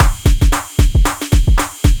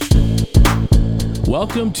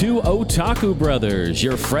Welcome to Otaku Brothers,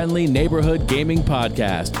 your friendly neighborhood gaming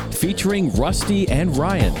podcast featuring Rusty and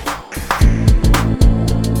Ryan.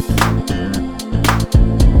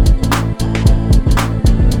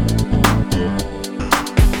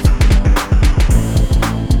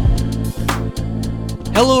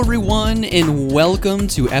 Hello everyone, and welcome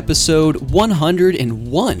to episode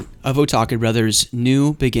 101 of Otaku Brothers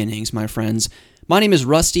New Beginnings, my friends. My name is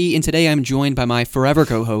Rusty, and today I'm joined by my forever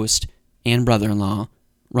co-host and brother-in-law,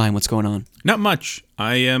 Ryan. What's going on? Not much.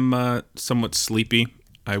 I am somewhat sleepy.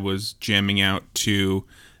 I was jamming out to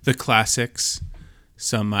the classics,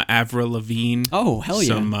 some Avril Lavigne. Oh, hell yeah.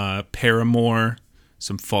 Some Paramore,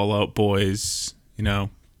 some Fall Out Boys, you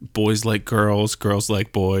know, boys like girls, girls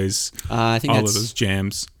like boys. I think all that's... of those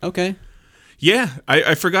jams. Okay. Yeah,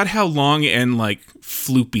 I forgot how long and like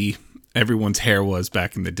floopy everyone's hair was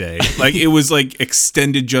back in the day. Like it was like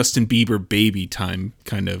extended Justin Bieber baby time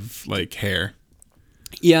kind of like hair.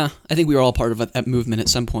 Yeah, I think we were all part of that movement at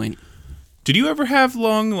some point. Did you ever have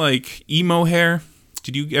long like emo hair?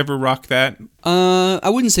 Did you ever rock that? I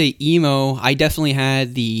wouldn't say emo. I definitely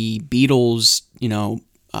had the Beatles,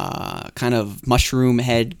 kind of mushroom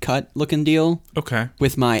head cut looking deal. Okay.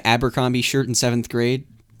 With my Abercrombie shirt in 7th grade.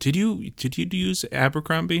 Did you use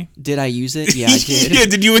Abercrombie? Did I use it? Yeah, I did. Yeah,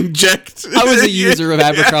 did you inject? I was a user of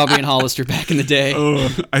Abercrombie and Hollister back in the day.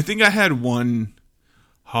 I think I had one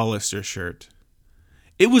Hollister shirt.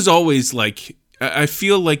 It was always like, I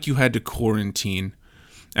feel like you had to quarantine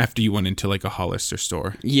after you went into like a Hollister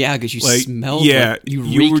store. Yeah, because you like, smelled you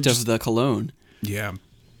reeked of the cologne. Yeah.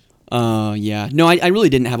 Yeah. No, I really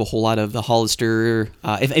didn't have a whole lot of the Hollister.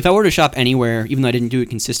 If I were to shop anywhere, even though I didn't do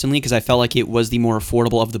it consistently, because I felt like it was the more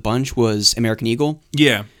affordable of the bunch, was American Eagle.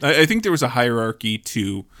 Yeah. I think there was a hierarchy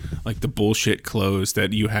to like the bullshit clothes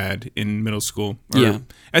that you had in middle school. Yeah.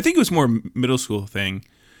 I think it was more middle school thing.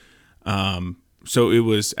 So it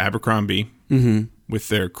was Abercrombie with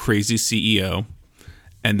their crazy CEO,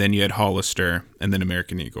 and then you had Hollister, and then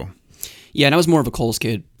American Eagle. Yeah, and I was more of a Kohl's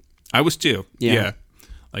kid. I was too. Yeah.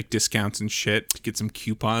 Like discounts and shit to get some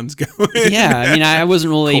coupons going. Yeah, I mean, I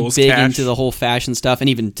wasn't really Kohl's big cash. into the whole fashion stuff, and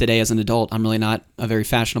even today as an adult, I'm really not a very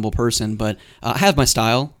fashionable person, but I have my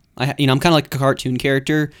style. I'm kind of like a cartoon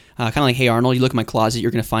character, kind of like Hey Arnold. You look at my closet, you're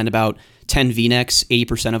going to find about 10 V-necks,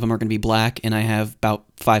 80% of them are going to be black, and I have about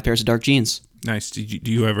 5 pairs of dark jeans. Nice. Do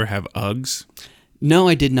you ever have Uggs? No,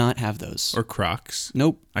 I did not have those. Or Crocs?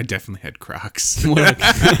 Nope. I definitely had Crocs.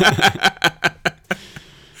 I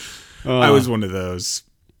I was one of those.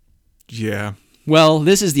 Yeah. Well,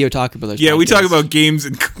 this is the Otaku Brothers Yeah, podcast. we talk about games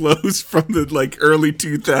and clothes from the like early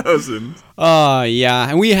 2000s. Yeah,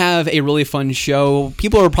 and we have a really fun show.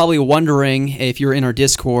 People are probably wondering, if you're in our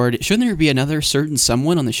Discord, shouldn't there be another certain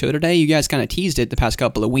someone on the show today? You guys kind of teased it the past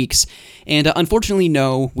couple of weeks. And unfortunately,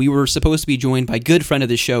 no. We were supposed to be joined by a good friend of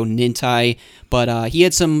the show, Nintai, but he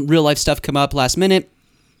had some real-life stuff come up last minute.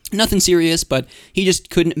 Nothing serious, but he just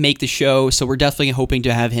couldn't make the show, so we're definitely hoping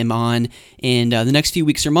to have him on in the next few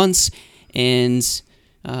weeks or months. And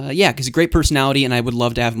yeah, because he's a great personality, and I would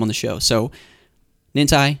love to have him on the show. So,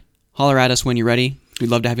 Nintai, holler at us when you're ready. We'd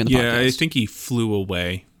love to have you on the podcast. Yeah, I think he flew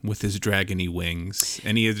away with his dragony wings,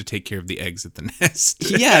 and he had to take care of the eggs at the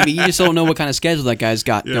nest. Yeah, I mean, you just don't know what kind of schedule that guy's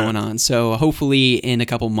got going on. So hopefully in a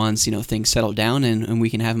couple months, things settle down and we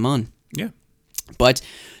can have him on. Yeah. But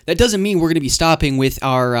that doesn't mean we're going to be stopping with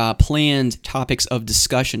our planned topics of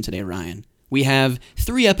discussion today, Ryan. We have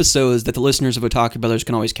 3 episodes that the listeners of Otaku Brothers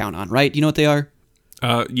can always count on, right? You know what they are?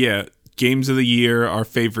 Yeah. Games of the year, our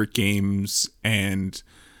favorite games, and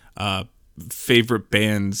favorite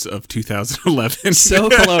bands of 2011. So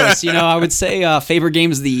close. I would say favorite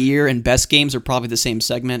games of the year and best games are probably the same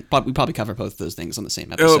segment. We probably cover both of those things on the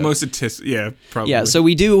same episode. Yeah, probably. Yeah, so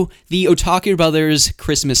we do the Otaku Brothers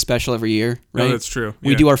Christmas special every year, right? Oh, that's true.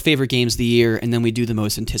 We do our favorite games of the year, and then we do the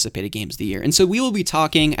most anticipated games of the year. And so we will be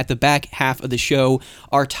talking at the back half of the show,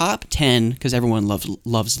 our top 10, because everyone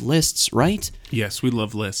loves lists, right? Yes, we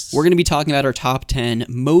love lists. We're going to be talking about our top 10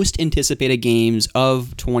 most anticipated games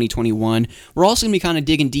of 2021. We're also going to be kind of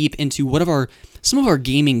digging deep into some of our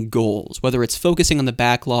gaming goals, whether it's focusing on the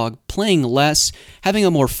backlog, playing less, having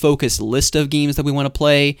a more focused list of games that we want to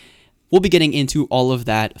play. We'll be getting into all of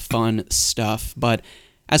that fun stuff. But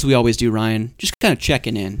as we always do, Ryan, just kind of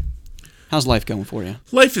checking in. How's life going for you?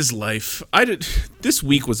 Life is life. This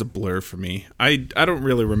week was a blur for me. I don't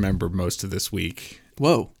really remember most of this week.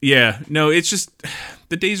 Whoa. Yeah, no, it's just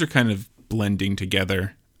the days are kind of blending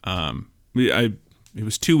together. It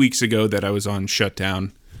was 2 weeks ago that I was on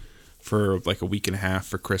shutdown for like a week and a half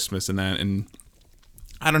for Christmas and that, and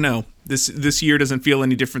I don't know. This year doesn't feel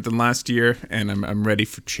any different than last year, and I'm ready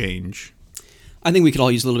for change. I think we could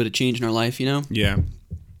all use a little bit of change in our life, you know? Yeah.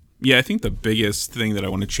 Yeah, I think the biggest thing that I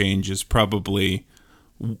want to change is probably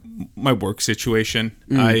my work situation.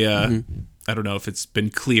 I don't know if it's been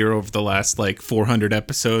clear over the last like 400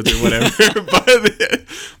 episodes or whatever, but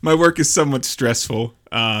my work is somewhat stressful.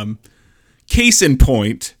 Case in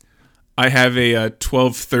point, I have a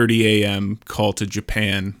 12:30 a.m. call to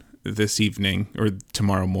Japan this evening or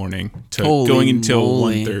tomorrow morning to going until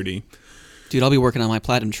 1:30. Dude, I'll be working on my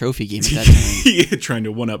Platinum Trophy game at that time. Yeah, trying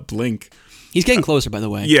to one-up Blink. He's getting closer, by the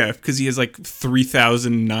way. Yeah, because he has like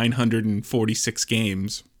 3,946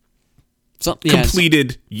 games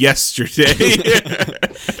completed yesterday.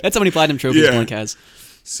 That's how many Platinum Trophies Blink has.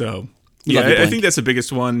 So, yeah, I think that's the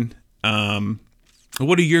biggest one.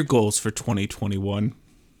 What are your goals for 2021?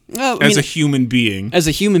 As a human being. As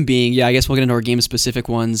a human being, yeah, I guess we'll get into our game-specific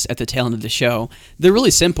ones at the tail end of the show. They're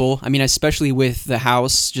really simple. I mean, especially with the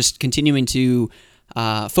house, just continuing to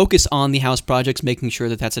focus on the house projects, making sure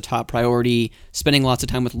that that's a top priority, spending lots of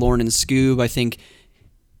time with Lauren and Scoob. I think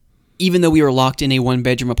even though we were locked in a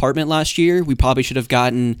one-bedroom apartment last year, we probably should have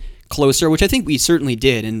gotten closer, which I think we certainly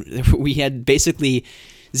did, and we had basically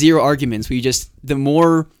zero arguments.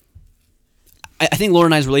 I think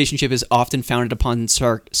Lauren and I's relationship is often founded upon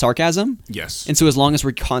sarcasm. Yes. And so as long as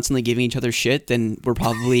we're constantly giving each other shit, then we're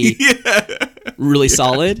probably really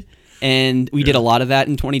solid. And we did a lot of that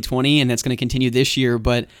in 2020, and that's going to continue this year.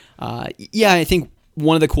 But I think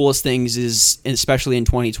one of the coolest things is, especially in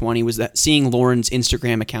 2020, was that seeing Lauren's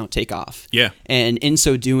Instagram account take off. Yeah. And in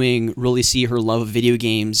so doing, really see her love of video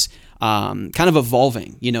games kind of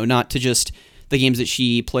evolving, not to just the games that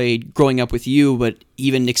she played growing up with you, but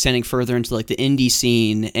even extending further into like the indie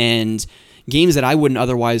scene and games that I wouldn't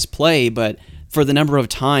otherwise play. But for the number of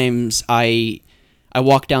times I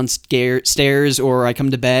walk downstairs or I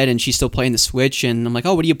come to bed and she's still playing the Switch and I'm like,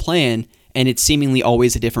 oh, what are you playing? And it's seemingly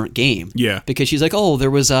always a different game. Yeah. Because she's like, oh, there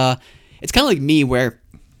was it's kind of like me where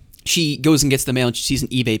she goes and gets the mail and she sees an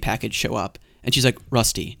eBay package show up. And she's like,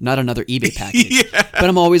 Rusty, not another eBay package. But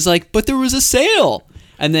I'm always like, but there was a sale.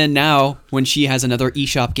 And then now, when she has another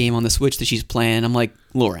eShop game on the Switch that she's playing, I'm like,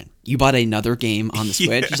 Lauren, you bought another game on the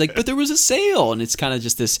Switch? She's like, but there was a sale. And it's kind of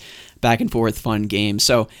just this back and forth fun game.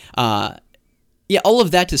 So, all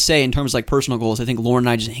of that to say, in terms of like personal goals, I think Lauren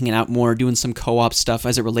and I just hanging out more, doing some co-op stuff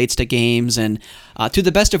as it relates to games, and to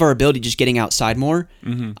the best of our ability, just getting outside more.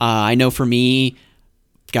 Mm-hmm. I know for me,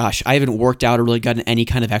 gosh, I haven't worked out or really gotten any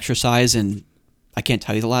kind of exercise, and I can't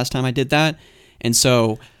tell you the last time I did that. And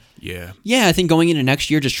so... Yeah, I think going into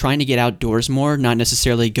next year, just trying to get outdoors more, not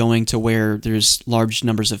necessarily going to where there's large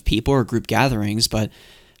numbers of people or group gatherings, but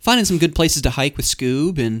finding some good places to hike with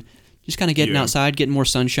Scoob and just kind of getting outside, getting more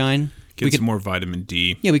sunshine. Get some more vitamin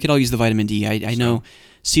D. Yeah, we could all use the vitamin D. I know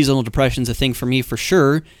seasonal depression's a thing for me for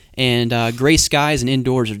sure, and gray skies and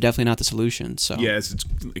indoors are definitely not the solution. So yes, it's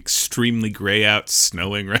extremely gray out,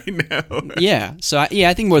 snowing right now. So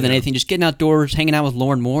I think more than anything, just getting outdoors, hanging out with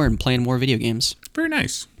Lauren more, and playing more video games. Very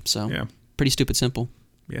nice. So pretty stupid simple.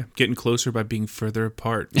 Yeah, getting closer by being further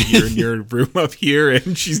apart. You're in your room up here,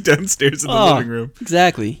 and she's downstairs in the living room.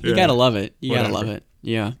 Exactly. You gotta love it. Gotta love it.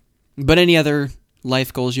 Yeah. But any other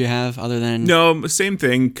life goals you have other than... No, same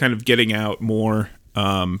thing, kind of getting out more.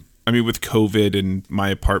 I mean, with COVID and my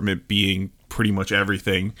apartment being pretty much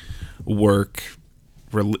everything, work,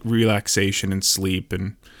 relaxation, and sleep,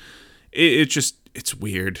 and it's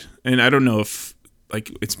weird. And I don't know if,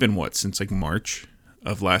 like, it's been since like March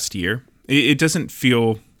of last year. It doesn't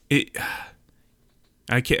feel...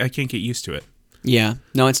 I can't get used to it. Yeah.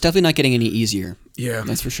 No, it's definitely not getting any easier. Yeah.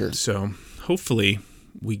 That's for sure. So hopefully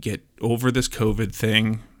we get over this COVID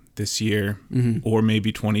thing this year, or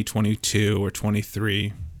maybe 2022 or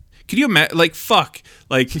 23. Could you imagine? Like, fuck.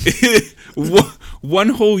 Like, one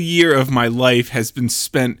whole year of my life has been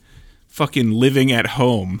spent fucking living at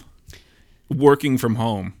home, working from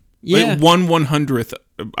home. Yeah. Like 1/100th.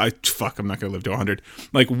 I'm not gonna live to 100.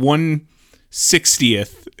 Like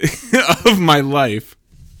 1/60th of my life.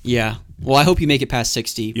 Yeah. Well, I hope you make it past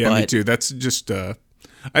 60. Yeah, me too. That's just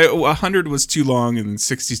 100 was too long and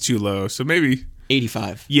 60 is too low. So maybe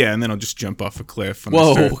 85. Yeah, and then I'll just jump off a cliff.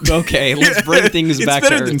 Whoa. Okay. Let's bring things back.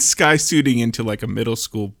 It's better than sky suiting into like a middle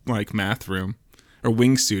school like math room or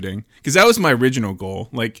wingsuiting, because that was my original goal.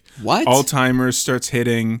 Like, what? Alzheimer's starts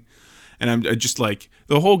hitting. And I'm just like,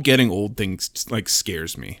 the whole getting old thing like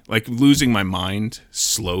scares me. Like losing my mind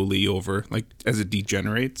slowly over, like as it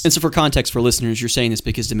degenerates. And so for context for listeners, you're saying this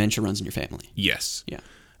because dementia runs in your family. Yes. Yeah.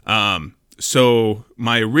 So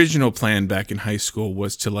my original plan back in high school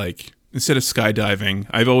was to like, instead of skydiving,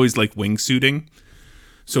 I've always liked wingsuiting.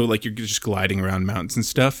 So like you're just gliding around mountains and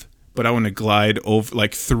stuff. but I want to glide over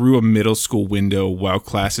like through a middle school window while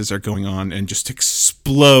classes are going on and just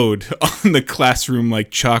explode on the classroom like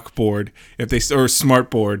chalkboard or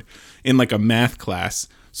smartboard in like a math class.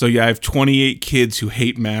 So yeah, I have 28 kids who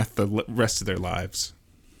hate math the rest of their lives.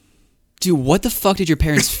 Dude, what the fuck did your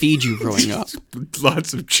parents feed you growing up?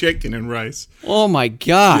 Lots of chicken and rice. Oh my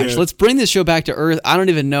gosh. Yeah. Let's bring this show back to earth. I don't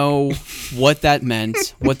even know what that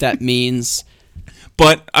meant, what that means.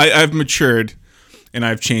 But I've matured and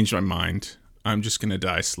I've changed my mind. I'm just going to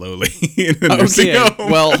die slowly in a nursing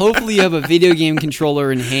home. Well, hopefully you have a video game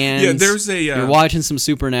controller in hand. Yeah, there's a... you're watching some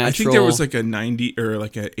Supernatural. I think there was like a 90 or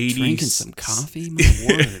like a 80... Drinking some coffee? My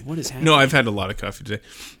word, what is happening? No, I've had a lot of coffee today.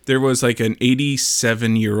 There was like an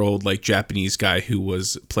 87-year-old like Japanese guy who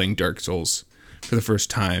was playing Dark Souls for the first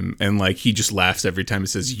time, and like he just laughs every time it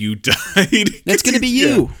says "you died." That's gonna be you.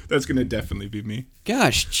 Yeah, that's gonna definitely be me.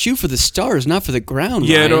 Gosh, shoot for the stars, not for the ground.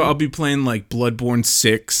 Yeah, Ryan. no, I'll be playing like Bloodborne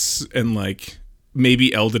 6, and like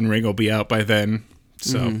maybe Elden Ring will be out by then.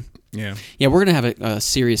 So yeah, we're gonna have a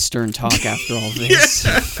serious stern talk after all this.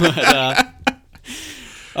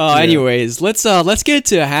 But, anyways, let's get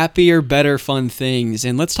to happier, better, fun things,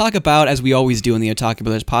 and let's talk about, as we always do in the Otaku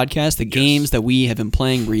Brothers podcast, the games that we have been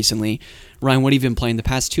playing recently. Ryan, what have you been playing the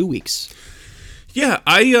past 2 weeks? Yeah,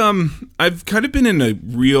 I've kind of been in a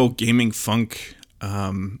real gaming funk.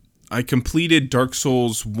 I completed Dark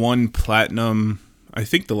Souls 1 Platinum, I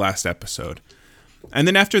think the last episode. And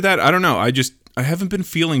then after that, I don't know, I haven't been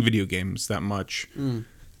feeling video games that much.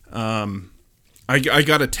 I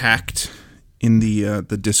got attacked in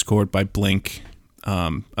the Discord by Blink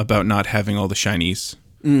about not having all the shinies.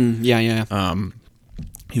 Yeah.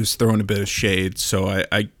 He was throwing a bit of shade, so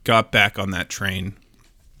I got back on that train.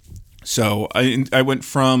 So I went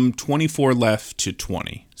from 24 left to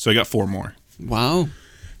 20, so I got 4 more. Wow.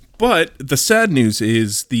 But the sad news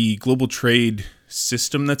is the global trade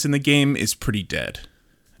system that's in the game is pretty dead.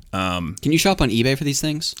 Can you shop on eBay for these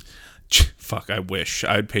things? Fuck, I wish.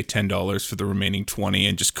 I'd pay $10 for the remaining 20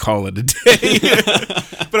 and just call it a day.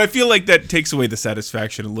 But I feel like that takes away the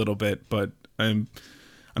satisfaction a little bit, but I'm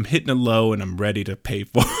hitting a low and I'm ready to pay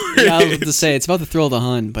for it. Yeah, I was about to say, it's about the thrill of the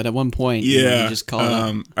hunt, but at one point, you just call it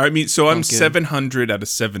up. I mean, so I'm 700 out of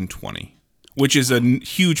 720, which is a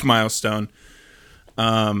huge milestone.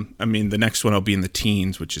 I mean, the next one will be in the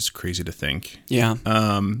teens, which is crazy to think. Yeah.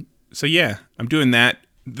 So yeah, I'm doing that.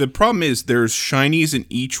 The problem is there's shinies in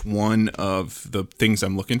each one of the things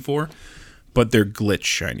I'm looking for, but they're glitch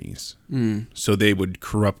shinies. So they would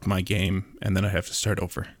corrupt my game, and then I have to start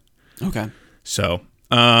over. Okay. So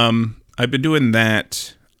I've been doing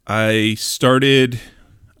that. I started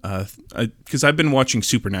because I've been watching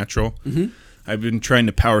Supernatural. I've been trying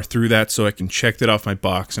to power through that so I can check that off my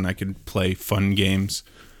box and I can play fun games.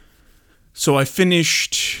 So I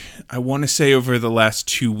finished, I want to say over the last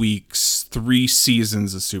 2 weeks, 3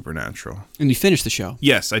 seasons of Supernatural. And you finished the show?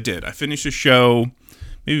 Yes, I did. I finished the show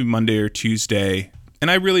maybe Monday or Tuesday,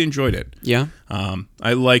 and I really enjoyed it. Yeah?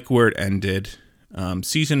 I like where it ended.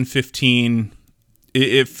 Season 15,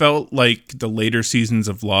 it felt like the later seasons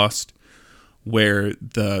of Lost, where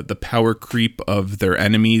the power creep of their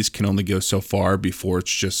enemies can only go so far before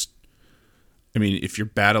it's just, I mean, if you're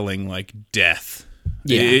battling like death,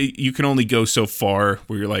 you can only go so far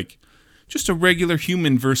where you're like just a regular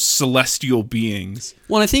human versus celestial beings.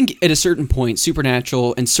 Well, I think at a certain point,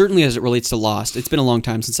 Supernatural, and certainly as it relates to Lost, it's been a long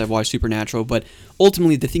time since I've watched Supernatural, but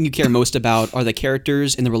ultimately the thing you care most about are the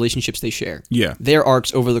characters and the relationships they share. Yeah. Their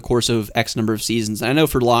arcs over the course of X number of seasons. And I know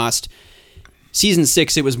for Lost, Season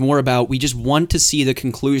 6, it was more about we just want to see the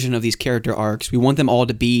conclusion of these character arcs. We want them all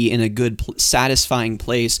to be in a good, satisfying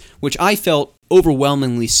place, which I felt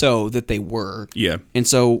overwhelmingly so that they were. Yeah. And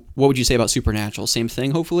so what would you say about Supernatural? Same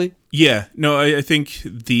thing, hopefully? Yeah. No, I think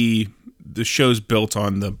the show's built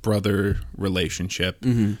on the brother relationship,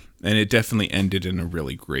 and it definitely ended in a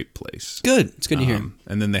really great place. Good. It's good to hear.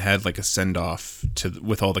 And then they had like a send-off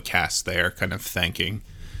with all the cast there, kind of thanking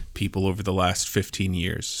people over the last 15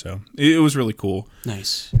 years. So it was really cool.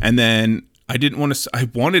 Nice. And then I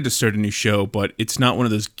wanted to start a new show, but it's not one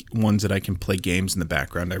of those ones that I can play games in the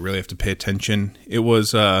background. I really have to pay attention. It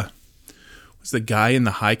was the Guy in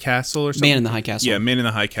the High Castle or something? Man in the High Castle. Yeah, Man in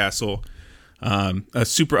the High Castle. A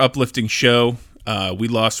super uplifting show. We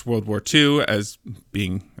lost World War II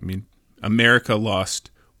America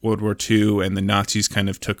lost World War II and the Nazis kind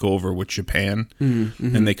of took over with Japan.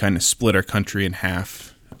 And they kind of split our country in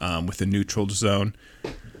half. With a neutral zone.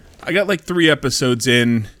 I got like 3 episodes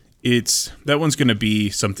in. That one's going to be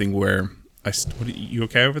something where you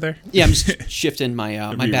okay over there? Yeah, I'm just shifting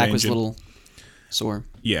my my back was a little sore.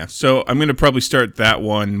 Yeah, so I'm going to probably start that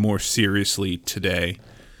one more seriously today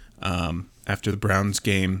after the Browns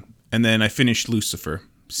game. And then I finished Lucifer,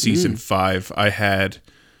 season 5. I had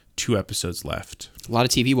 2 episodes left. A lot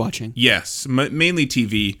of TV watching. Yes, mainly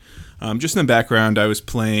TV. Just in the background, I was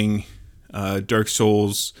playing Dark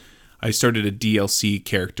Souls. I started a DLC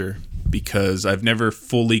character because I've never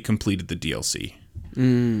fully completed the DLC.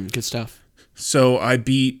 Good stuff. So I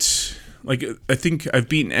beat, I think I've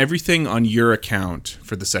beaten everything on your account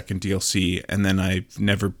for the second DLC, and then I've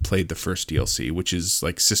never played the first DLC, which is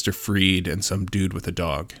like Sister Freed and some dude with a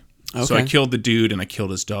dog. Okay. So I killed the dude and I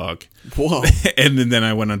killed his dog. Whoa. And then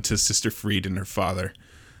I went on to Sister Freed and her father,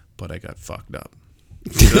 but I got fucked up.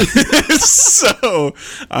 So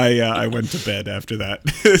I went to bed after that.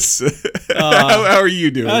 How are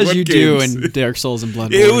you doing? As you do in Dark Souls and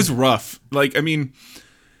Bloodborne. It was rough. I mean,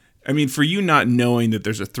 for you not knowing that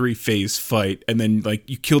there's a 3-phase fight, and then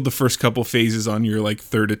you killed the first couple phases on your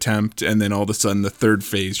 3rd attempt, and then all of a sudden the 3rd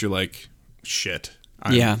phase, you're like, shit.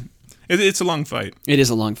 Yeah. It's a long fight. It is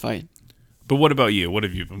a long fight. But what about you? What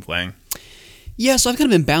have you been playing? Yeah, so I've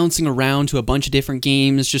kind of been bouncing around to a bunch of different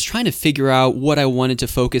games, just trying to figure out what I wanted to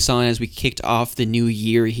focus on as we kicked off the new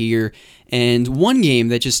year here. And one game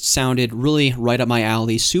that just sounded really right up my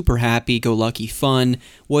alley, super happy-go-lucky fun,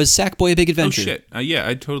 was Sackboy: A Big Adventure. Oh, shit. Yeah,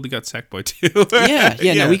 I totally got Sackboy, too.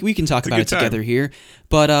 Yeah, no, we can talk about it together here.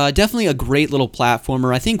 But definitely a great little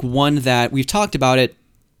platformer. I think one that we've talked about it,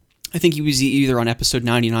 I think he was either on episode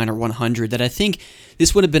 99 or 100, that I think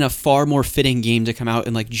this would have been a far more fitting game to come out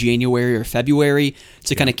in January or February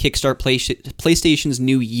to kind of kickstart PlayStation's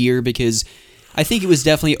new year, because I think it was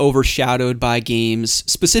definitely overshadowed by games,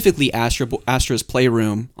 specifically Astro's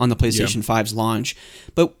Playroom on the PlayStation 5's launch.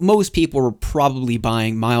 But most people were probably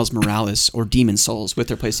buying Miles Morales or Demon's Souls with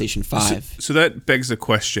their PlayStation 5. So that begs a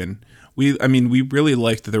question. We really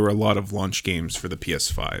liked that there were a lot of launch games for the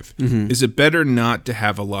PS5. Mm-hmm. Is it better not to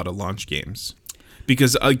have a lot of launch games?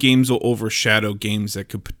 Because games will overshadow games that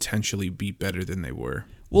could potentially be better than they were.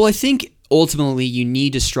 Well, I think ultimately you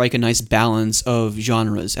need to strike a nice balance of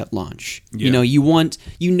genres at launch. Yeah.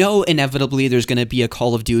 Inevitably there's going to be a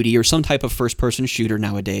Call of Duty or some type of first-person shooter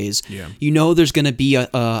nowadays. Yeah. There's going to be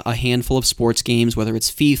a handful of sports games, whether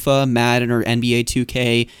it's FIFA, Madden, or NBA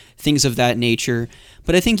 2K, things of that nature.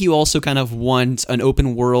 But I think you also kind of want an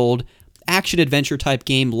open-world action-adventure type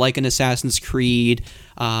game like an Assassin's Creed,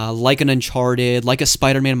 like an Uncharted, like a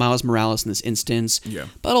Spider-Man Miles Morales in this instance,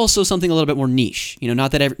 but also something a little bit more niche.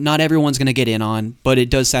 Not everyone's going to get in on, but it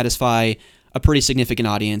does satisfy a pretty significant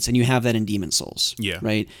audience, and you have that in Demon's Souls,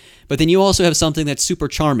 right? But then you also have something that's super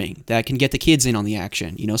charming, that can get the kids in on the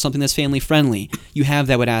action, something that's family-friendly. You have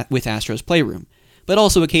that with Astro's Playroom. But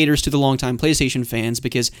also it caters to the longtime PlayStation fans,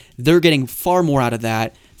 because they're getting far more out of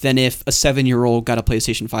that than if a 7-year-old got a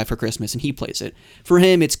PlayStation 5 for Christmas and he plays it. For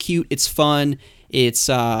him, it's cute, it's fun, it's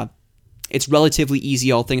relatively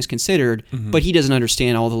easy, all things considered, but he doesn't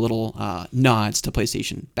understand all the little nods to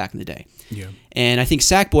PlayStation back in the day. Yeah. And I think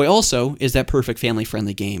Sackboy also is that perfect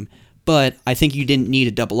family-friendly game, but I think you didn't need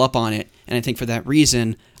to double up on it, and I think for that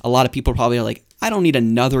reason, a lot of people probably are like, I don't need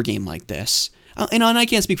another game like this. And I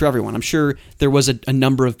can't speak for everyone. I'm sure there was a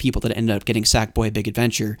number of people that ended up getting Sackboy: A Big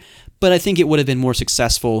Adventure, but I think it would have been more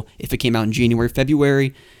successful if it came out in January,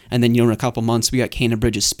 February, and then in a couple months we got Kane and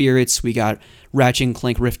Bridge of Spirits, we got Ratchet &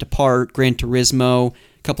 Clank Rift Apart, Gran Turismo,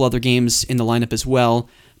 a couple other games in the lineup as well.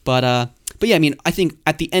 But yeah, I think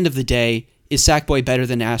at the end of the day, is Sackboy better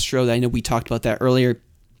than Astro? I know we talked about that earlier.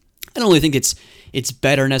 I don't really think it's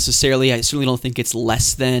better necessarily. I certainly don't think it's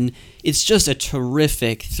less than. It's just a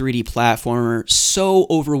terrific 3D platformer, so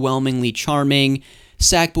overwhelmingly charming.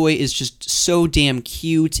 Sackboy is just so damn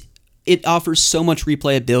cute. It offers so much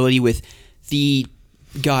replayability with I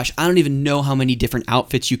don't even know how many different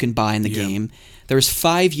outfits you can buy in the game. There's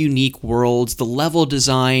 5 unique worlds. The level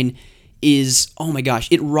design is, oh my gosh,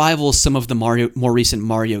 it rivals some of the more recent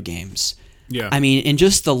Mario games. Yeah. And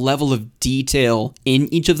just the level of detail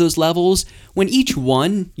in each of those levels, when each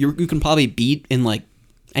one you can probably beat in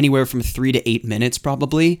anywhere from 3 to 8 minutes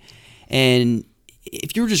probably. And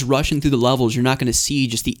if you're just rushing through the levels, you're not going to see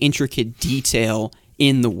just the intricate detail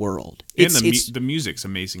in the world. The music's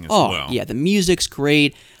amazing as well. Yeah, the music's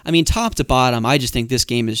great. Top to bottom, I just think this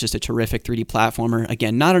game is just a terrific 3D platformer.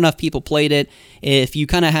 Again, not enough people played it. If you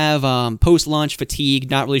kind of have post-launch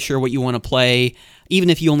fatigue, not really sure what you want to play, even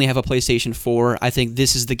if you only have a PlayStation 4, I think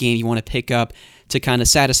this is the game you want to pick up to kind of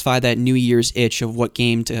satisfy that New Year's itch of what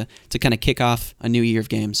game to kind of kick off a new year of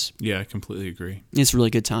games. Yeah, I completely agree. It's really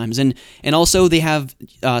good times. And also they have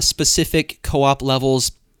specific co-op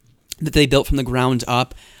levels that they built from the ground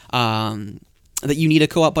up that you need a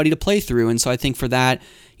co-op buddy to play through. And so I think for that,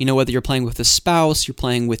 whether you're playing with a spouse, you're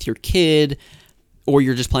playing with your kid, or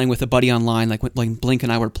you're just playing with a buddy online, like Blink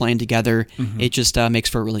and I were playing together, it just makes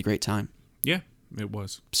for a really great time. Yeah, it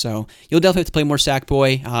was. So you'll definitely have to play more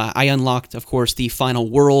Sackboy. I unlocked, of course, the final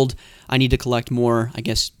world. I need to collect more, I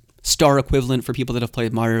guess, star equivalent for people that have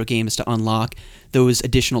played Mario games to unlock those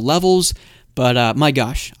additional levels. But my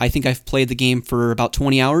gosh, I think I've played the game for about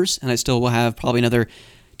 20 hours, and I still will have probably another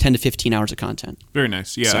 10 to 15 hours of content. Very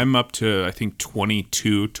nice. Yeah, So- I'm up to, I think,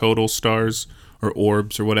 22 total stars or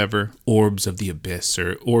orbs or whatever. Orbs of the Abyss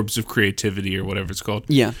or Orbs of Creativity or whatever it's called.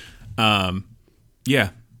 Yeah. Yeah.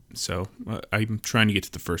 So I'm trying to get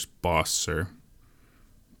to the first boss or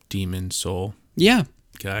demon soul Yeah.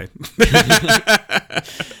 guy.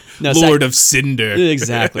 No, Lord of Cinder.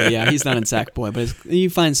 Exactly, yeah. He's not in Sackboy, but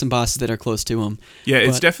you find some bosses that are close to him. Yeah,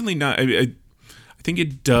 it's But- definitely not. I think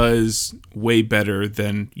it does way better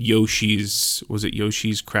than Yoshi's. Was it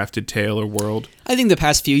Yoshi's Crafted Tale or World? I think the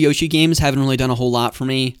past few Yoshi games haven't really done a whole lot for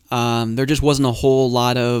me. There just wasn't a whole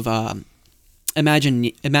lot of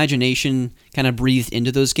imagination kind of breathed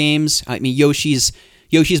into those games. I mean, Yoshi's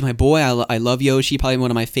my boy. I love Yoshi. Probably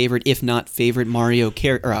one of my favorite, if not favorite,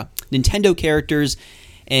 Nintendo characters.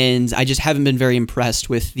 And I just haven't been very impressed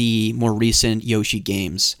with the more recent Yoshi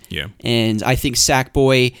games. Yeah. And I think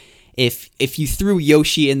Sackboy, if you threw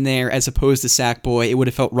Yoshi in there as opposed to Sackboy, it would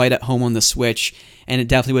have felt right at home on the Switch, and it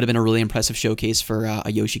definitely would have been a really impressive showcase for a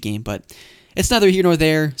Yoshi game. But it's neither here nor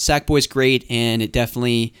there. Sackboy's great, and it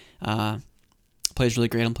definitely plays really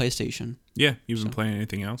great on PlayStation. Yeah. You've been playing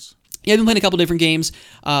anything else? Yeah, I've been playing a couple different games,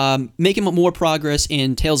 making more progress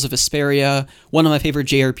in Tales of Vesperia, one of my favorite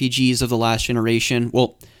JRPGs of the last generation.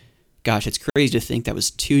 Well, gosh, it's crazy to think that was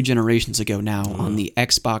 2 generations ago now on the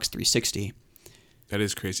Xbox 360. That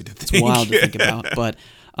is crazy to think. It's wild to think about, but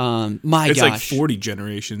It's gosh. like 40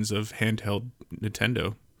 generations of handheld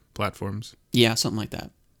Nintendo platforms. Yeah, something like that.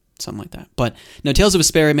 But no, Tales of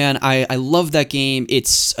Vesperia, man, I love that game.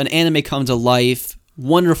 It's an anime come to life.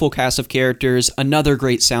 Wonderful cast of characters, another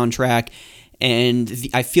great soundtrack, and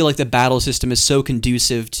I feel like the battle system is so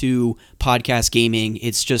conducive to podcast gaming.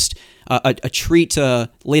 It's just a treat to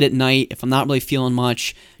late at night, if I'm not really feeling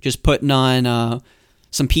much, just putting on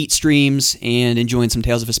some Pete streams and enjoying some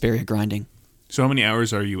Tales of Vesperia grinding. So how many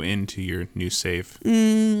hours are you into your new save?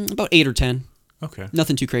 About 8 or 10. Okay.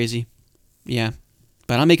 Nothing too crazy. Yeah.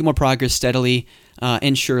 But I'm making more progress steadily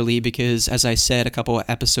and surely because, as I said a couple of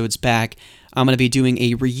episodes back, I'm going to be doing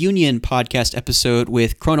a reunion podcast episode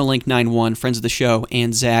with ChronoLink91, friends of the show,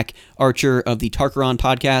 and Zach Archer of the Tarkaron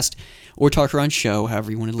podcast, or Tarkaron show,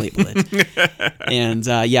 however you want to label it. And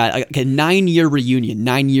a 9-year reunion.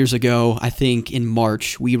 9 years ago, I think in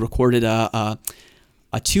March, we recorded a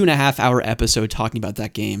 2.5-hour episode talking about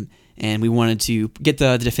that game, and we wanted to get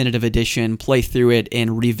the definitive edition, play through it,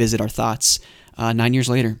 and revisit our thoughts 9 years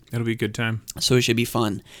later. That'll be a good time. So it should be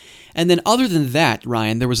fun. And then other than that,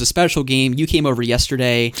 Ryan, there was a special game. You came over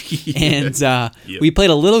yesterday, and we played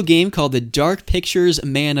a little game called The Dark Pictures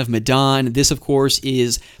Man of Medan. This, of course,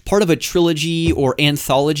 is part of a trilogy or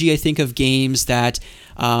anthology, I think, of games that...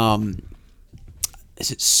 is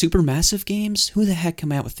it Supermassive Games? Who the heck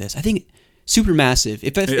came out with this? I think Supermassive. I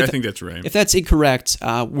think that's right. If that's incorrect,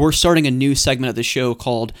 we're starting a new segment of the show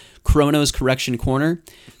called Chrono's Correction Corner.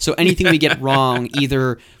 So anything we get wrong,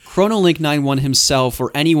 either ChronoLink91 himself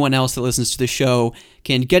or anyone else that listens to the show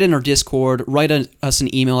can get in our Discord, write us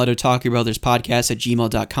an email at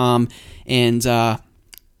otakubrotherspodcast@gmail.com, and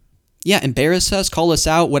embarrass us, call us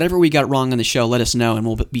out, whatever we got wrong on the show, let us know, and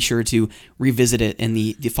we'll be sure to revisit it in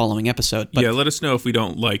the following episode. But, yeah, let us know if we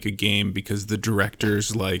don't like a game because the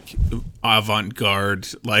director's avant-garde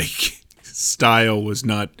style was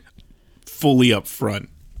not fully up front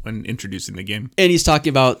when introducing the game. And he's talking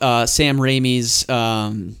about Sam Raimi's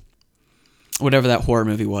whatever that horror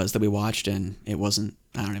movie was that we watched, and it wasn't.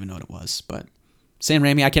 I don't even know what it was, but Sam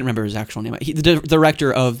Raimi. I can't remember his actual name. The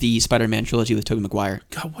director of the Spider-Man trilogy with Tobey Maguire.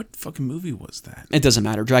 God, what fucking movie was that? It doesn't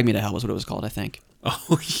matter. Drag Me to Hell was what it was called, I think.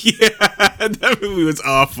 Oh yeah, that movie was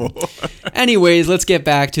awful. Anyways, let's get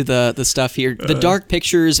back to the stuff here. The Dark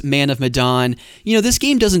Pictures Man of Medan. You know, this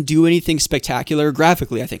game doesn't do anything spectacular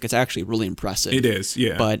graphically. I think it's actually really impressive. It is,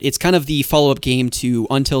 yeah. But it's kind of the follow-up game to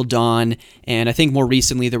Until Dawn, and I think more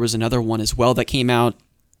recently there was another one as well that came out.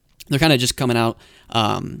 They're kind of just coming out.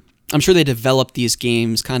 I'm sure they developed these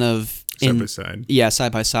games kind of side by side. Yeah,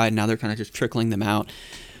 side by side. Now they're kind of just trickling them out.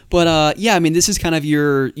 But I mean, this is kind of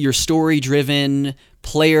your story-driven,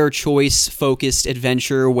 player choice-focused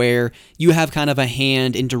adventure where you have kind of a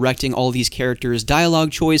hand in directing all these characters'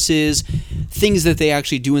 dialogue choices, things that they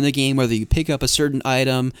actually do in the game, whether you pick up a certain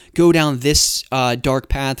item, go down this dark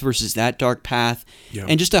path versus that dark path, Yeah.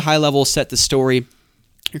 and just a high level set the story.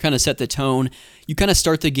 You're kind of set the tone. You kind of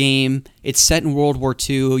start the game. It's set in World War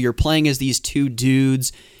II. You're playing as these two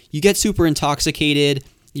dudes. You get super intoxicated.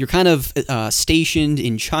 You're kind of stationed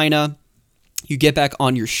in China. You get back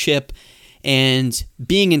on your ship, and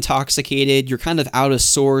being intoxicated, you're kind of out of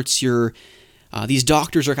sorts. These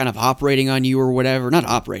doctors are kind of operating on you or whatever. Not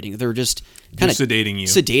operating. They're just kind of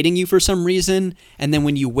sedating you for some reason. And then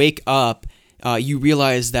when you wake up, you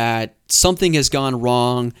realize that something has gone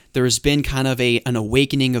wrong. There's been kind of an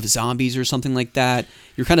awakening of zombies or something like that.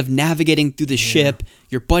 You're kind of navigating through the ship.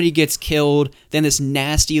 Your buddy gets killed. Then this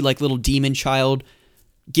nasty like little demon child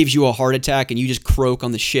gives you a heart attack and you just croak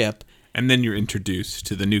on the ship. And then you're introduced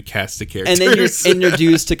to the new cast of characters. And then you're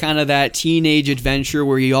introduced to kind of that teenage adventure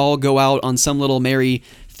where you all go out on some little merry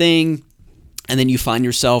thing, and then you find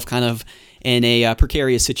yourself kind of in a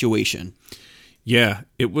precarious situation. Yeah,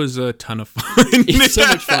 it was a ton of fun. It's so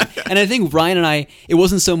much fun. And I think Ryan and I, it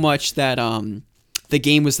wasn't so much that the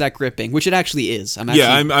game was that gripping, which it actually is. I'm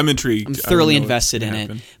intrigued. I'm thoroughly invested in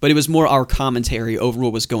it. But it was more our commentary over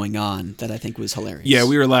what was going on that I think was hilarious. Yeah,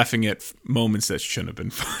 we were laughing at moments that shouldn't have been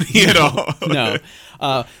funny at all. No.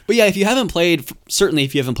 But yeah, if you haven't played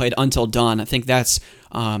Until Dawn, I think that's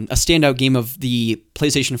a standout game of the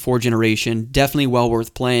PlayStation 4 generation. Definitely well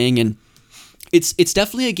worth playing. And it's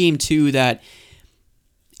definitely a game, too, that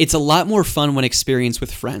it's a lot more fun when experienced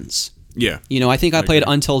with friends. Yeah. I think I played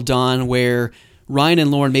Until Dawn where Ryan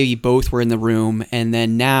and Lauren maybe both were in the room, and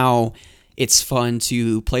then now it's fun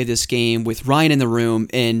to play this game with Ryan in the room,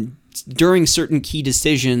 and during certain key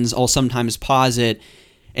decisions, I'll sometimes pause it,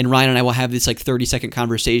 and Ryan and I will have this like 30-second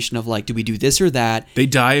conversation of like, do we do this or that? They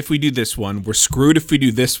die if we do this one. We're screwed if we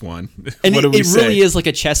do this one. And it really is like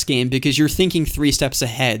a chess game because you're thinking 3 steps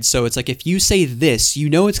ahead. So it's like if you say this,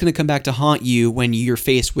 it's going to come back to haunt you when you're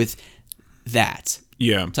faced with that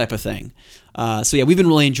type of thing. So yeah, we've been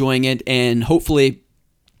really enjoying it, and hopefully,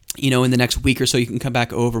 in the next week or so, you can come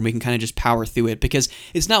back over and we can kind of just power through it, because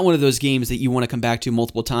it's not one of those games that you want to come back to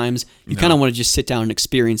multiple times. You kind of want to just sit down and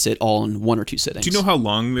experience it all in 1 or 2 sittings. Do you know how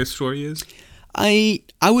long this story is? I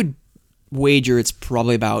would wager it's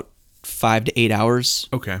probably about 5 to 8 hours.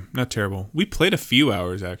 Okay, not terrible. We played a few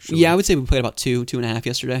hours, actually. Yeah, I would say we played about 2.5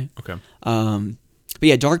 yesterday. Okay. But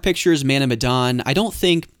yeah, Dark Pictures, Man of Medan,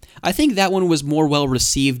 I think that one was more well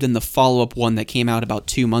received than the follow-up one that came out about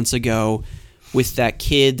 2 months ago with that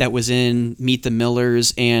kid that was in Meet the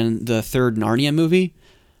Millers and the third Narnia movie.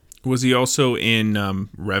 Was he also in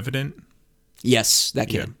Revenant? Yes, that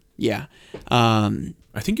kid. Yeah. I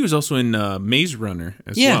think he was also in Maze Runner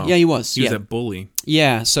as well. Yeah, he was. He was that bully.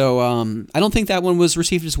 Yeah, so I don't think that one was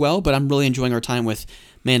received as well, but I'm really enjoying our time with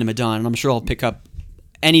Man of Medan, and I'm sure I'll pick up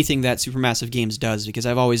anything that Supermassive Games does, because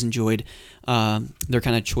I've always enjoyed their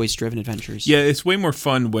kind of choice-driven adventures. Yeah, it's way more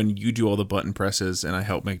fun when you do all the button presses and I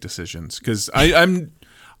help make decisions, because I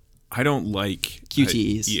don't like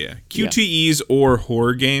QTEs. QTEs or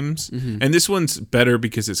horror games, and this one's better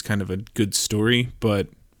because it's kind of a good story. But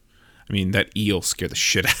I mean, that eel scared the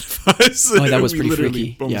shit out of us. Oh, that was pretty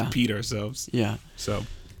freaky. We almost peed ourselves. Yeah. So.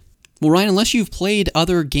 Well, Ryan, unless you've played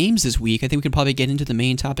other games this week, I think we can probably get into the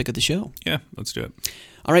main topic of the show. Yeah, let's do it.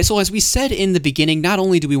 All right, so as we said in the beginning, not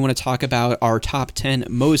only do we want to talk about our top 10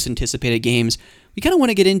 most anticipated games, we kind of want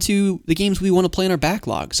to get into the games we want to play in our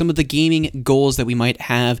backlog, some of the gaming goals that we might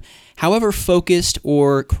have, however focused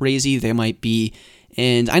or crazy they might be.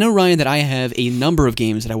 And I know, Ryan, that I have a number of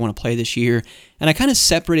games that I want to play this year, and I kind of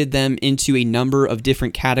separated them into a number of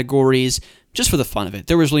different categories just for the fun of it.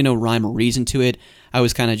 There was really no rhyme or reason to it. I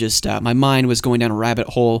was kind of just, my mind was going down a rabbit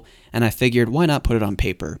hole, and I figured, why not put it on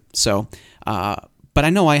paper? So, but I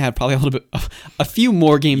know I had probably a few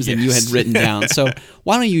more games than you had written down. So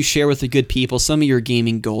why don't you share with the good people some of your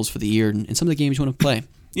gaming goals for the year and some of the games you want to play?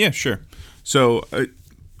 Yeah, sure. So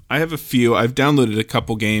I have a few. I've downloaded a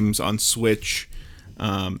couple games on Switch.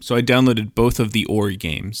 So I downloaded both of the Ori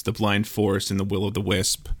games, The Blind Forest and The Will of the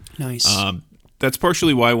Wisp. Nice. That's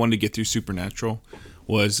partially why I wanted to get through Supernatural.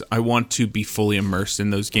 Was I want to be fully immersed in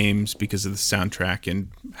those games because of the soundtrack and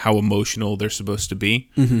how emotional they're supposed to be.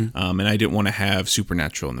 And I didn't want to have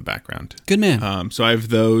Supernatural in the background. Good man. So I have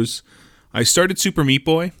those. I started Super Meat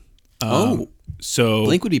Boy. So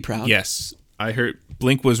Blink would be proud. Yes. I heard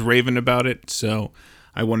Blink was raving about it, so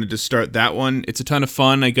I wanted to start that one. It's a ton of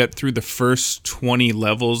fun. I got through the first 20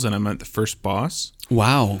 levels, and I'm at the first boss.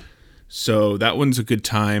 Wow. So that one's a good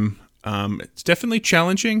time. It's definitely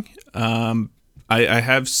challenging. I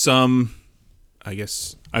have some, I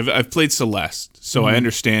guess, I've played Celeste, so I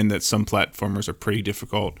understand that some platformers are pretty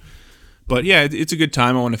difficult. But yeah, it's a good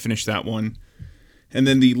time. I want to finish that one. And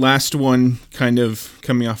then the last one, kind of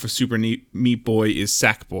coming off of Super Meat Boy, is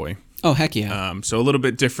Sackboy. Oh, heck yeah. So a little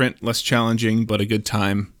bit different, less challenging, but a good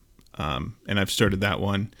time. And I've started that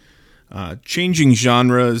one. Changing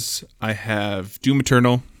genres, I have Doom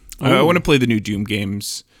Eternal. I want to play the new Doom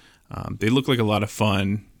games. They look like a lot of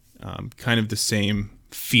fun. Kind of the same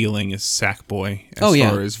feeling as Sackboy as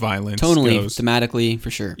far as violence goes. Thematically,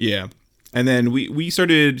 for sure. Yeah. And then we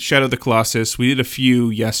started Shadow of the Colossus. We did a few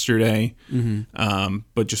yesterday,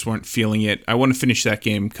 but just weren't feeling it. I want to finish that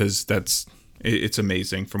game because it's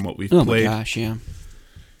amazing from what we've played. Oh my gosh, yeah.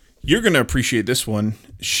 You're going to appreciate this one,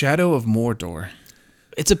 Shadow of Mordor.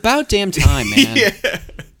 It's about damn time, man. Yeah.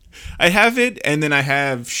 I have it, and then I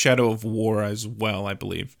have Shadow of War as well, I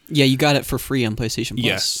believe. Yeah, you got it for free on PlayStation Plus.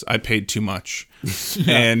 Yes, I paid too much.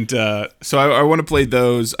 And so I want to play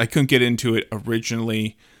those. I couldn't get into it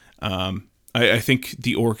originally. I think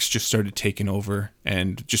the orcs just started taking over,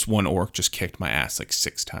 and just one orc just kicked my ass like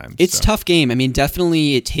 6 times. It's a tough game. I mean,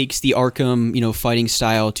 definitely it takes the Arkham, fighting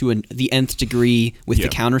style to the nth degree with the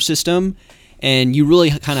counter system. And you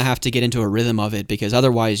really kind of have to get into a rhythm of it because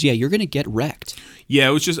otherwise, you're going to get wrecked. Yeah,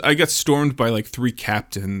 it was just, I got stormed by like 3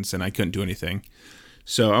 captains and I couldn't do anything.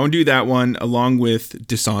 So I want to do that one along with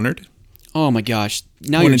Dishonored. Oh my gosh.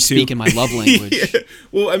 Now you're speaking my love language. Yeah.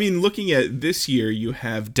 Well, I mean, looking at this year, you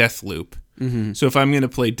have Deathloop. Mm-hmm. So if I'm going to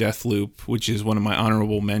play Deathloop, which is one of my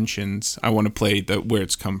honorable mentions, I want to play where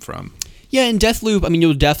it's come from. Yeah, in Deathloop, I mean,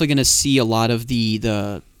 you're definitely going to see a lot of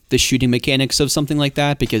the shooting mechanics of something like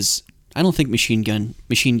that because I don't think Machine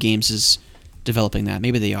Games is developing that.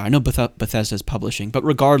 Maybe they are. I know Bethesda's publishing. But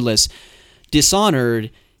regardless,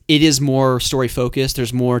 Dishonored, it is more story-focused.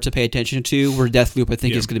 There's more to pay attention to, where Deathloop, I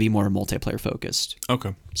think, is going to be more multiplayer-focused.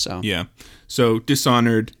 Okay. So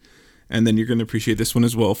Dishonored, and then you're going to appreciate this one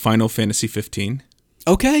as well, Final Fantasy 15.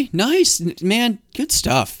 Okay, nice. Man, good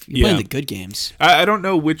stuff. You're playing the good games. I don't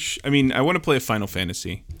know which... I mean, I want to play a Final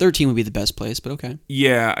Fantasy. 13 would be the best place, but okay.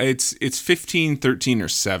 Yeah, it's 15, 13, or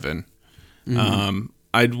 7. Mm-hmm.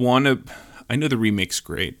 I'd want to... I know the remake's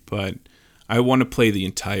great, but I want to play the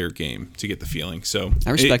entire game to get the feeling. So I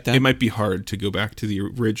respect that. It might be hard to go back to the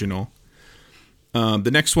original. The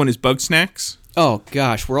next one is Bugsnax. Oh,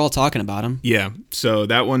 gosh. We're all talking about them. Yeah, so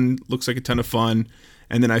that one looks like a ton of fun.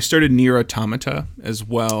 And then I started Nier Automata as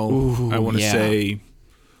well. Ooh, I want to say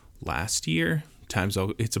last year.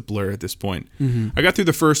 It's a blur at this point. Mm-hmm. I got through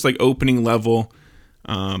the first opening level,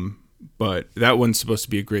 but that one's supposed to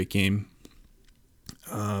be a great game.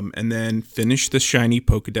 And then finish the Shiny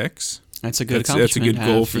Pokédex. That's a good accomplishment. That's a good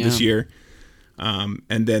goal for this year. And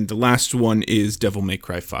then the last one is Devil May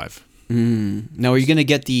Cry 5. Now, are you going to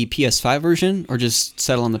get the PS5 version or just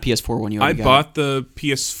settle on the PS4 one you already got? I bought the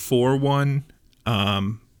PS4 one.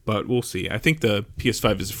 But we'll see. I think the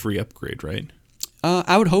PS5 is a free upgrade, right?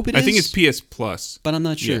 I would hope it is. I think it's PS Plus. But I'm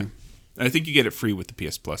not sure. Yeah. I think you get it free with the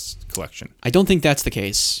PS Plus collection. I don't think that's the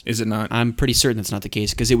case. Is it not? I'm pretty certain that's not the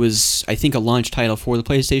case because it was, I think, a launch title for the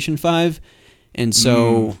PlayStation 5. And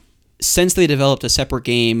so, since they developed a separate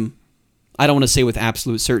game, I don't want to say with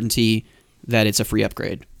absolute certainty that it's a free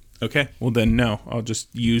upgrade. Okay. Well, then, no. I'll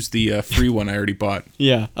just use the free one I already bought.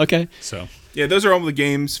 Yeah. Okay. So, yeah, those are all the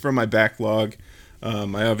games from my backlog.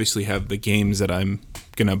 I obviously have the games that I'm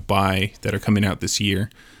going to buy that are coming out this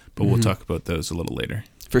year, but we'll talk about those a little later.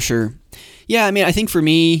 For sure. Yeah, I mean, I think for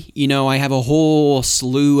me, I have a whole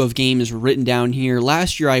slew of games written down here.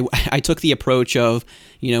 Last year, I took the approach of,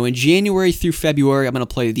 in January through February, I'm going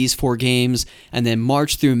to play these 4 games, and then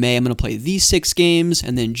March through May, I'm going to play these 6 games,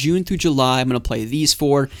 and then June through July, I'm going to play these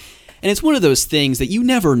 4. And it's one of those things that you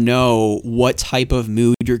never know what type of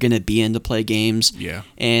mood you're going to be in to play games. Yeah.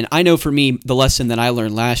 And I know for me, the lesson that I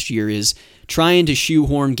learned last year is trying to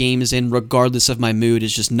shoehorn games in regardless of my mood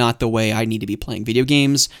is just not the way I need to be playing video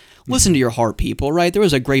games. Listen to your heart, people, right? There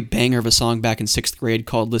was a great banger of a song back in 6th grade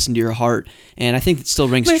called Listen to Your Heart, and I think it still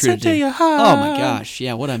rings true today. Listen to your heart. Oh my gosh,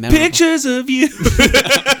 yeah, what a memory. Pictures of you.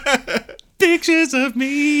 Pictures of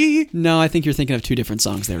me. No, I think you're thinking of 2 different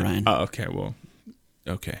songs there, Ryan. Oh, okay, well,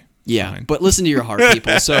 okay. Yeah, fine. But listen to your heart,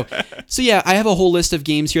 people. So yeah, I have a whole list of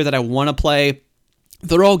games here that I want to play.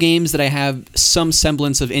 They're all games that I have some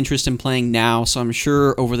semblance of interest in playing now, so I'm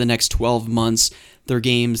sure over the next 12 months, they're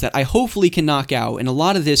games that I hopefully can knock out. And a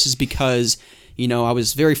lot of this is because, I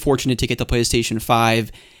was very fortunate to get the PlayStation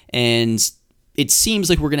 5, and it seems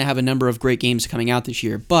like we're going to have a number of great games coming out this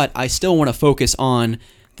year, but I still want to focus on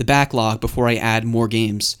the backlog before I add more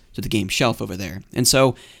games to the game shelf over there. And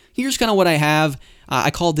so here's kind of what I have. I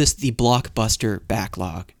call this the blockbuster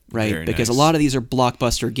backlog, right? Very because nice. a lot of these are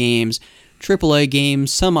blockbuster games, AAA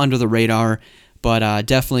games, some under the radar, but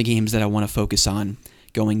definitely games that I want to focus on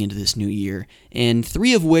going into this new year. And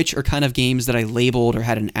 3 of which are kind of games that I labeled or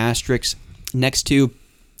had an asterisk next to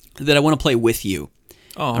that I want to play with you.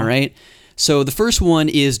 Oh. All right. So the first one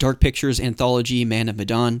is Dark Pictures anthology Man of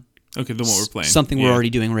Medan. Okay, the one we're playing. Something we're already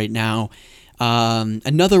doing right now.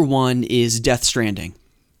 Another one is Death Stranding.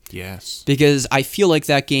 Yes. Because I feel like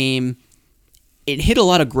that game, it hit a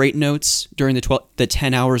lot of great notes during the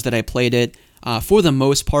 10 hours that I played it. For the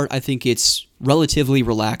most part, I think it's relatively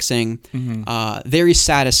relaxing, very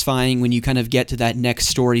satisfying when you kind of get to that next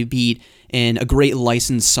story beat and a great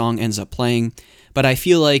licensed song ends up playing. But I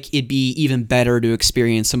feel like it'd be even better to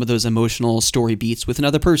experience some of those emotional story beats with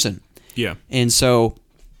another person. Yeah. And so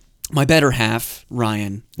my better half,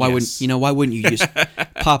 Ryan, why wouldn't you just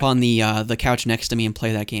pop on the couch next to me and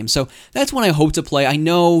play that game? So that's one I hope to play. I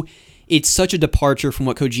know it's such a departure from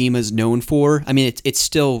what Kojima is known for. I mean, it's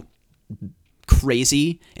still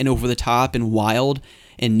crazy and over the top and wild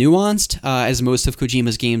and nuanced, as most of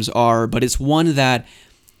Kojima's games are, but it's one that,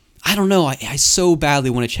 I don't know, I so badly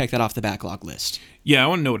want to check that off the backlog list. Yeah, I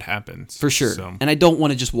want to know what happens. For sure. So. And I don't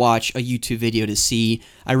want to just watch a YouTube video to see.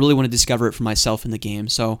 I really want to discover it for myself in the game.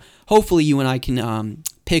 So hopefully you and I can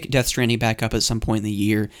pick Death Stranding back up at some point in the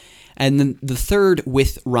year. And then the third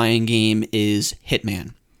with Ryan game is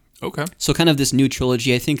Hitman. Okay. So kind of this new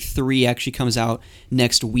trilogy. I think 3 actually comes out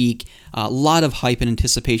next week. A lot of hype and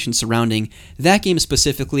anticipation surrounding that game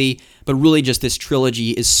specifically, but really just this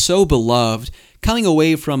trilogy is so beloved, coming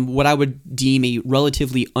away from what I would deem a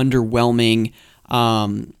relatively underwhelming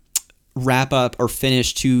wrap-up or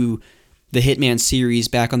finish to the Hitman series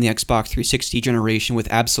back on the Xbox 360 generation with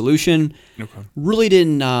Absolution. Okay. Really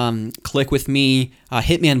didn't click with me.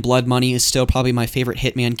 Hitman Blood Money is still probably my favorite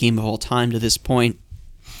Hitman game of all time to this point.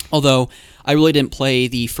 Although I really didn't play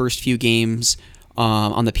the first few games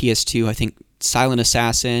on the PS2. I think Silent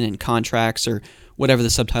Assassin and Contracts or whatever the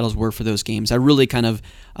subtitles were for those games. I really kind of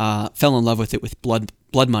fell in love with it with Blood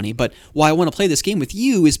Money. But why I want to play this game with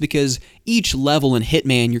you is because each level in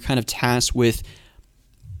Hitman, you're kind of tasked with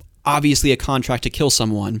obviously a contract to kill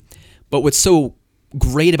someone. But what's so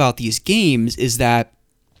great about these games is that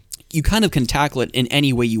you kind of can tackle it in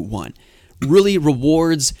any way you want. Really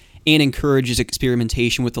rewards and encourages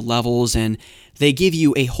experimentation with the levels, and they give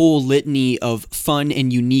you a whole litany of fun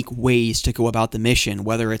and unique ways to go about the mission,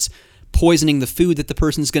 whether it's poisoning the food that the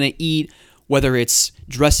person's going to eat, whether it's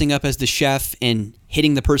dressing up as the chef and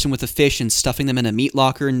hitting the person with a fish and stuffing them in a meat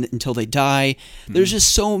locker until they die. There's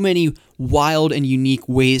just so many wild and unique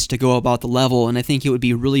ways to go about the level, and I think it would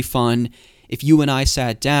be really fun if you and I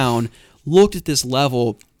sat down, looked at this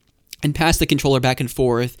level, and passed the controller back and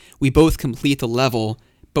forth. We both complete the level,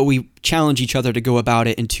 but we challenge each other to go about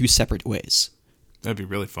it in 2 separate ways. That'd be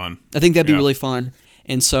really fun. I think that'd be really fun.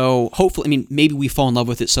 And so hopefully, maybe we fall in love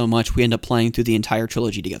with it so much we end up playing through the entire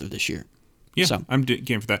trilogy together this year. Yeah, so. I'm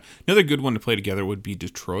game for that. Another good one to play together would be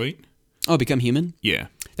Detroit. Oh, Become Human? Yeah.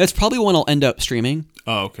 That's probably one I'll end up streaming.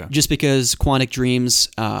 Oh, okay. Just because Quantic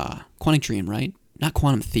Dream, right? Not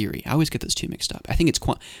Quantum Theory. I always get those two mixed up. I think it's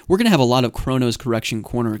we're going to have a lot of Chronos Correction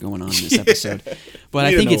Corner going on in this episode. But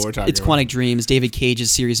I think it's Quantic Dreams, David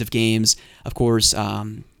Cage's series of games. Of course,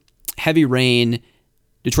 Heavy Rain,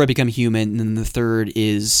 Detroit Become Human, and then the third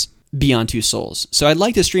is Beyond Two Souls. So I'd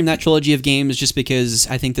like to stream that trilogy of games just because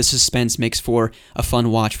I think the suspense makes for a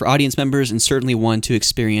fun watch for audience members and certainly one to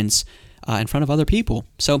experience in front of other people.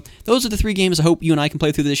 So those are the 3 games I hope you and I can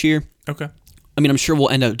play through this year. Okay. I mean, I'm sure we'll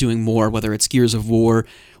end up doing more, whether it's Gears of War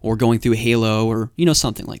or going through Halo or,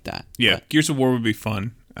 something like that. Yeah, but Gears of War would be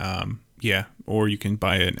fun. Yeah, or you can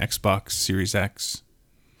buy an Xbox Series X.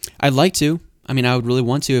 I'd like to. I mean, I would really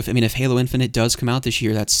want to. If Halo Infinite does come out this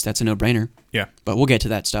year, that's a no-brainer. Yeah. But we'll get to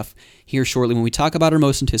that stuff here shortly when we talk about our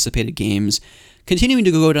most anticipated games. Continuing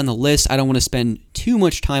to go down the list, I don't want to spend too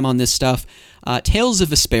much time on this stuff. Tales of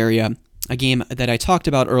Vesperia, a game that I talked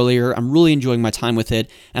about earlier. I'm really enjoying my time with it,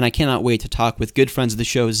 and I cannot wait to talk with good friends of the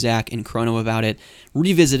show, Zach and Chrono, about it,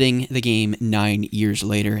 revisiting the game 9 years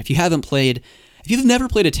later. If you've never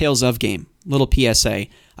played a Tales of game, little PSA,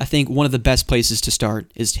 I think one of the best places to start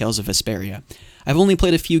is Tales of Vesperia. I've only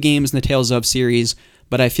played a few games in the Tales of series,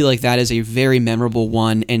 but I feel like that is a very memorable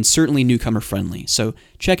one and certainly newcomer friendly. So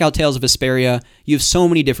check out Tales of Vesperia. You have so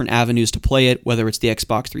many different avenues to play it, whether it's the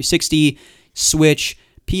Xbox 360, Switch,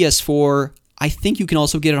 PS4. I think you can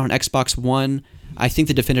also get it on Xbox One. I think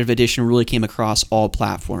the Definitive Edition really came across all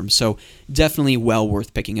platforms, so definitely well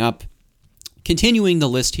worth picking up. Continuing the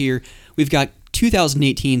list here, we've got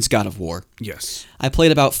 2018's God of War. Yes. I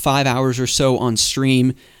played about 5 hours or so on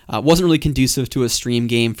stream. Wasn't really conducive to a stream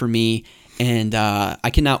game for me, and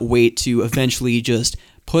I cannot wait to eventually just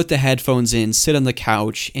put the headphones in, sit on the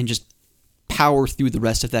couch, and just power through the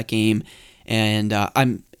rest of that game. And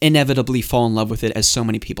I'm inevitably fall in love with it, as so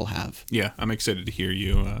many people have. Yeah, I'm excited to hear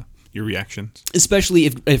you your reactions. Especially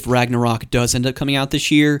if Ragnarok does end up coming out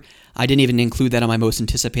this year. I didn't even include that on my most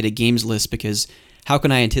anticipated games list because how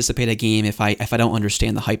can I anticipate a game if I don't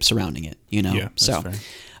understand the hype surrounding it? You know. Yeah, that's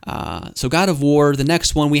fair. So God of War. The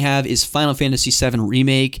next one we have is Final Fantasy VII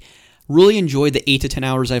Remake. Really enjoyed the 8 to 10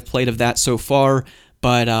 hours I've played of that so far,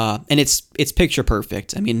 but and it's picture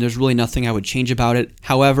perfect. I mean, there's really nothing I would change about it.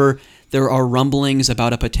 However, there are rumblings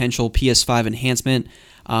about a potential PS5 enhancement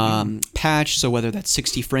patch, so whether that's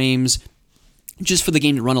 60 frames, just for the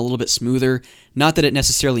game to run a little bit smoother. Not that it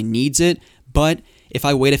necessarily needs it, but if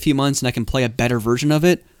I wait a few months and I can play a better version of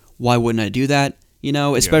it, why wouldn't I do that? You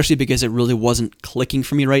know, especially because it really wasn't clicking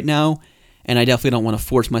for me right now, and I definitely don't want to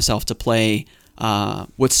force myself to play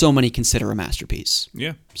what so many consider a masterpiece.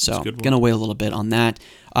 Yeah. So, gonna wait a little bit on that.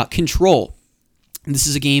 Control. This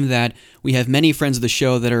is a game that we have many friends of the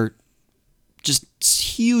show that are just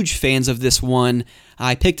huge fans of this one.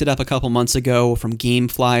 I picked it up a couple months ago from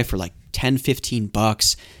GameFly for like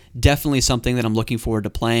 $10-15. Definitely something that I'm looking forward to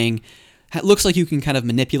playing. It looks like you can kind of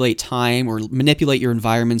manipulate time or manipulate your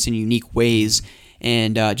environments in unique ways,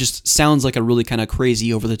 and just sounds like a really kind of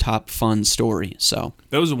crazy, over-the-top, fun story. So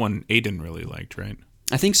that was the one Aiden really liked, right?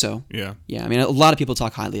 I think so. Yeah. Yeah, I mean, a lot of people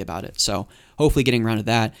talk highly about it, so hopefully getting around to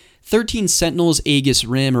that. 13 Sentinels Aegis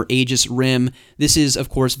Rim, or Aegis Rim. This is, of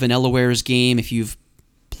course, Vanillaware's game. If you've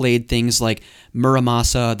played things like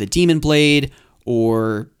Muramasa, the Demon Blade,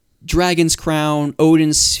 or Dragon's Crown,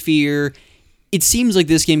 Odin's Sphere, it seems like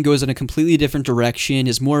this game goes in a completely different direction,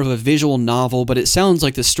 is more of a visual novel, but it sounds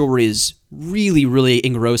like the story is really, really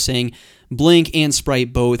engrossing. Blink and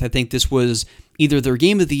Sprite both. I think this was either their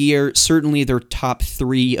game of the year, certainly their top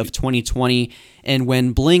 3 of 2020, and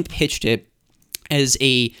when Blink pitched it as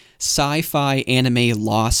a sci-fi anime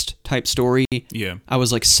Lost type story, I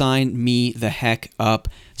was like, sign me the heck up.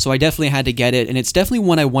 So I definitely had to get it, and it's definitely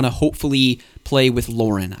one I want to hopefully play with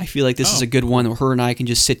Lauren. I feel like this is a good one where her and I can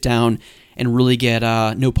just sit down and really get,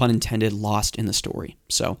 no pun intended, lost in the story.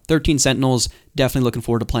 So 13 Sentinels, definitely looking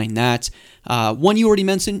forward to playing that. One you already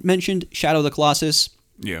mentioned, Shadow of the Colossus.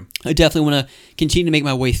 Yeah. I definitely want to continue to make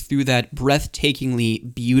my way through that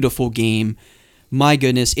breathtakingly beautiful game. My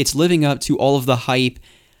goodness, it's living up to all of the hype.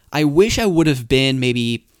 I wish I would have been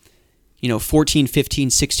maybe 14, 15,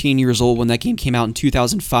 16 years old when that game came out in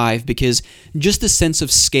 2005, because just the sense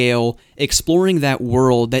of scale, exploring that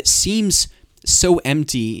world that seems so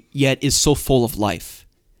empty yet is so full of life.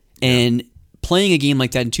 And playing a game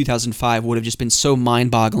like that in 2005 would have just been so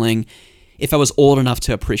mind-boggling if I was old enough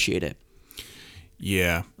to appreciate it.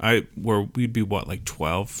 Yeah, we'd be like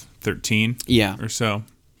 12, 13 or so.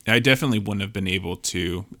 I definitely wouldn't have been able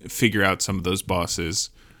to figure out some of those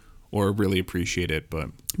bosses or really appreciate it, but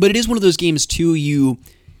it is one of those games too,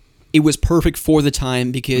 it was perfect for the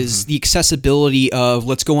time because the accessibility of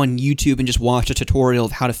let's go on YouTube and just watch a tutorial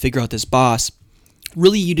of how to figure out this boss,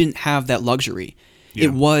 really you didn't have that luxury. Yeah.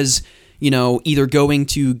 It was, either going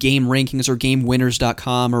to Game Rankings or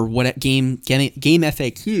GameWinners.com or what game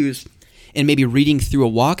FAQs and maybe reading through a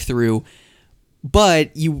walkthrough,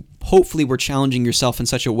 but you hopefully were challenging yourself in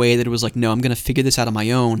such a way that it was like, no, I'm going to figure this out on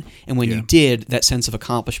my own. And when you did, that sense of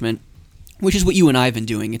accomplishment, which is what you and I have been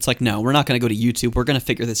doing. It's like, no, we're not going to go to YouTube. We're going to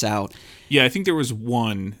figure this out. Yeah, I think there was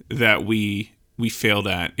one that we failed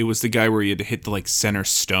at. It was the guy where you had to hit the center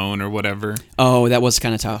stone or whatever. Oh, that was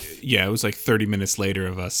kind of tough. Yeah, it was like 30 minutes later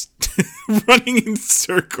of us running in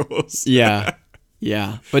circles. Yeah.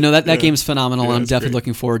 But no, that game's phenomenal. Yeah, I'm definitely great.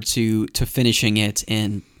 looking forward to finishing it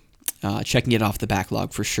and checking it off the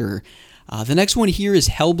backlog for sure. The next one here is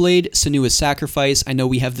Hellblade: Senua's Sacrifice. I know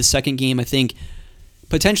we have the second game, I think,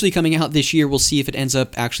 potentially coming out this year. We'll see if it ends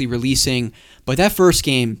up actually releasing. But that first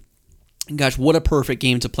game, gosh, what a perfect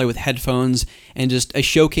game to play with headphones and just a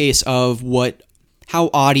showcase of how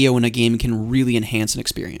audio in a game can really enhance an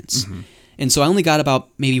experience. And so I only got about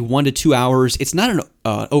maybe 1 to 2 hours. It's not an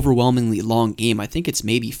overwhelmingly long game. I think it's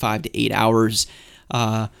maybe 5 to 8 hours,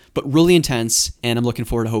 but really intense, and I'm looking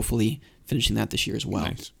forward to hopefully finishing that this year as well.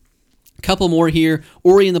 Nice. A couple more here.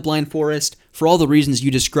 Ori and the Blind Forest, for all the reasons you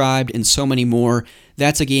described and so many more.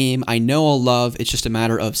 That's a game I know I'll love. It's just a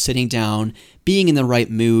matter of sitting down, being in the right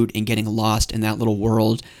mood, and getting lost in that little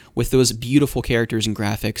world with those beautiful characters and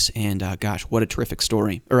graphics. And gosh, what a terrific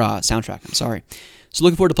story. Or soundtrack, I'm sorry. So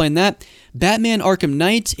looking forward to playing that. Batman Arkham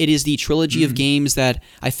Knight. It is the trilogy of games that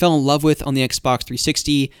I fell in love with on the Xbox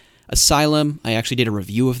 360. Asylum. I actually did a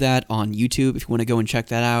review of that on YouTube if you want to go and check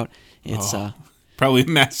that out. It's probably a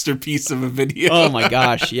masterpiece of a video. Oh my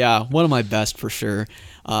gosh, yeah. One of my best for sure.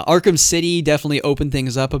 Arkham City definitely opened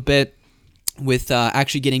things up a bit with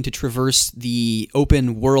actually getting to traverse the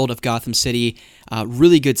open world of Gotham City.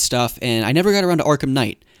 Really good stuff. And I never got around to Arkham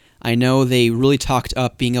Knight. I know they really talked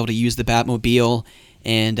up being able to use the Batmobile,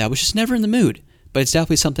 and I was just never in the mood. But it's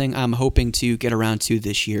definitely something I'm hoping to get around to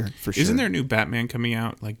this year for sure. Isn't there a new Batman coming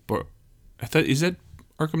out? Like, is that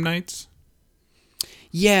Arkham Knights?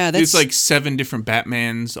 Yeah, that's... It's like 7 different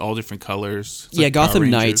Batmans, all different colors. It's yeah, like Power Gotham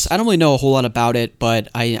Rangers. Knights. I don't really know a whole lot about it, but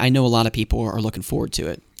I know a lot of people are looking forward to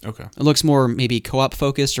it. Okay. It looks more maybe co-op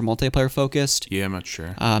focused or multiplayer focused. Yeah, I'm not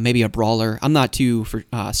sure. Maybe a brawler. I'm not too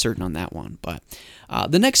certain on that one. But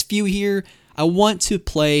the next few here, I want to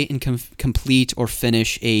play and complete or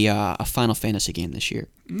finish a Final Fantasy game this year.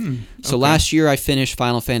 So last year I finished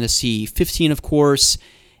Final Fantasy 15, of course,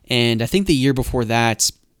 and I think the year before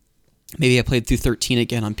that, maybe I played through 13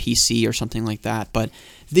 again on PC or something like that. But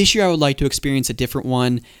this year I would like to experience a different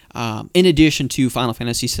one, in addition to Final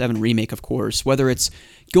Fantasy VII Remake, of course, whether it's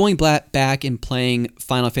going back and playing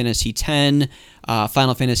Final Fantasy X,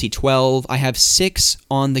 Final Fantasy XII. I have 6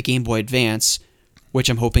 on the Game Boy Advance, which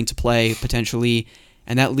I'm hoping to play potentially,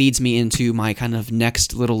 and that leads me into my kind of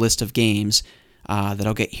next little list of games that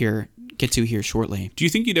I'll get to here shortly. Do you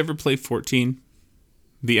think you'd ever play 14,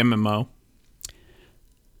 the MMO?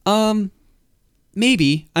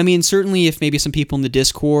 Maybe. I mean, certainly if maybe some people in the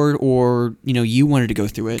Discord or, you wanted to go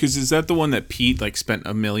through it. Because is that the one that Pete spent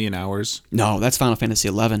 1 million hours? No, that's Final Fantasy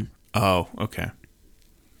 11. Oh, okay.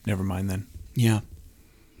 Never mind then. Yeah.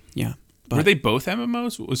 But, were they both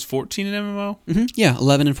MMOs? Was 14 an MMO? Mm-hmm, yeah,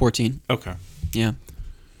 11 and 14. Okay. Yeah.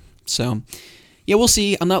 So, yeah, we'll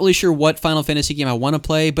see. I'm not really sure what Final Fantasy game I want to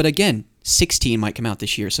play, but again, 16 might come out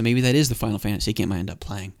this year, so maybe that is the Final Fantasy game I end up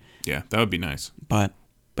playing. Yeah, that would be nice. But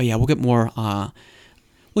yeah, we'll get more.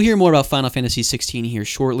 We'll hear more about Final Fantasy 16 here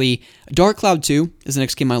shortly. Dark Cloud 2 is the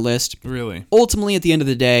next game on my list. Really? Ultimately, at the end of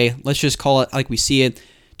the day, let's just call it like we see it.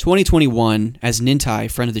 2021, as Nintai,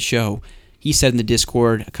 friend of the show, he said in the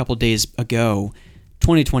Discord a couple days ago,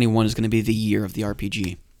 2021 is going to be the year of the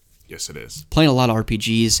RPG. Yes, it is. Playing a lot of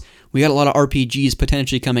RPGs. We got a lot of RPGs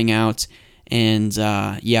potentially coming out. And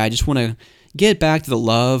I just want to get back to the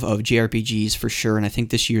love of JRPGs for sure. And I think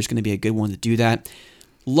this year is going to be a good one to do that.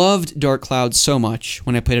 Loved Dark Cloud so much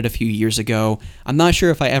when I played it a few years ago. I'm not sure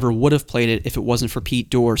if I ever would have played it if it wasn't for Pete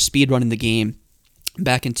Dorr speedrunning the game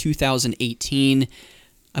back in 2018.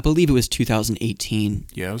 I believe it was 2018.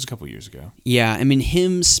 Yeah, it was a couple years ago. Yeah, I mean,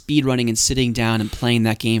 him speedrunning and sitting down and playing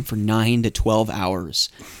that game for 9 to 12 hours.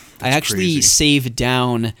 I actually crazy. saved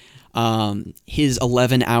down his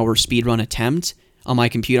 11-hour speedrun attempt on my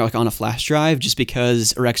computer, like on a flash drive,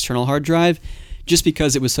 or external hard drive, just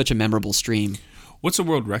because it was such a memorable stream. What's a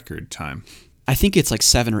world record time? I think it's like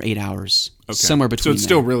 7 or 8 hours, Okay. somewhere between. So it's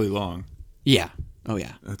still really long. Yeah. Oh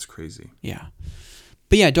yeah. That's crazy. Yeah.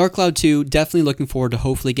 But yeah, Dark Cloud 2, definitely looking forward to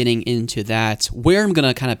hopefully getting into that. Where I'm going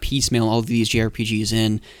to kind of piecemeal all of these JRPGs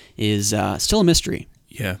in is still a mystery.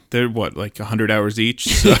 Yeah, they're 100 hours each?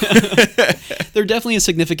 So. They're definitely a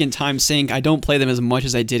significant time sink. I don't play them as much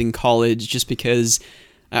as I did in college just because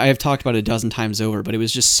I have talked about it a dozen times over, but it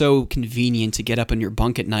was just so convenient to get up in your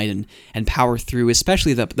bunk at night and power through,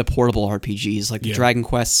 especially the portable RPGs like the Dragon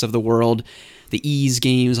Quests of the world, the Ys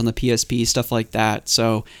games on the PSP, stuff like that.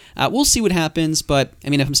 So we'll see what happens, but I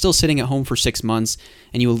mean, if I'm still sitting at home for 6 months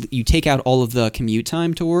and you take out all of the commute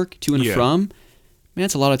time to work, to and from, man,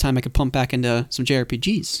 that's a lot of time I could pump back into some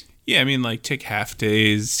JRPGs. Yeah, I mean, take half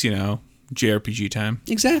days, JRPG time.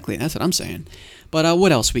 Exactly, that's what I'm saying. But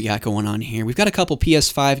what else we got going on here? We've got a couple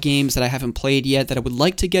PS5 games that I haven't played yet that I would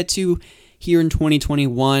like to get to here in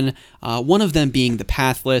 2021. One of them being The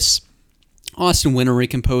Pathless. Austin Winter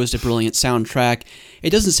recomposed a brilliant soundtrack. It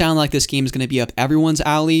doesn't sound like this game is going to be up everyone's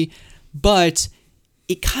alley, but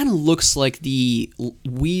it kind of looks like the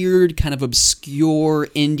weird, kind of obscure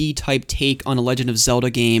indie type take on a Legend of Zelda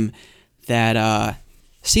game that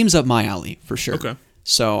seems up my alley for sure. Okay.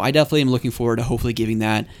 So I definitely am looking forward to hopefully giving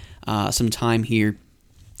that some time here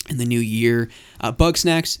in the new year.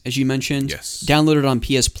 Bugsnax, as you mentioned, yes, downloaded on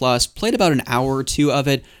PS Plus, played about an hour or two of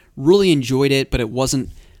it, really enjoyed it, but it wasn't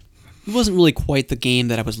really quite the game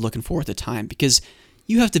that I was looking for at the time, because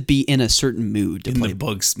you have to be in a certain mood to play the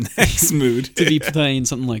Bugsnax mood to be playing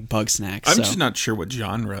something like Bugsnax. I'm just not sure what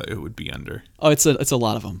genre it would be under. Oh, it's a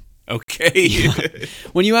lot of them. Okay. Yeah.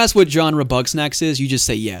 When you ask what genre Bugsnax is, you just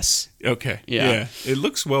say yes. Okay. Yeah. It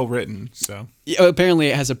looks well written, so. Yeah, apparently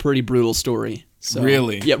it has a pretty brutal story. So,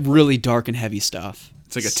 really? Yeah, really dark and heavy stuff.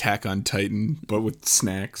 It's like Attack on Titan, but with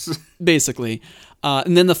snacks. Basically.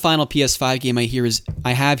 And then the final PS5 game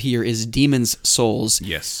I have here is Demon's Souls.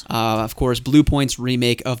 Yes. Of course, Blue Point's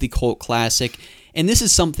remake of the cult classic. And this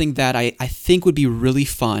is something that I think would be really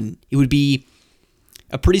fun. It would be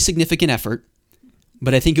a pretty significant effort,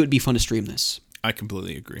 but I think it would be fun to stream this. I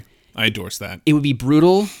completely agree. I endorse that. It would be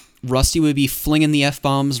brutal, Rusty would be flinging the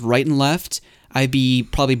F-bombs right and left. I'd be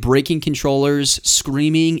probably breaking controllers,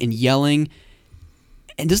 screaming and yelling.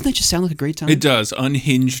 And doesn't that just sound like a great time? It does.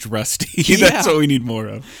 Unhinged Rusty. Yeah. That's what we need more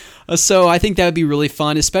of. So I think that would be really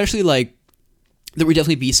fun, especially like there would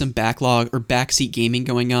definitely be some backlog or backseat gaming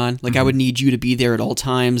going on. Like I would need you to be there at all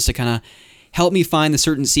times to kind of help me find the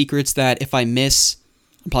certain secrets that if I miss,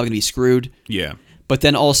 I'm probably going to be screwed. Yeah. But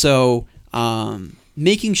then also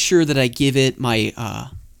making sure that I give it my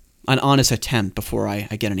an honest attempt before I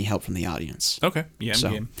get any help from the audience. Okay. Yeah,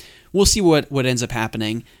 I'm game. We'll see what ends up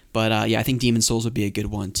happening. But yeah, I think Demon's Souls would be a good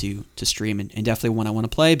one to stream and definitely one I want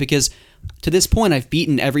to play because to this point I've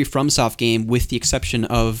beaten every FromSoft game with the exception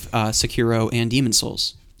of Sekiro and Demon's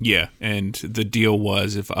Souls. Yeah, and the deal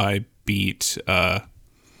was if I beat,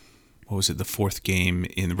 the fourth game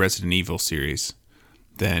in the Resident Evil series,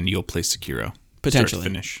 then you'll play Sekiro. Potentially. Start to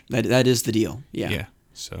finish. That is the deal. Yeah. Yeah,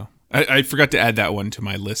 so I forgot to add that one to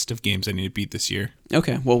my list of games I need to beat this year.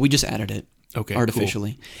 Okay, well, we just added it. Okay,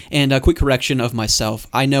 artificially. Cool. And a quick correction of myself.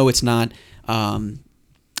 I know it's not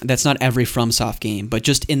that's not every FromSoft game, but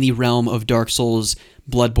just in the realm of Dark Souls,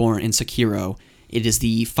 Bloodborne, and Sekiro, it is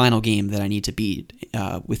the final game that I need to beat,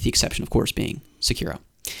 with the exception, of course, being Sekiro.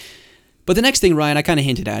 But the next thing, Ryan, I kind of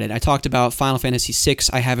hinted at it. I talked about Final Fantasy VI.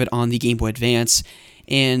 I have it on the Game Boy Advance.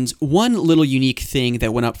 And one little unique thing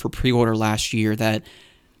that went up for pre-order last year that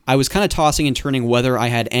I was kind of tossing and turning whether I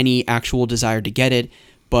had any actual desire to get it,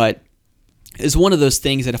 but is one of those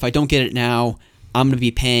things that if I don't get it now, I'm going to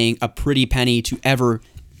be paying a pretty penny to ever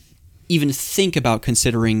even think about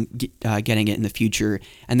considering getting it in the future,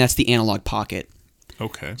 and that's the Analog Pocket.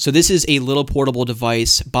 Okay. So this is a little portable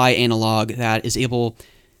device by Analog that is able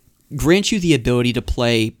grant you the ability to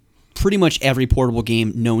play pretty much every portable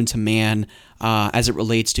game known to man as it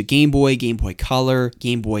relates to Game Boy, Game Boy Color,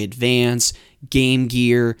 Game Boy Advance, Game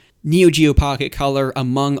Gear, Neo Geo Pocket Color,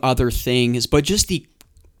 among other things, but just the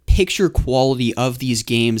picture quality of these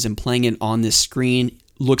games and playing it on this screen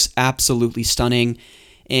looks absolutely stunning.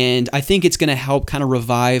 And I think it's going to help kind of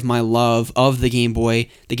revive my love of the Game Boy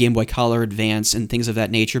Color Advance, and things of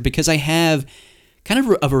that nature, because I have kind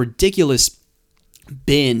of a ridiculous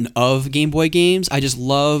bin of Game Boy games. I just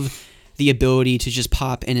love the ability to just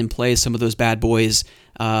pop in and play some of those bad boys.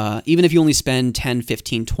 Even if you only spend 10,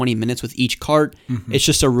 15, 20 minutes with each cart, it's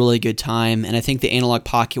just a really good time. And I think the Analog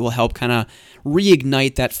Pocket will help kind of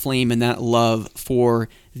reignite that flame and that love for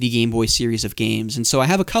the Game Boy series of games. And so I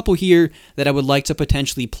have a couple here that I would like to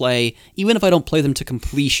potentially play. Even if I don't play them to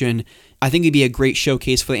completion, I think it'd be a great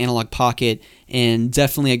showcase for the Analog Pocket, and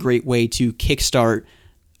definitely a great way to kickstart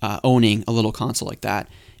owning a little console like that.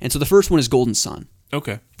 And so the first one is Golden Sun.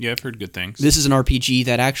 Okay. Yeah, I've heard good things. This is an RPG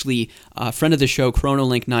that actually a friend of the show,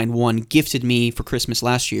 ChronoLink91, gifted me for Christmas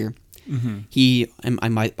last year. He,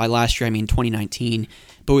 by last year I mean 2019,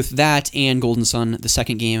 both that and Golden Sun, the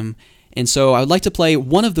second game. And so I would like to play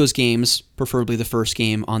one of those games, preferably the first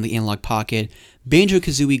game on the Analog Pocket,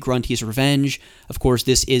 Banjo-Kazooie Grunty's Revenge. Of course,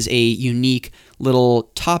 this is a unique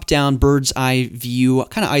little top-down bird's eye view,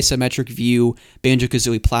 kind of isometric view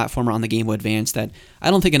Banjo-Kazooie platformer on the Game Boy Advance that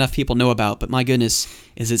I don't think enough people know about, but my goodness,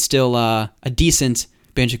 is it still a decent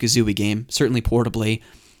Banjo-Kazooie game, certainly portably.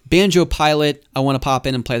 Banjo Pilot, I want to pop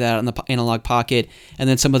in and play that on the Analog Pocket, and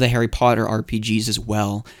then some of the Harry Potter RPGs as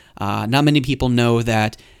well. Not many people know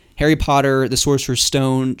that Harry Potter, The Sorcerer's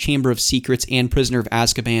Stone, Chamber of Secrets, and Prisoner of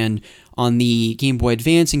Azkaban on the Game Boy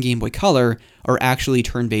Advance and Game Boy Color are actually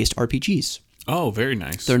turn-based RPGs. Oh, very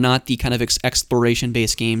nice. They're not the kind of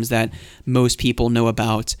exploration-based games that most people know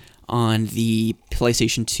about on the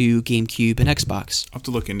PlayStation 2, GameCube, and Xbox. I'll have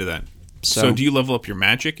to look into that. So do you level up your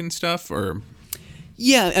magic and stuff, or?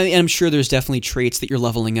 Yeah, and I'm sure there's definitely traits that you're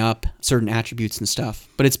leveling up, certain attributes and stuff.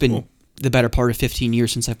 But it's been the better part of 15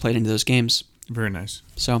 years since I've played into those games. Very nice.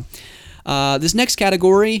 So this next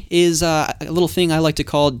category is a little thing I like to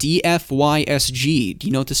call DFYSG. Do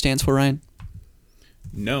you know what this stands for, Ryan?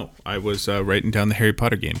 No, I was writing down the Harry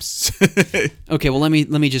Potter games. Okay, well, let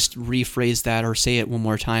me just rephrase that or say it one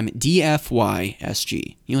more time.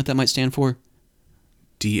 DFYSG. You know what that might stand for?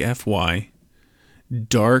 DFY.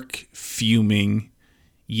 Dark Fuming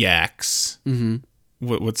Yaks. Mm-hmm.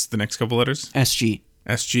 What's the next couple letters? SG.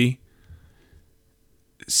 SG.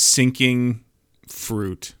 Sinking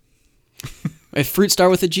Fruit. If fruit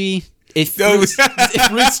start with a G, if fruit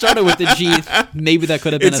started with a G, maybe that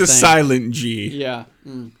could have been a thing. It's a silent G. Yeah.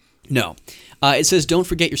 No. It says don't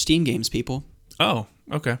forget your Steam games, people. Oh,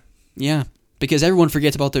 okay. Yeah, because everyone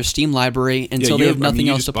forgets about their Steam library until they have nothing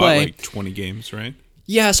else to play. You just bought like 20 games, right?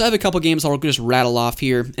 Yeah, so I have a couple games I'll just rattle off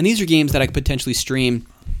here. And these are games that I could potentially stream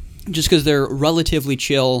just because they're relatively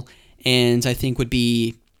chill and I think would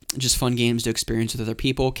be just fun games to experience with other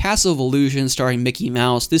people. Castle of Illusion starring Mickey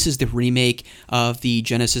Mouse. This is the remake of the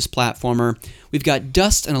Genesis platformer. We've got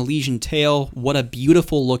Dust: An Elysian Tale. What a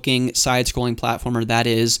beautiful looking side-scrolling platformer that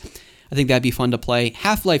is. I think that'd be fun to play.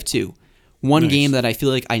 Half-Life 2. One Nice. game that I feel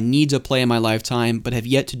like I need to play in my lifetime, but have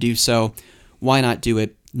yet to do so. Why not do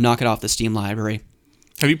it? Knock it off the Steam library.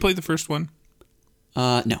 Have you played the first one?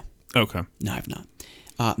 No. Okay. No, I've not.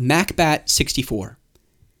 MacBat 64.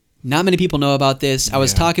 Not many people know about this. I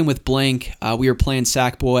was talking with Blink. We were playing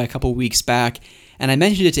Sackboy a couple weeks back, and I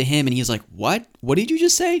mentioned it to him, and he's like, "What? What did you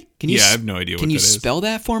just say? Can you? Yeah, I have no idea what Can you that is." spell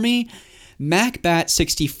that for me?" MacBat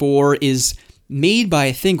 64 is made by,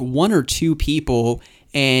 I think, one or two people,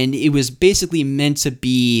 and it was basically meant to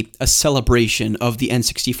be a celebration of the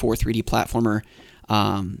N64 3D platformer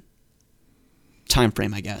time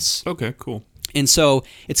frame, I guess. Okay, cool. And so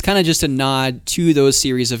it's kind of just a nod to those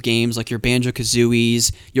series of games like your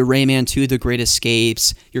Banjo-Kazooies, your Rayman 2 The Great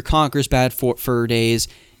Escapes, your Conker's Bad Fur Days,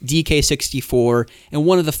 DK64. And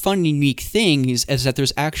one of the fun, unique things is that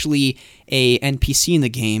there's actually a NPC in the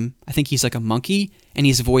game. I think he's like a monkey, and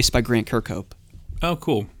he's voiced by Grant Kirkhope. Oh,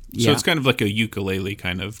 cool. So Yeah. it's kind of like a ukulele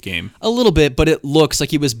kind of game. A little bit, but it looks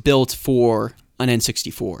like it was built for an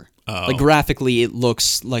N64. Oh. Like graphically, it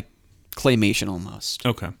looks like claymation almost.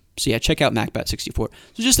 Okay. So yeah, check out MacBat 64.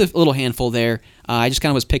 So just a little handful there. I just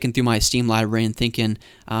kind of was picking through my Steam library and thinking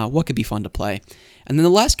what could be fun to play. And then the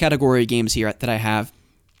last category of games here that I have,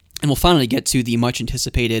 and we'll finally get to the much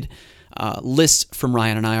anticipated list from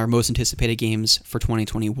Ryan and I, our most anticipated games for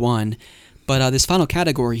 2021. But this final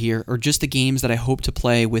category here are just the games that I hope to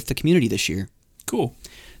play with the community this year. Cool.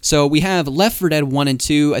 So we have Left 4 Dead 1 and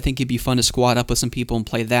 2. I think it'd be fun to squad up with some people and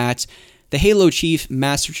play that. The Halo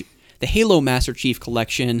Master Chief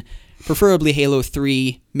Collection, preferably Halo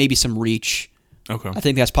 3, maybe some Reach. Okay. I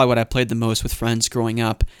think that's probably what I played the most with friends growing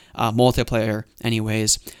up. Multiplayer,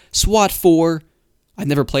 anyways. SWAT 4, I've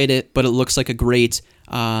never played it, but it looks like a great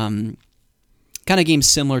kind of game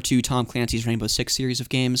similar to Tom Clancy's Rainbow Six series of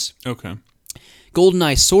games. Okay.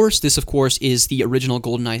 GoldenEye Source, this of course is the original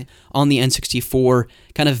GoldenEye on the N64,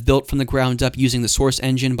 kind of built from the ground up using the Source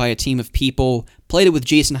engine by a team of people. Played it with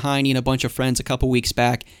Jason Heine and a bunch of friends a couple weeks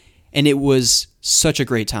back, and it was such a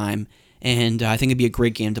great time, and I think it'd be a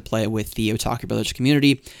great game to play with the Otaku Brothers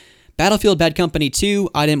community. Battlefield Bad Company 2,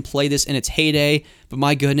 I didn't play this in its heyday, but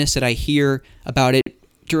my goodness did I hear about it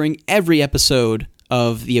during every episode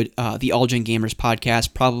of the All Gen Gamers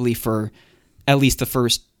podcast, probably for at least the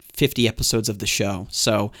first 50 episodes of the show.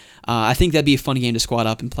 So I think that'd be a fun game to squad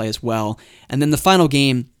up and play as well. And then the final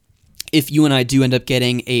game, if you and I do end up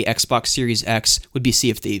getting a Xbox Series X, would be Sea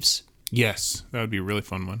of Thieves. Yes, that would be a really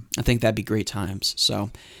fun one. I think that'd be great times.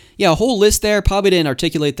 So yeah, a whole list there. Probably didn't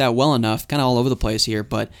articulate that well enough. Kind of all over the place here,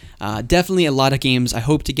 but definitely a lot of games I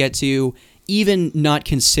hope to get to, even not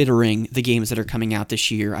considering the games that are coming out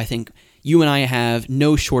this year. I think you and I have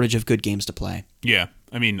no shortage of good games to play. Yeah.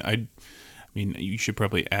 I mean, you should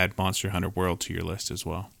probably add Monster Hunter World to your list as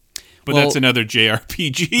well. But Well, that's another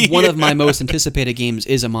JRPG. One of my most anticipated games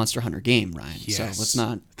is a Monster Hunter game, Ryan. Yes.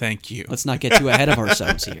 So Thank you. let's not get too ahead of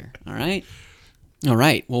ourselves here. All right. All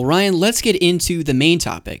right. Well, Ryan, let's get into the main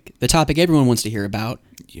topic, the topic everyone wants to hear about.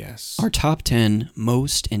 Yes. Our top 10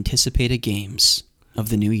 most anticipated games of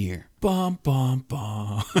the new year. Bum, bum,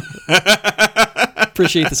 bum.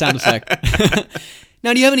 Appreciate the sound effect.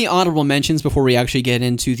 Now, do you have any honorable mentions before we actually get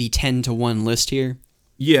into the 10 to 1 list here?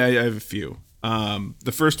 Yeah, I have a few.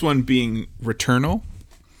 The first one being Returnal.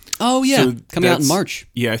 Oh, yeah. So Coming out in that's- March.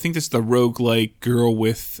 Yeah, I think this is the roguelike girl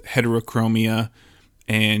with heterochromia,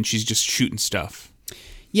 and she's just shooting stuff.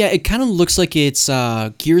 Yeah, it kind of looks like it's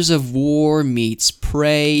Gears of War meets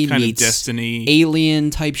Prey Kind of meets Destiny. Alien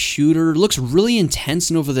type shooter. It looks really intense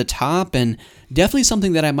and over the top, and definitely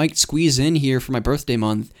something that I might squeeze in here for my birthday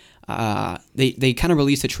month. They kind of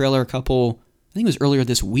released a trailer I think it was earlier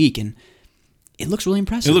this week, and it looks really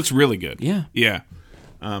impressive. It looks really good. Yeah. Yeah.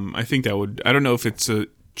 I think that would... I don't know if it's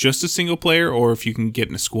just a single player or if you can get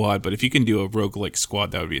in a squad, but if you can do a roguelike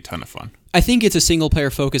squad, that would be a ton of fun. I think it's a single player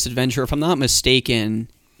focused adventure. If I'm not mistaken,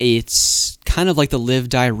 it's kind of like the Live,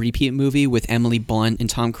 Die, Repeat movie with Emily Blunt and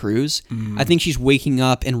Tom Cruise. I think she's waking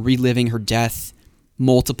up and reliving her death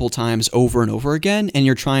multiple times over and over again, and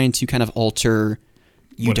you're trying to kind of alter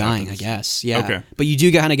you What dying, happens? I guess. Yeah. Okay. But you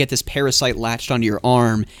do kind of get this parasite latched onto your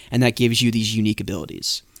arm, and that gives you these unique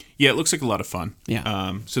abilities. Yeah, it looks like a lot of fun.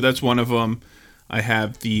 Yeah. So that's one of them. I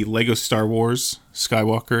have the Lego Star Wars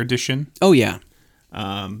Skywalker Edition. Oh, yeah.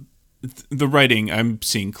 The writing, I'm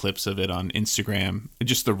seeing clips of it on Instagram.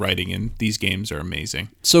 Just the writing in these games are amazing.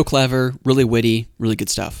 So clever, really witty, really good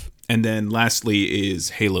stuff. And then lastly is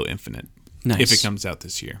Halo Infinite. Nice. If it comes out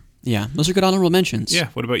this year. Yeah, those are good honorable mentions. Yeah,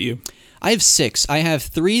 what about you? I have 6. I have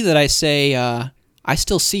 3 that I say I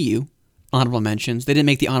still see you. Honorable mentions. They didn't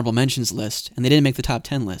make the honorable mentions list, and they didn't make the top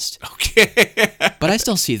 10 list. Okay. But I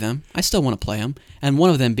still see them. I still want to play them. And one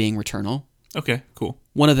of them being Returnal. Okay, cool.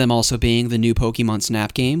 One of them also being the new Pokemon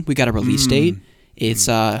Snap game. We got a release date. It's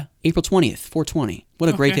April 20th, 420. What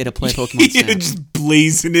a great day to play Pokemon Snap. Yeah, just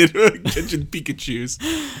blazing it, catching Pikachus.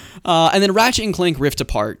 And then Ratchet & Clank Rift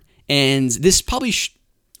Apart. And this probably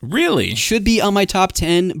Really? should be on my top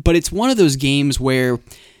 10, but it's one of those games where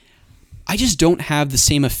I just don't have the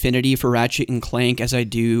same affinity for Ratchet & Clank as I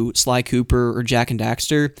do Sly Cooper or Jak and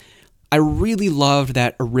Daxter. I really loved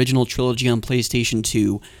that original trilogy on PlayStation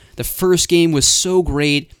 2. The first game was so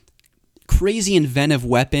great, crazy inventive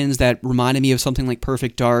weapons that reminded me of something like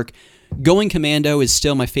Perfect Dark. Going Commando is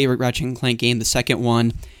still my favorite Ratchet & Clank game, the second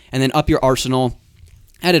one. And then Up Your Arsenal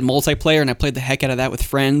added multiplayer, and I played the heck out of that with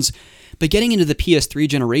friends. But getting into the PS3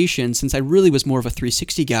 generation, since I really was more of a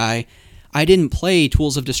 360 guy, I didn't play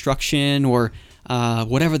Tools of Destruction or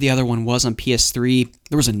whatever the other one was on PS3.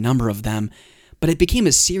 There was a number of them. But it became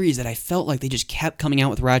a series that I felt like they just kept coming out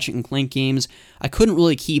with Ratchet & Clank games. I couldn't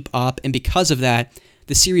really keep up, and because of that,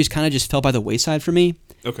 the series kind of just fell by the wayside for me.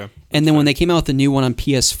 Okay. And then when they came out with the new one on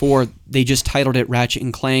PS4, they just titled it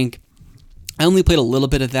Ratchet & Clank. I only played a little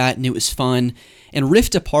bit of that, and it was fun. And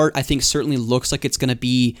Rift Apart, I think, certainly looks like it's going to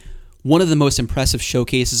be one of the most impressive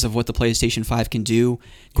showcases of what the PlayStation 5 can do,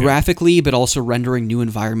 graphically, but also rendering new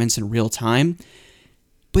environments in real time.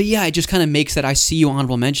 But yeah, it just kind of makes that I see you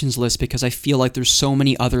honorable mentions list because I feel like there's so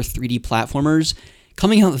many other 3D platformers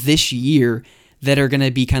coming out this year that are going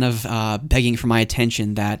to be kind of begging for my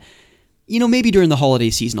attention that, you know, maybe during the holiday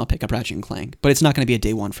season I'll pick up Ratchet & Clank, but it's not going to be a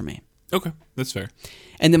day one for me. Okay, that's fair.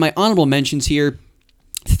 And then my honorable mentions here,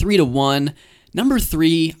 3-1. Number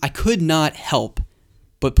 3, I could not help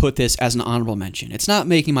but put this as an honorable mention. It's not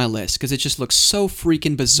making my list because it just looks so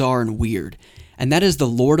freaking bizarre and weird. And that is the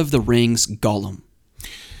Lord of the Rings Gollum.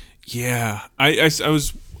 Yeah, I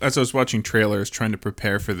was, as I was watching trailers trying to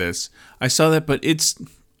prepare for this, I saw that, but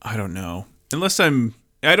I don't know.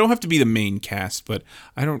 I don't have to be the main cast, but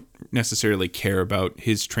I don't necessarily care about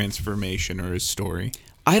his transformation or his story.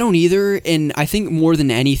 I don't either, and I think more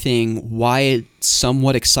than anything, why it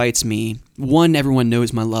somewhat excites me, one, everyone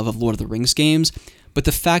knows my love of Lord of the Rings games, but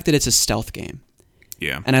the fact that it's a stealth game.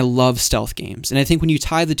 Yeah. And I love stealth games. And I think when you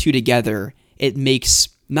tie the two together, it makes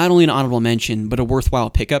not only an honorable mention, but a worthwhile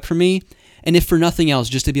pickup for me. And if for nothing else,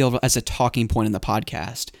 just to be able to, as a talking point in the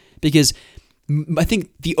podcast. Because I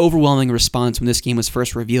think the overwhelming response when this game was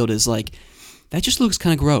first revealed is like, that just looks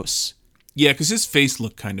kind of gross. Yeah, because his face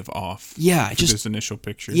looked kind of off. Yeah, for this initial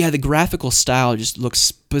picture. Yeah, the graphical style just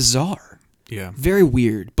looks bizarre. Yeah. Very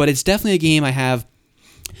weird. But it's definitely a game I have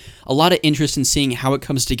a lot of interest in seeing how it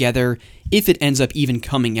comes together. If it ends up even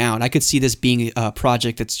coming out, I could see this being a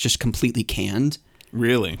project that's just completely canned.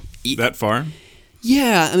 Really? That far?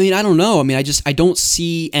 Yeah, I mean, I don't know. I mean, I don't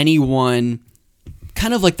see anyone,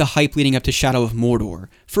 kind of like the hype leading up to Shadow of Mordor.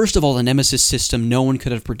 First of all, the Nemesis system no one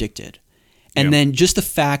could have predicted. And then just the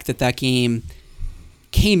fact that that game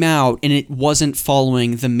came out and it wasn't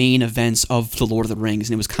following the main events of The Lord of the Rings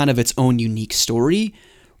and it was kind of its own unique story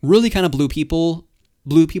really kind of blew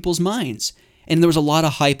people's minds. And there was a lot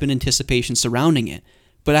of hype and anticipation surrounding it.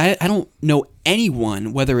 But I don't know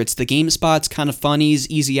anyone, whether it's the GameSpots, Kind of Funnies,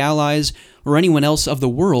 Easy Allies, or anyone else of the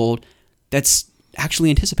world that's actually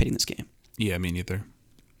anticipating this game. Yeah, me neither.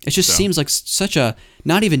 It just seems like such a,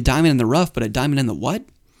 not even diamond in the rough, but a diamond in the what?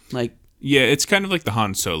 Like, yeah, it's kind of like the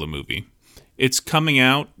Han Solo movie. It's coming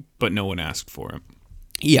out, but no one asked for it.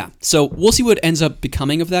 Yeah, so we'll see what ends up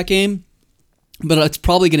becoming of that game, but it's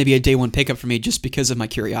probably going to be a day one pickup for me just because of my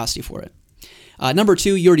curiosity for it. Number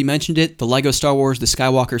 2, you already mentioned it, the Lego Star Wars, the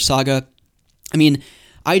Skywalker Saga. I mean,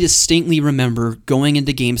 I distinctly remember going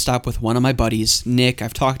into GameStop with one of my buddies, Nick,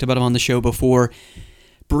 I've talked about him on the show before,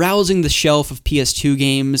 browsing the shelf of PS2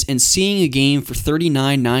 games and seeing a game for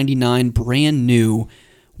 $39.99 brand new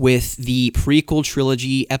with the prequel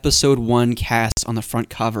trilogy Episode 1 cast on the front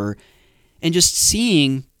cover, and just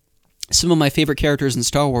seeing some of my favorite characters in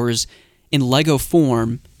Star Wars in Lego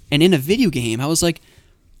form and in a video game. I was like,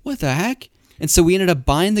 what the heck? And so we ended up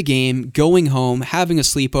buying the game, going home, having a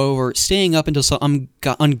sleepover, staying up until some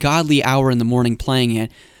ungodly hour in the morning playing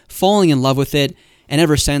it, falling in love with it, and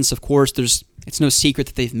ever since, of course, it's no secret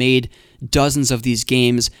that they've made dozens of these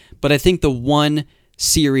games, but I think the one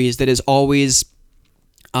series that has always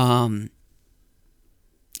been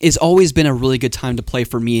a really good time to play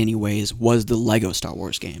for me anyways was the Lego Star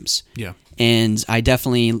Wars games. Yeah. And I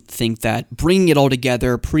definitely think that bringing it all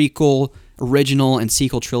together, prequel, original, and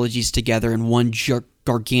sequel trilogies together in one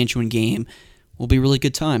gargantuan game will be really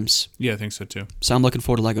good times. Yeah, I think so too. So I'm looking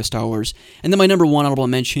forward to LEGO Star Wars. And then my number one honorable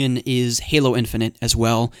mention is Halo Infinite as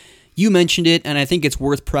well. You mentioned it, and I think it's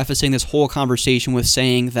worth prefacing this whole conversation with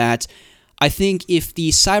saying that I think if the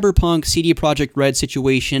Cyberpunk CD Projekt Red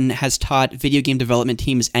situation has taught video game development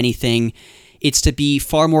teams anything, it's to be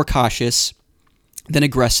far more cautious than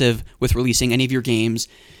aggressive with releasing any of your games,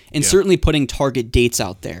 and certainly putting target dates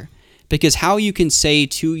out there. Because how you can say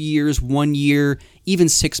 2 years, 1 year, even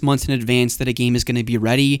 6 months in advance that a game is going to be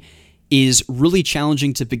ready is really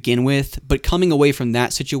challenging to begin with. But coming away from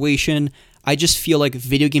that situation, I just feel like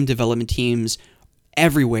video game development teams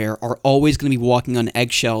everywhere are always going to be walking on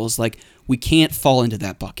eggshells. Like, we can't fall into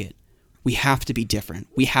that bucket. We have to be different.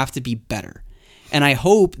 We have to be better. And I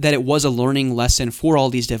hope that it was a learning lesson for all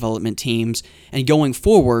these development teams. And going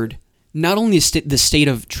forward, not only the state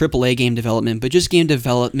of AAA game development, but just game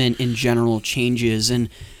development in general changes. And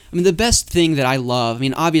I mean, the best thing that I love, I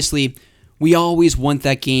mean, obviously, we always want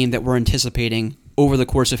that game that we're anticipating over the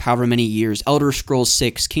course of however many years, Elder Scrolls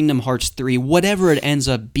 6, Kingdom Hearts 3, whatever it ends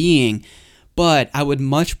up being. But I would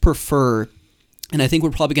much prefer, and I think we're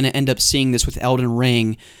probably going to end up seeing this with Elden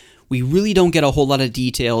Ring, we really don't get a whole lot of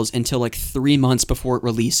details until like 3 months before it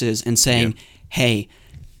releases and saying, hey,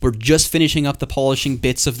 we're just finishing up the polishing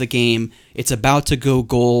bits of the game. It's about to go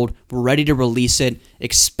gold. We're ready to release it.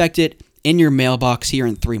 Expect it in your mailbox here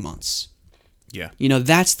in 3 months. Yeah. You know,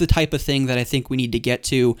 that's the type of thing that I think we need to get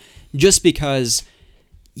to, just because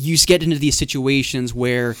you get into these situations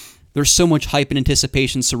where there's so much hype and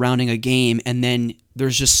anticipation surrounding a game, and then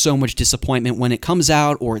there's just so much disappointment when it comes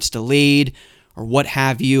out or it's delayed or what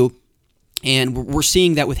have you. And we're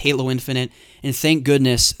seeing that with Halo Infinite, and thank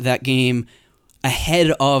goodness that game,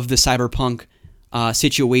 ahead of the Cyberpunk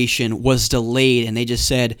situation, was delayed, and they just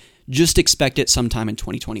said, just expect it sometime in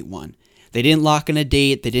 2021. They didn't lock in a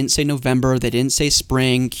date, they didn't say November, they didn't say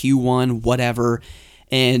spring, Q1, whatever,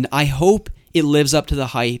 and I hope it lives up to the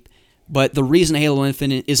hype. But the reason Halo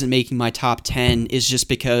Infinite isn't making my top 10 is just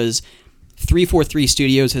because 343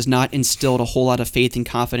 Studios has not instilled a whole lot of faith and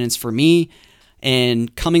confidence for me.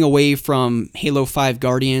 And coming away from Halo 5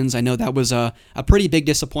 Guardians, I know that was a pretty big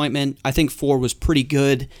disappointment. I think 4 was pretty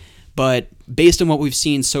good, but based on what we've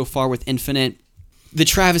seen so far with Infinite, the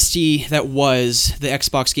travesty that was the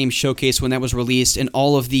Xbox Game Showcase when that was released, and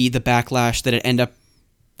all of the backlash that it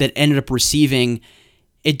ended up receiving,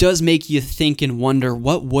 it does make you think and wonder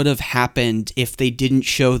what would have happened if they didn't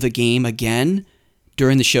show the game again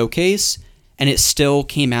during the showcase, and it still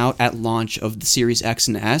came out at launch of the Series X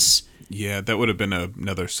and S. Yeah, that would have been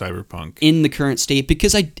another Cyberpunk. In the current state,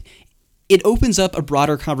 because it opens up a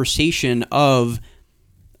broader conversation of,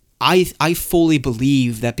 I fully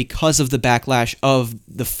believe that because of the backlash of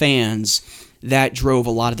the fans, that drove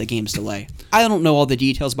a lot of the game's delay. I don't know all the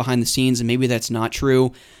details behind the scenes, and maybe that's not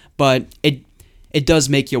true, but it does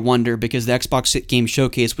make you wonder, because the Xbox Game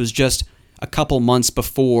Showcase was just a couple months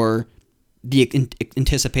before the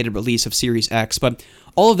anticipated release of Series X. But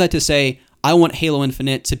all of that to say, I want Halo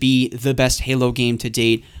Infinite to be the best Halo game to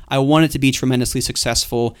date. I want it to be tremendously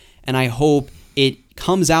successful, and I hope it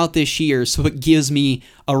comes out this year so it gives me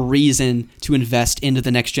a reason to invest into the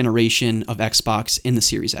next generation of Xbox in the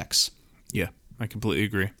Series X. Yeah, I completely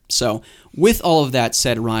agree. So, with all of that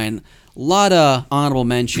said, Ryan, a lot of honorable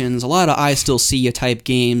mentions, a lot of I Still See Ya type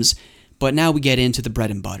games, but now we get into the bread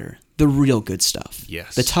and butter, the real good stuff.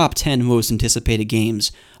 Yes. The top 10 most anticipated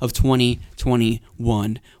games of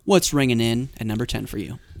 2021. What's ringing in at number 10 for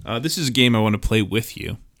you? This is a game I want to play with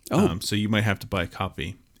you. Oh. So you might have to buy a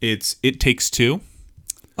copy. It's It Takes Two.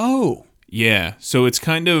 Oh. Yeah. So it's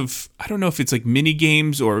kind of, I don't know if it's like mini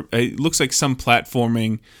games or it looks like some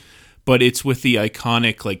platforming, but it's with the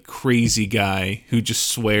iconic like crazy guy who just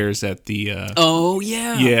swears at the Oh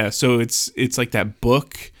yeah. Yeah, so it's like that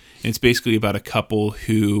book, and it's basically about a couple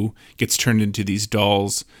who gets turned into these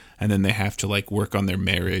dolls, and then they have to like work on their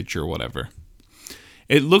marriage or whatever.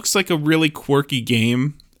 It looks like a really quirky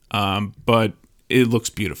game, but it looks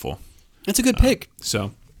beautiful. That's a good pick.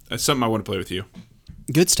 So that's something I want to play with you.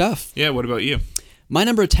 Good stuff. Yeah, what about you? My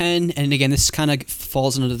number 10, and again, this kind of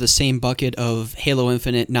falls into the same bucket of Halo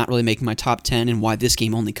Infinite not really making my top 10, and why this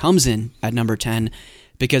game only comes in at number 10,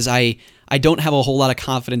 because I don't have a whole lot of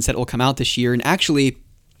confidence that it will come out this year. And actually,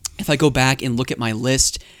 if I go back and look at my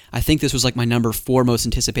list, I think this was like my number 4 most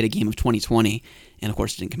anticipated game of 2020, and of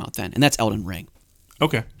course it didn't come out then, and that's Elden Ring.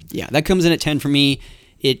 Okay. Yeah, that comes in at 10 for me.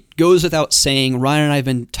 It goes without saying, Ryan and I have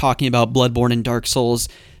been talking about Bloodborne and Dark Souls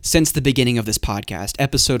since the beginning of this podcast.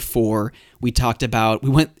 Episode 4, we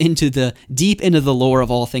went into the deep into the lore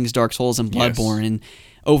of all things Dark Souls and Bloodborne, and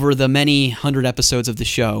over the many hundred episodes of the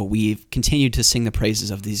show, we've continued to sing the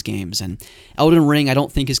praises of these games. And Elden Ring, I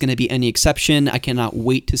don't think is going to be any exception. I cannot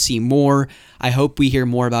wait to see more. I hope we hear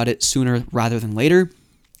more about it sooner rather than later.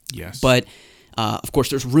 Yes. But, of course,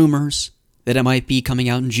 there's rumors that it might be coming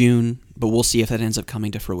out in June, but we'll see if that ends up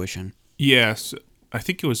coming to fruition. Yes. I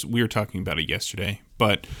think we were talking about it yesterday,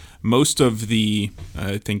 but most of the,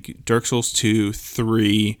 I think Dark Souls 2,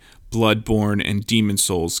 3, Bloodborne, and Demon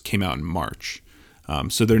Souls came out in March.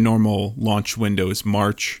 So their normal launch window is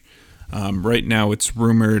March. Right now it's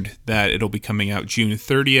rumored that it'll be coming out June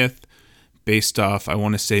 30th, based off, I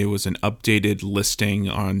want to say it was an updated listing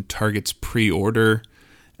on Target's pre-order.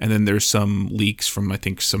 And then there's some leaks from, I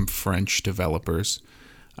think, some French developers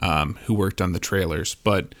who worked on the trailers.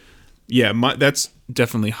 But yeah, that's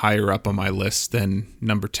definitely higher up on my list than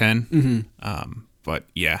number 10. But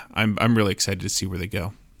yeah, I'm really excited to see where they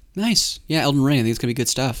go. Nice. Yeah, Elden Ring, I think it's going to be good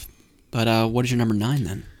stuff. But what is your number 9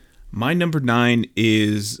 then? My number 9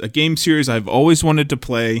 is a game series I've always wanted to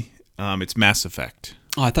play. It's Mass Effect.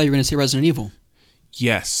 Oh, I thought you were going to say Resident Evil.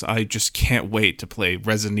 Yes, I just can't wait to play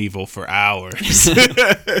Resident Evil for hours.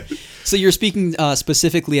 So you're speaking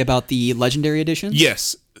specifically about the Legendary Editions?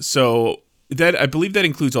 Yes. So that I believe that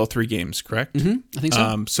includes all 3 games, correct? I think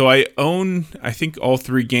so. So I own, I think, all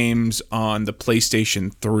 3 games on the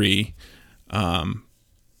PlayStation 3.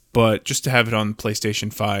 But just to have it on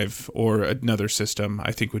PlayStation 5 or another system,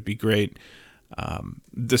 I think would be great.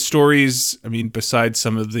 The stories, I mean, besides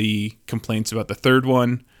some of the complaints about the third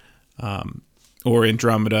one, or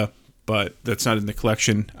Andromeda, but that's not in the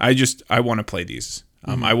collection. I want to play these.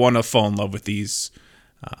 I want to fall in love with these.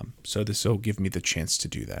 So this will give me the chance to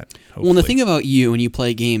do that. Hopefully. Well, the thing about you when you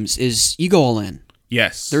play games is you go all in.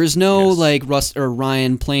 Yes. There is no like Russ or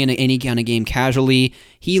Ryan playing any kind of game casually.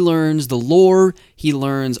 He learns the lore. He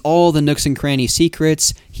learns all the nooks and cranny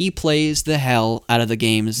secrets. He plays the hell out of the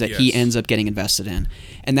games that he ends up getting invested in.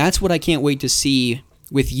 And that's what I can't wait to see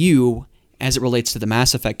with you as it relates to the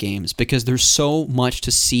Mass Effect games, because there's so much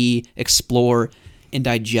to see, explore, and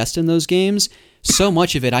digest in those games. So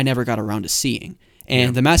much of it I never got around to seeing.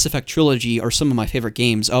 And the Mass Effect trilogy are some of my favorite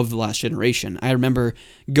games of the last generation. I remember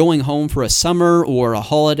going home for a summer or a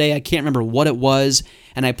holiday, I can't remember what it was,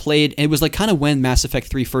 and I played, it was like kind of when Mass Effect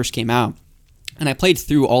 3 first came out, and I played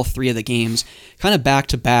through all 3 of the games kind of back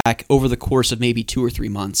to back over the course of maybe 2 or 3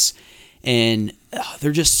 months. And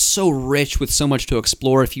they're just so rich with so much to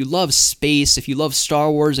explore. If you love space, if you love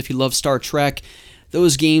Star Wars, if you love Star Trek,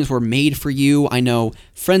 those games were made for you. I know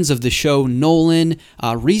friends of the show, Nolan,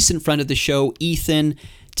 a recent friend of the show, Ethan,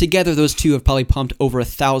 together those two have probably pumped over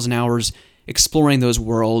 1,000 hours exploring those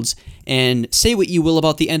worlds. And say what you will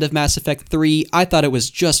about the end of Mass Effect 3, I thought it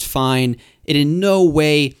was just fine. It in no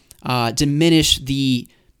way diminished the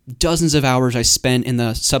dozens of hours I spent in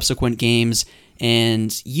the subsequent games.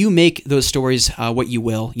 And you make those stories what you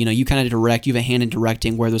will. You know, you kind of direct, you have a hand in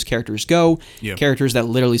directing where those characters go, characters that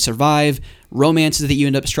literally survive, romances that you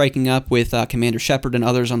end up striking up with Commander Shepard and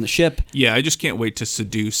others on the ship. Yeah, I just can't wait to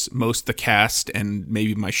seduce most of the cast and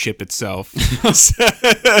maybe my ship itself.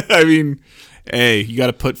 I mean, hey, you got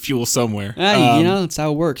to put fuel somewhere. You know, that's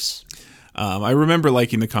how it works. I remember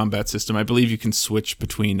liking the combat system. I believe you can switch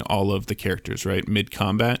between all of the characters, right,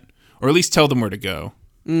 mid-combat? Or at least tell them where to go.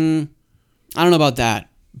 I don't know about that,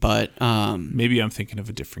 but maybe I'm thinking of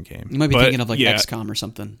a different game. You might be thinking of like XCOM or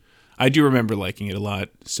something. I do remember liking it a lot,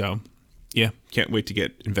 so yeah, can't wait to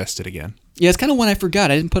get invested again. Yeah, it's kind of one I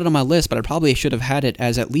forgot. I didn't put it on my list, but I probably should have had it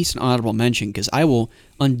as at least an honorable mention, because I will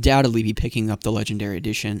undoubtedly be picking up the Legendary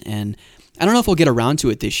Edition, and I don't know if we'll get around to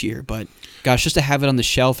it this year, but gosh, just to have it on the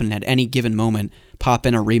shelf and at any given moment pop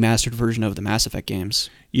in a remastered version of the Mass Effect games.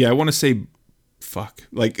 Yeah, I want to say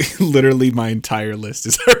like literally my entire list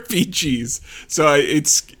is RPGs. So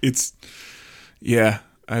it's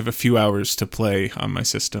I have a few hours to play on my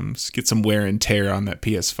systems, get some wear and tear on that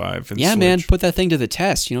PS5 and yeah, Switch. man, put that thing to the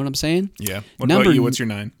test, you know what I'm saying? Yeah. What about you? What's your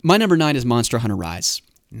 9? My number 9 is Monster Hunter Rise.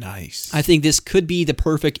 Nice. I think this could be the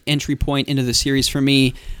perfect entry point into the series for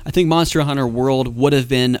me. I think Monster Hunter World would have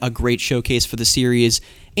been a great showcase for the series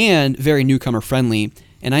and very newcomer friendly.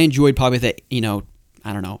 And I enjoyed probably the,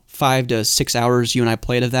 5 to 6 hours you and I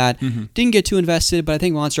played of that. Didn't get too invested, but I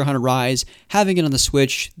think Monster Hunter Rise, having it on the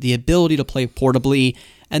Switch, the ability to play portably,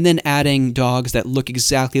 and then adding dogs that look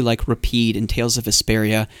exactly like Rapide in Tales of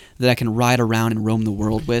Vesperia that I can ride around and roam the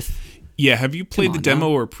world with. Yeah, have you played the demo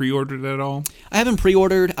or pre-ordered it at all? I haven't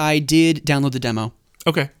pre-ordered. I did download the demo.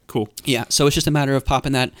 Okay, cool. Yeah, so it's just a matter of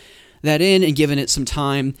popping that in and giving it some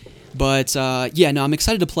time. But I'm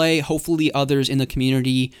excited to play. Hopefully others in the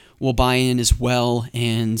community will buy in as well,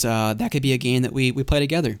 and that could be a game that we play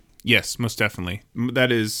together. Yes, most definitely.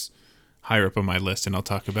 That is higher up on my list, and I'll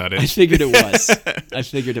talk about it. I figured it was.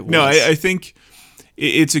 No, I think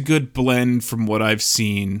it's a good blend from what I've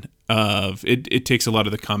seen of it. It takes a lot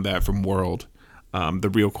of the combat from World. The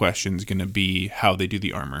real question is going to be how they do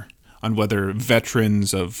the armor, on whether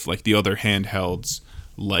veterans of like the other handhelds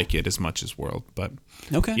like it as much as World. But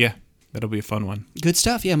okay. Yeah, that'll be a fun one. Good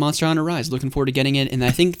stuff. Yeah, Monster Hunter Rise. Looking forward to getting it. And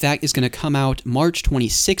I think that is going to come out March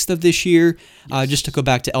 26th of this year. Just to go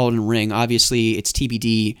back to Elden Ring, obviously it's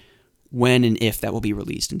TBD when and if that will be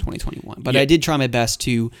released in 2021. But I did try my best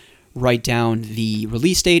to write down the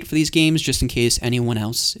release date for these games just in case anyone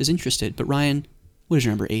else is interested. But Ryan, what is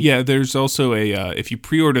your number 8? Yeah, there's also if you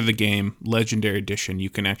pre-order the game, Legendary Edition, you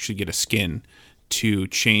can actually get a skin to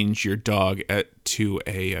change your dog to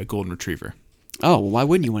a golden retriever. Oh, well, why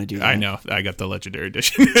wouldn't you want to do that? I know. I got the Legendary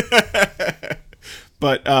Edition.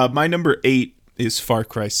 But my number 8 is Far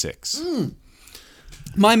Cry 6.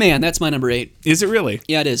 My man, that's my number 8. Is it really?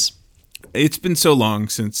 Yeah, it is. It's been so long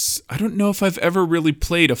since... I don't know if I've ever really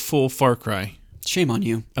played a full Far Cry. Shame on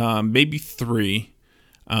you. Maybe 3.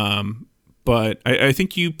 But I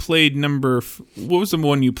think you played what was the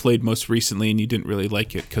one you played most recently and you didn't really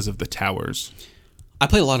like it because of the towers? I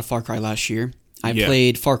played a lot of Far Cry last year. I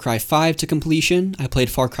played Far Cry 5 to completion, I played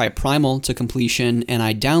Far Cry Primal to completion, and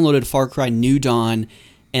I downloaded Far Cry New Dawn,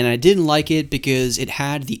 and I didn't like it because it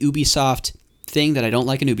had the Ubisoft thing that I don't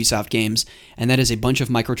like in Ubisoft games, and that is a bunch of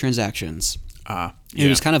microtransactions. It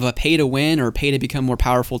was kind of a pay to win or pay to become more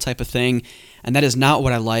powerful type of thing, and that is not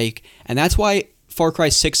what I like, and that's why Far Cry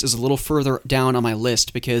 6 is a little further down on my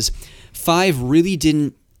list, because 5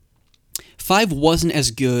 wasn't as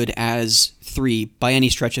good as 3 by any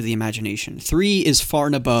stretch of the imagination. 3 is far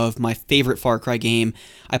and above my favorite Far Cry game.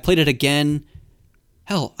 I played it again.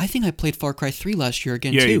 Hell, I think I played Far Cry 3 last year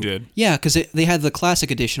again, too. Yeah, you did. Yeah, because they had the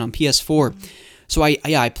Classic Edition on PS4. So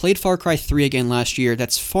I played Far Cry 3 again last year.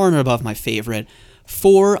 That's far and above my favorite.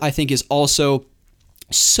 4, I think, is also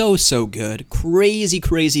so good.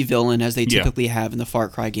 Crazy villain, as they typically have in the Far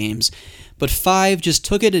Cry games. But 5 just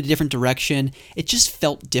took it a different direction. It just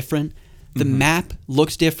felt different. The map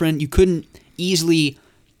looked different. You couldn't easily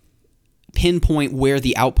pinpoint where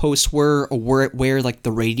the outposts were or where like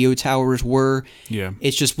the radio towers were. Yeah.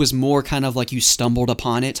 It just was more kind of like you stumbled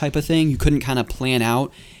upon it type of thing. You couldn't kind of plan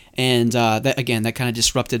out. And that kind of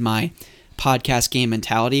disrupted my podcast game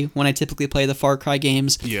mentality when I typically play the Far Cry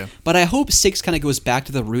games. Yeah. But I hope 6 kind of goes back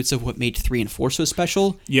to the roots of what made 3 and 4 so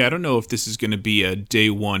special. Yeah, I don't know if this is going to be a day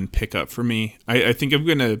one pickup for me. I think I'm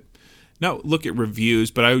going to not look at reviews,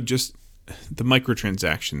 but I would just... The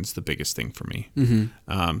microtransactions, the biggest thing for me.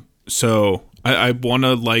 So I want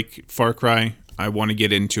to like Far Cry. I want to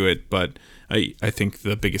get into it, but I think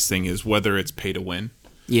the biggest thing is whether it's pay to win.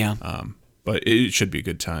 Yeah. But it should be a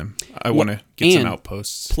good time. I want to get some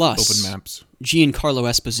outposts, plus, open maps. Giancarlo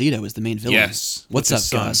Esposito is the main villain. Yes. What's up,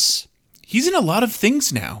 Gus? He's in a lot of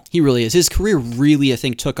things now. He really is. His career really, I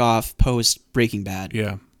think, took off post Breaking Bad.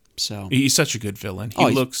 Yeah. So he's such a good villain. He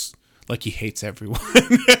looks like he hates everyone.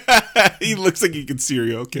 He looks like he could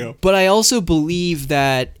serial kill. But I also believe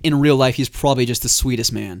that in real life, he's probably just the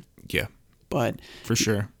sweetest man. Yeah. But for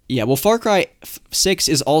sure. Yeah, well, Far Cry 6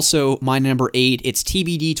 is also my number 8. It's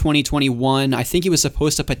TBD 2021. I think it was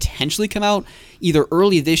supposed to potentially come out either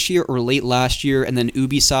early this year or late last year, and then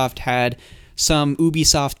Ubisoft had some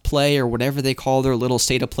Ubisoft Play or whatever they call their little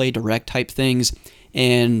State of Play Direct type things,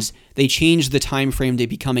 and they changed the time frame to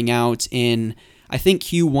be coming out in, I think,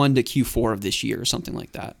 Q1 to Q4 of this year or something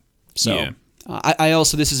like that. So yeah. I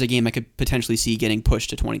also, this is a game I could potentially see getting pushed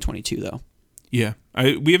to 2022, though. Yeah.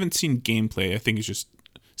 We haven't seen gameplay. I think it's just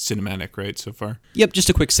cinematic, right, so far? Yep, just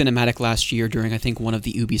a quick cinematic last year during, I think, one of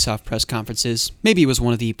the Ubisoft press conferences. Maybe it was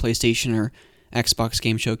one of the PlayStation or Xbox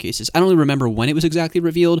game showcases. I don't really remember when it was exactly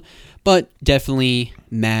revealed, but definitely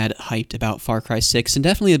mad hyped about Far Cry 6, and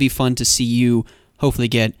definitely it'll be fun to see you hopefully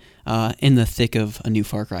get in the thick of a new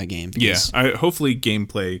Far Cry game. Yeah, hopefully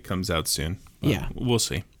gameplay comes out soon. Yeah. We'll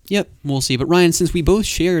see. Yep, we'll see. But Ryan, since we both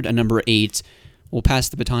shared a number 8, we'll pass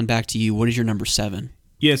the baton back to you. What is your number 7?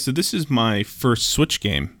 Yeah, so this is my first Switch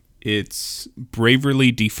game. It's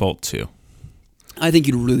Bravely Default 2. I think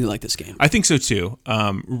you'd really like this game. I think so too.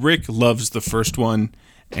 Rick loves the first one,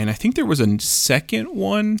 and I think there was a second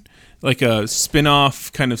one, like a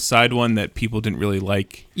spin-off kind of side one that people didn't really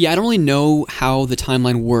like. Yeah, I don't really know how the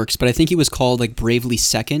timeline works, but I think it was called like Bravely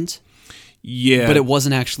Second. Yeah. But it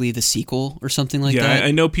wasn't actually the sequel or something like that. Yeah,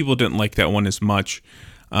 I know people didn't like that one as much.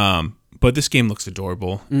 But this game looks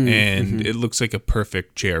adorable, and it looks like a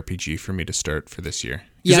perfect JRPG for me to start for this year.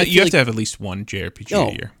 Yeah, you have to have at least one JRPG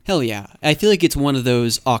a year. Hell yeah. I feel like it's one of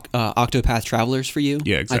those Octopath Travelers for you.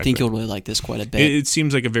 Yeah, exactly. I think you'll really like this quite a bit. It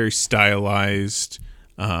seems like a very stylized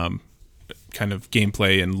kind of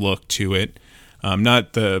gameplay and look to it.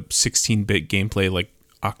 Not the 16-bit gameplay like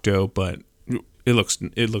Octo, but it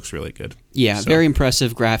looks really good. Yeah, So- very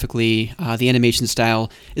impressive graphically. The animation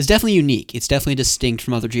style is definitely unique. It's definitely distinct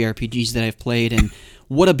from other JRPGs that I've played, and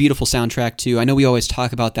what a beautiful soundtrack too. I know we always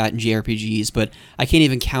talk about that in JRPGs, but I can't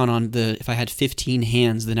even count on if I had 15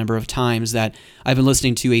 hands, the number of times that I've been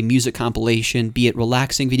listening to a music compilation, be it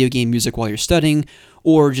relaxing video game music while you're studying,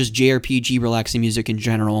 or just JRPG relaxing music in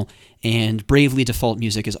general. And Bravely Default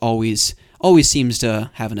music is always seems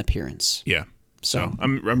to have an appearance. Yeah. So- So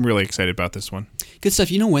I'm really excited about this one. Good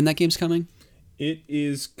stuff. You know when that game's coming? It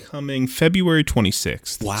is coming February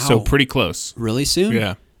 26th. Wow. So pretty close. Really soon?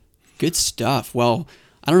 Yeah. Good stuff. Well,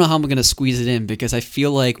 I don't know how I'm going to squeeze it in because I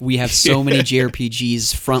feel like we have so many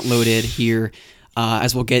JRPGs front-loaded here,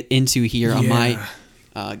 as we'll get into here on my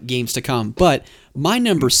games to come. But my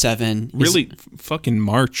number 7 is... Really, fucking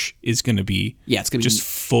March is going to be Yeah, it's going to just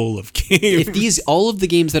full of games. If all of the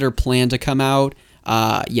games that are planned to come out,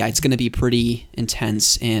 it's going to be pretty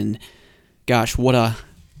intense. And gosh, what a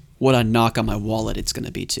knock on my wallet it's going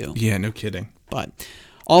to be too. Yeah, no kidding. But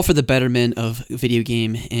all for the betterment of video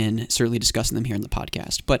game and certainly discussing them here in the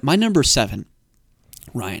podcast. But my number 7,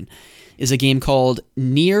 Ryan, is a game called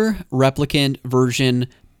Nier Replicant version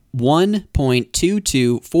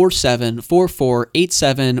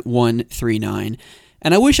 1.224744871139.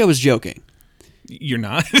 And I wish I was joking. You're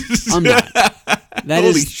not? I'm not.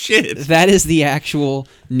 Holy shit. That is the actual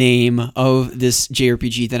name of this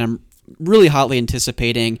JRPG that I'm really hotly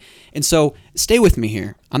anticipating. And so stay with me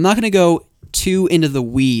here. I'm not going to go too into the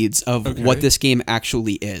weeds of what this game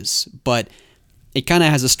actually is, but it kind of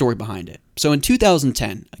has a story behind it. So in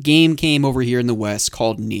 2010, a game came over here in the West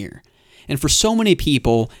called Nier. And for so many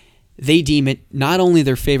people, they deem it not only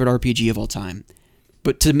their favorite RPG of all time,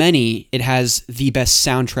 but to many, it has the best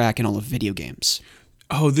soundtrack in all of video games.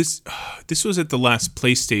 Oh, this was at the last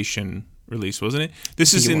PlayStation release, wasn't it?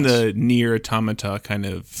 This is it in was. the Nier Automata kind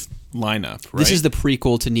of lineup, right? This is the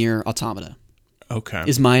prequel to Nier Automata, okay.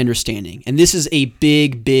 is my understanding. And this is a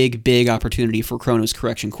big, big, big opportunity for Chrono's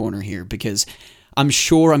Correction Corner here, because I'm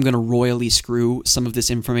sure I'm going to royally screw some of this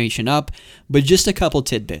information up, but just a couple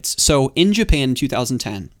tidbits. So in Japan in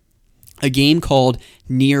 2010, a game called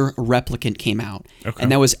Nier Replicant came out. Okay.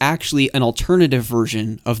 And that was actually an alternative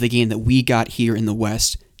version of the game that we got here in the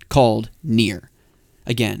West called Nier.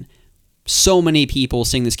 Again, so many people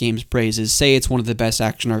sing this game's praises, say it's one of the best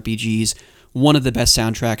action RPGs, one of the best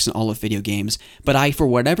soundtracks in all of video games, but I, for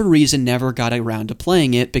whatever reason, never got around to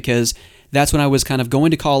playing it because that's when I was kind of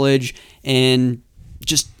going to college and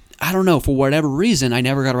just, I don't know, for whatever reason, I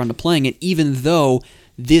never got around to playing it, even though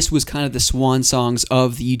this was kind of the swan songs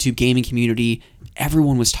of the YouTube gaming community.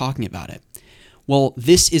 Everyone was talking about it. Well,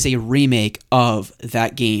 this is a remake of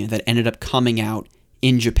that game that ended up coming out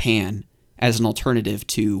in Japan as an alternative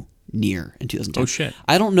to Nier in 2010. Oh, shit.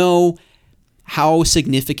 I don't know how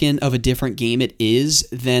significant of a different game it is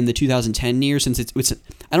than the 2010 Nier, since it's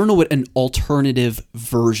I don't know what an alternative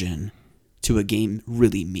version to a game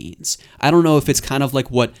really means. I don't know if it's kind of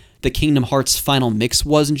like what the Kingdom Hearts Final Mix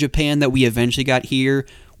was in Japan that we eventually got here,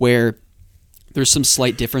 where there's some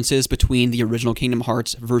slight differences between the original Kingdom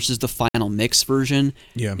Hearts versus the Final Mix version.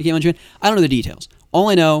 Yeah. The game in Japan. I don't know the details. All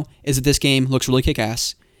I know is that this game looks really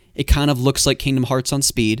kick-ass. It kind of looks like Kingdom Hearts on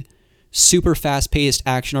speed. Super fast-paced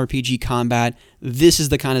action RPG combat. This is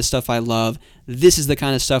the kind of stuff I love. This is the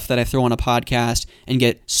kind of stuff that I throw on a podcast and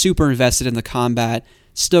get super invested in the combat.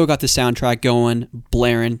 Still got the soundtrack going,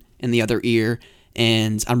 blaring in the other ear,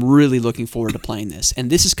 and I'm really looking forward to playing this. And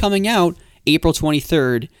this is coming out April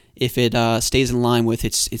 23rd if it stays in line with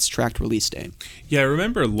its tracked release date. Yeah, I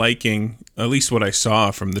remember liking at least what I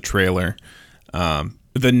saw from the trailer.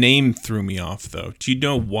 The name threw me off, though. Do you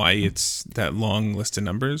know why it's that long list of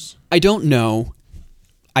numbers? I don't know.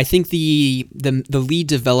 I think the lead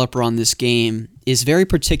developer on this game is very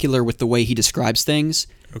particular with the way he describes things.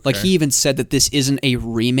 Okay. Like, he even said that this isn't a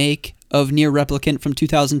remake of Nier Replicant from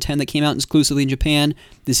 2010 that came out exclusively in Japan.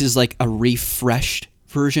 This is like a refreshed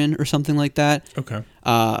version or something like that. Okay.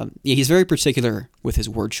 He's very particular with his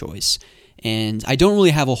word choice. And I don't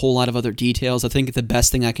really have a whole lot of other details. I think the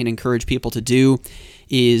best thing I can encourage people to do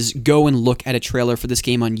is go and look at a trailer for this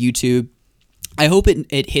game on YouTube. I hope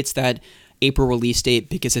it hits that April release date,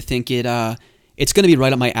 because I think it's going to be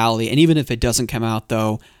right up my alley. And even if it doesn't come out,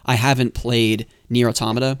 though, I haven't played Nier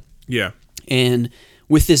Automata. Yeah. And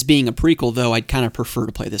with this being a prequel, though, I'd kind of prefer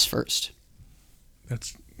to play this first.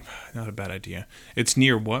 That's not a bad idea. It's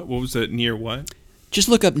Nier what? What was it? Nier what? Just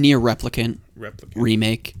look up Nier Replicant Replicant.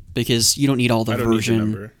 remake, because you don't need all the I don't need the version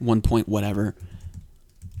number. 1 point whatever.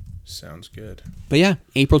 Sounds good. But yeah,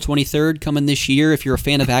 April 23rd coming this year. If you're a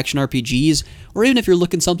fan of action RPGs, or even if you're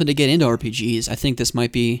looking something to get into RPGs, I think this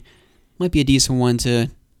might be a decent one to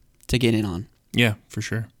get in on. Yeah, for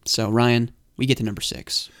sure. So Ryan, we get to number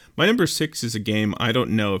 6. My number 6 is a game I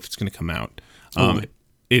don't know if it's going to come out.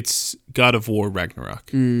 It's God of War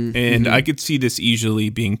Ragnarok. And I could see this easily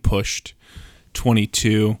being pushed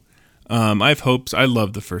 22. I have hopes. I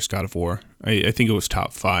love the first God of War. I think it was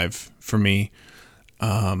top 5 for me.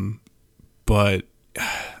 But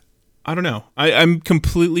I don't know. I'm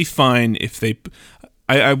completely fine if they...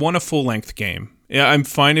 I want a full-length game. Yeah, I'm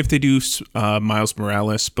fine if they do Miles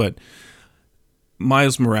Morales, but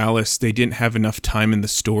Miles Morales, they didn't have enough time in the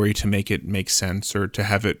story to make it make sense or to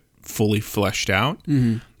have it fully fleshed out.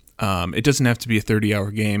 It doesn't have to be a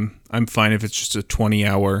 30-hour game. I'm fine if it's just a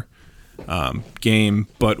 20-hour game,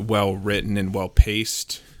 but well-written and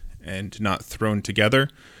well-paced and not thrown together.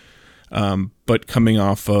 But coming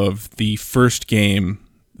off of the first game,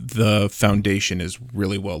 the foundation is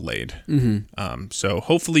really well laid. So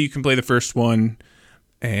hopefully you can play the first one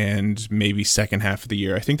and maybe second half of the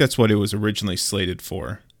year. I think that's what it was originally slated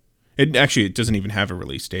for. It doesn't even have a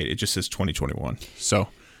release date. It just says 2021. So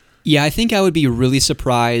yeah, I think I would be really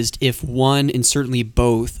surprised if one and certainly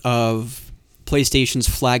both of PlayStation's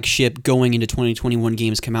flagship going into 2021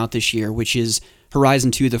 games come out this year, which is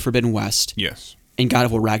Horizon 2: The Forbidden West. Yes. And God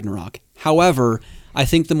of War Ragnarok. However, I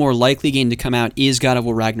think the more likely game to come out is God of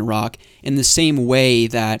War Ragnarok, in the same way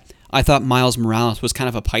that I thought Miles Morales was kind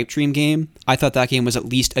of a pipe dream game. I thought that game was at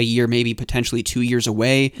least a year, maybe potentially 2 years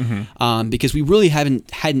away, because we really hadn't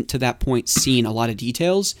to that point seen a lot of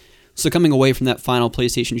details. So coming away from that final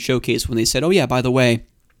PlayStation showcase when they said, oh yeah, by the way,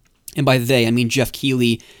 and by they, I mean Jeff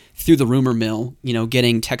Keighley through the rumor mill,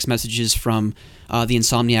 getting text messages from the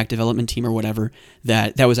Insomniac development team or whatever,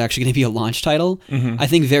 that was actually going to be a launch title. I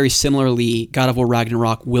think very similarly, God of War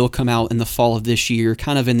Ragnarok will come out in the fall of this year,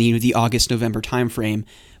 kind of in the August-November timeframe,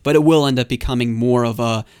 but it will end up becoming more of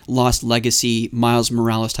a Lost Legacy, Miles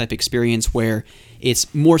Morales type experience where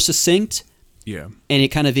it's more succinct. Yeah. And it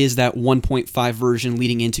kind of is that 1.5 version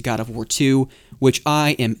leading into God of War 2, which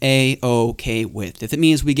I am A-okay with. If it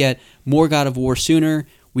means we get more God of War sooner,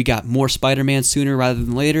 we got more Spider-Man sooner rather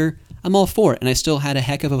than later, I'm all for it. And I still had a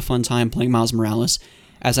heck of a fun time playing Miles Morales,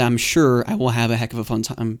 as I'm sure I will have a heck of a fun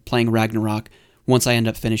time playing Ragnarok once I end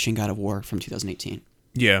up finishing God of War from 2018.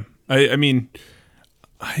 Yeah. I mean,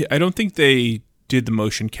 I don't think they did the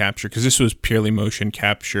motion capture, because this was purely motion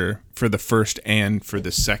capture for the first and for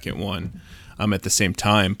the second one at the same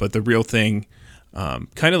time. But the real thing,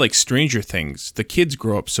 kind of like Stranger Things, the kids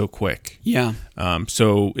grow up so quick. Yeah.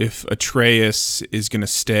 So if Atreus is going to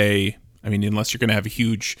stay, I mean, unless you're going to have a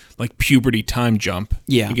huge like puberty time jump,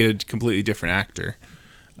 you get a completely different actor.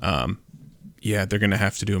 They're going to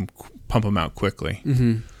have to pump him out quickly.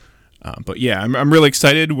 But yeah, I'm really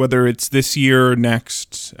excited. Whether it's this year or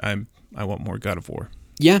next, I want more God of War.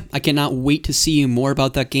 Yeah, I cannot wait to see more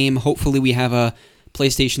about that game. Hopefully we have a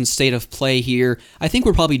PlayStation State of Play here. I think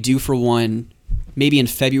we're probably due for one maybe in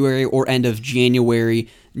February or end of January,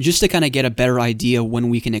 just to kind of get a better idea when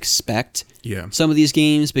we can expect some of these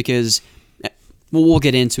games, because we'll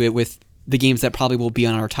get into it with the games that probably will be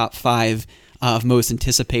on our top 5 of most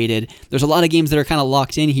anticipated. There's a lot of games that are kind of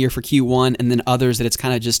locked in here for Q1, and then others that it's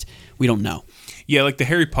kind of just, we don't know. Yeah, like the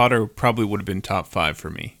Harry Potter probably would have been top 5 for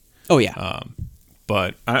me. Oh, yeah.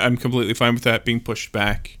 But I'm completely fine with that being pushed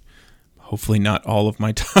back. Hopefully not all of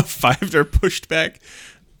my top 5 are pushed back.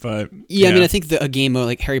 But yeah, I mean, I think a game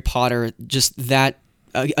like Harry Potter, just that,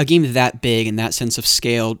 a game that big and that sense of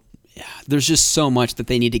scale, there's just so much that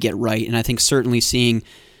they need to get right. And I think certainly seeing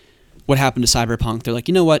what happened to Cyberpunk, they're like,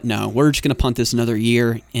 you know what? No, we're just going to punt this another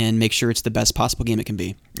year and make sure it's the best possible game it can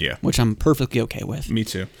be. Yeah. Which I'm perfectly okay with. Me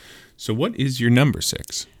too. So what is your number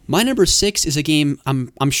 6? My number 6 is a game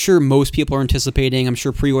I'm sure most people are anticipating. I'm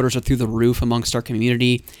sure pre-orders are through the roof amongst our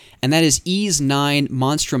community. And that is Ys 9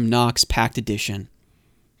 Monstrum Nox Packed Edition.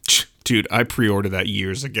 Dude, I pre-ordered that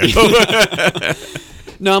years ago.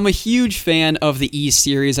 No, I'm a huge fan of the Ys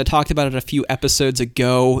series. I talked about it a few episodes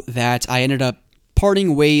ago that I ended up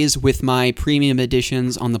parting ways with my premium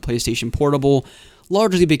editions on the PlayStation Portable,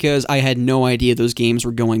 largely because I had no idea those games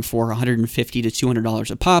were going for $150 to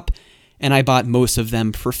 $200 a pop, and I bought most of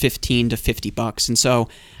them for $15 to $50. And so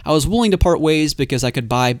I was willing to part ways because I could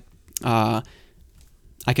buy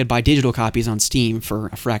digital copies on Steam for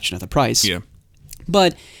a fraction of the price. Yeah.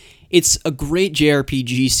 But it's a great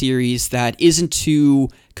JRPG series that isn't too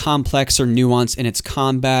complex or nuanced in its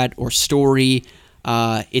combat or story.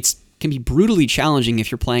 It can be brutally challenging if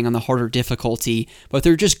you're playing on the harder difficulty, but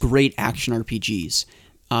they're just great action RPGs.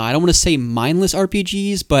 I don't want to say mindless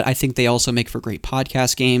RPGs, but I think they also make for great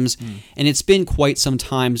podcast games. And it's been quite some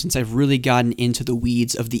time since I've really gotten into the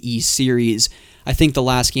weeds of the Ys series. I think the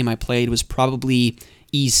last game I played was probably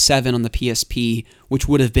Ys 7 on the PSP, which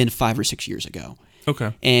would have been 5 or 6 years ago.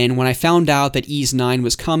 Okay. And when I found out that Ys 9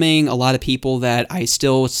 was coming, a lot of people that I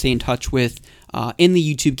still stay in touch with in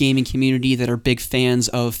the YouTube gaming community that are big fans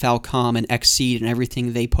of Falcom and Xseed and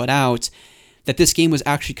everything they put out, that this game was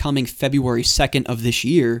actually coming February 2nd of this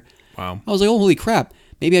year. Wow. I was like, oh, holy crap.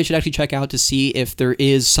 Maybe I should actually check out to see if there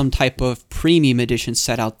is some type of premium edition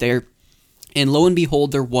set out there. And lo and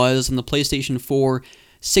behold, there was on the PlayStation 4,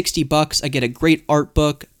 $60. I get a great art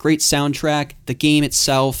book, great soundtrack, the game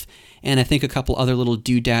itself, and I think a couple other little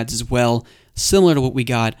doodads as well, similar to what we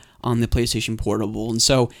got on the PlayStation Portable. And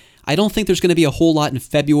so I don't think there's going to be a whole lot in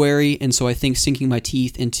February, and so I think sinking my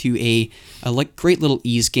teeth into a great little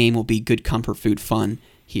Ys game will be good comfort food fun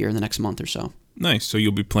here in the next month or so. Nice. So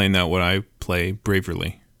you'll be playing that when I play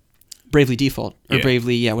Bravely. Bravely Default, or Yeah.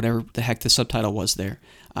 Bravely, whatever the heck the subtitle was there.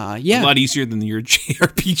 A lot easier than your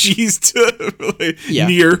JRPGs to Yeah.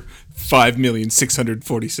 near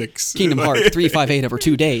 5,646. Kingdom Hearts 358 over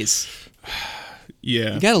 2 days.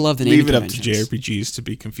 Yeah. You gotta love the naming Leave it up to conventions. JRPGs to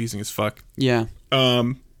be confusing as fuck. Yeah.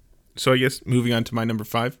 So I guess moving on to my number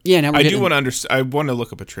 5. Yeah, now we're I getting- do want to I want to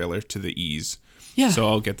look up a trailer to the Ys. Yeah. So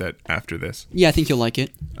I'll get that after this. Yeah, I think you'll like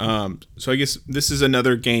it. So I guess this is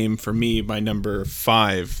another game for me, my number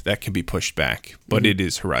 5, that can be pushed back, but it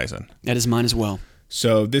is Horizon. That is mine as well.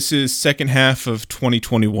 So this is second half of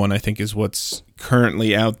 2021, I think, is what's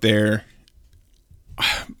currently out there.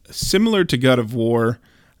 Similar to God of War,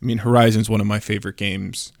 I mean, Horizon's one of my favorite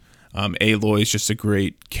games. Aloy's just a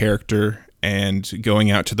great character, and going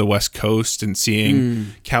out to the West Coast and seeing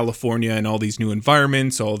California and all these new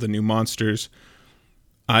environments, all the new monsters.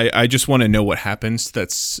 I just want to know what happens.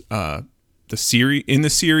 That's the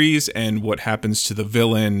series and what happens to the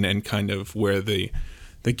villain and kind of where the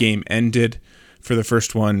game ended for the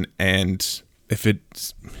first one. And if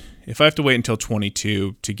I have to wait until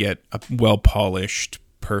 22 to get a well-polished,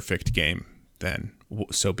 perfect game, then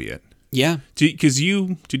so be it. Yeah. Because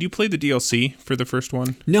did you play the DLC for the first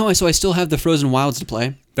one? No, so I still have the Frozen Wilds to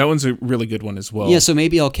play. That one's a really good one as well. Yeah, so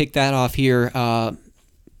maybe I'll kick that off here.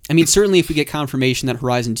 I mean, certainly if we get confirmation that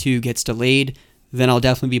Horizon 2 gets delayed, then I'll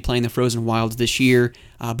definitely be playing the Frozen Wilds this year.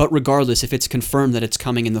 But regardless, if it's confirmed that it's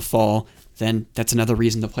coming in the fall, then that's another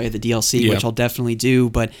reason to play the DLC, which I'll definitely do.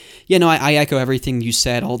 But, I echo everything you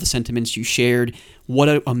said, all the sentiments you shared. What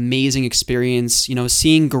an amazing experience.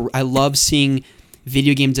 I love seeing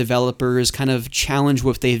video game developers kind of challenge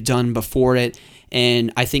what they've done before it.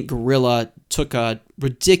 And I think Guerrilla took a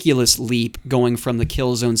ridiculous leap going from the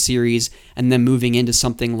Killzone series and then moving into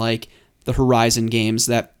something like the Horizon games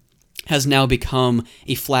that has now become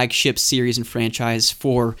a flagship series and franchise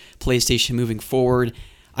for PlayStation moving forward.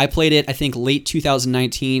 I played it, I think, late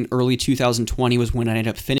 2019, early 2020 was when I ended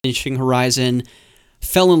up finishing Horizon.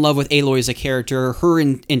 Fell in love with Aloy as a character, her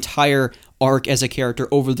entire arc as a character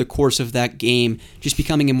over the course of that game, just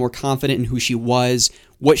becoming more confident in who she was,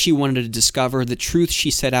 what she wanted to discover, the truth she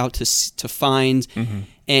set out to find.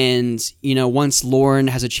 And, once Lauren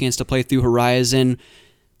has a chance to play through Horizon,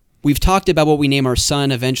 we've talked about what we name our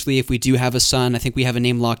son eventually if we do have a son. I think we have a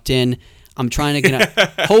name locked in. I'm trying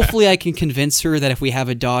to hopefully I can convince her that if we have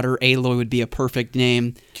a daughter, Aloy would be a perfect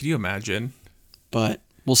name. Can you imagine? But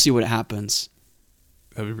we'll see what happens.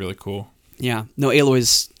 That'd be really cool. Yeah. No,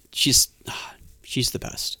 Aloy's she's the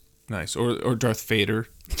best. Nice. Or Darth Vader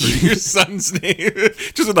for your son's name.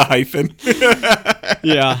 Just with a hyphen.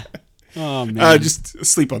 Yeah. Oh man. Just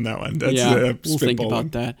sleep on that one. That's we'll think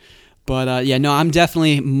about that. But I'm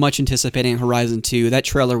definitely much anticipating Horizon 2. That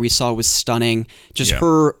trailer we saw was stunning. Just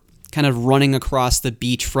her kind of running across the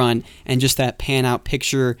beachfront and just that pan out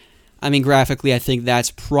picture. I mean, graphically, I think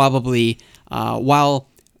that's probably, while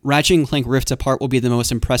Ratchet and Clank Rift Apart will be the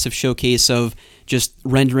most impressive showcase of just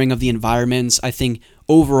rendering of the environments, I think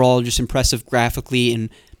overall just impressive graphically and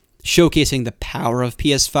showcasing the power of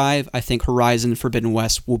PS5, I think Horizon Forbidden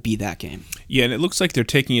West will be that game. Yeah, and it looks like they're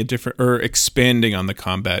taking expanding on the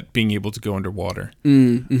combat, being able to go underwater.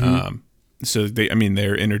 So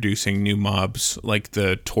they're introducing new mobs like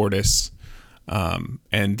the tortoise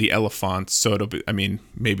and the elephants. So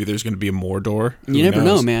maybe there's going to be a Mordor. You never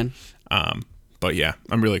know, man. But yeah,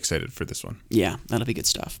 I'm really excited for this one. Yeah, that'll be good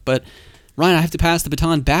stuff. But Ryan, I have to pass the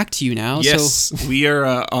baton back to you now. Yes, so we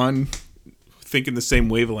are thinking the same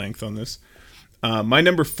wavelength on this. My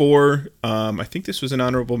number 4, I think this was an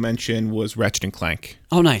honorable mention, was Ratchet and Clank.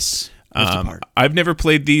 Oh, nice. Rift Apart. I've never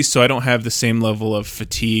played these, so I don't have the same level of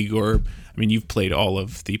fatigue, or I mean, you've played all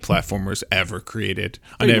of the platformers ever created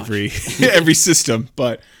on Pretty every every system,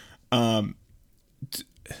 but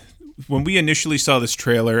when we initially saw this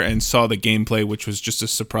trailer and saw the gameplay, which was just a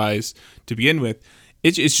surprise to begin with,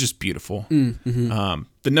 it's just beautiful. The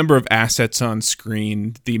number of assets on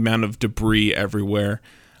screen, the amount of debris everywhere,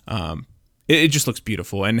 it just looks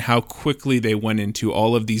beautiful. And how quickly they went into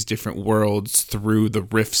all of these different worlds through the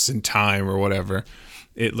rifts in time or whatever.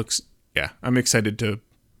 It looks, I'm excited to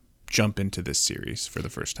jump into this series for the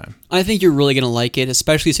first time. I think you're really going to like it,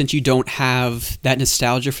 especially since you don't have that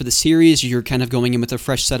nostalgia for the series. You're kind of going in with a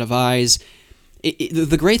fresh set of eyes.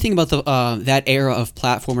 The great thing about that era of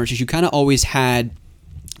platformers is you kind of always had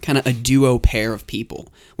kind of a duo pair of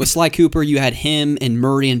people. With Sly Cooper, you had him and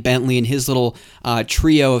Murray and Bentley and his little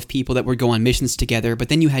trio of people that would go on missions together, but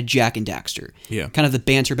then you had Jak and Daxter. Yeah. Kind of the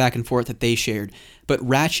banter back and forth that they shared. But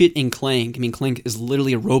Ratchet and Clank, Clank is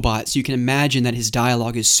literally a robot, so you can imagine that his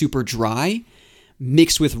dialogue is super dry,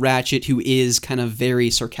 mixed with Ratchet, who is kind of very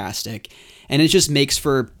sarcastic. And it just makes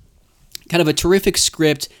for kind of a terrific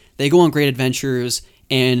script. They go on great adventures,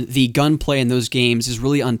 and the gunplay in those games is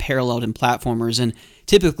really unparalleled in platformers. And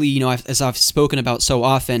typically, as I've spoken about so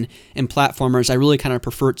often in platformers, I really kind of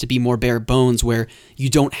prefer it to be more bare bones, where you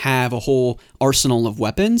don't have a whole arsenal of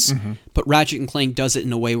weapons. But Ratchet and Clank does it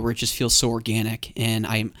in a way where it just feels so organic, and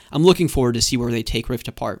I'm looking forward to see where they take Rift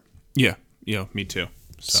apart. Yeah, me too.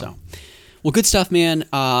 So, well, good stuff, man.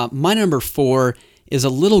 My number 4 is a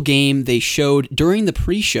little game they showed during the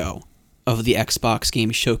pre-show of the Xbox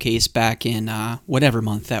Game Showcase back in whatever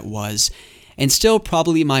month that was. And still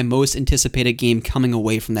probably my most anticipated game coming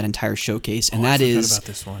away from that entire showcase, and that is about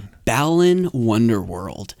this one. Balan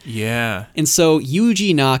Wonderworld. Yeah. And so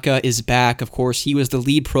Yuji Naka is back, of course. He was the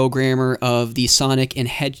lead programmer of the Sonic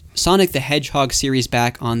the Hedgehog series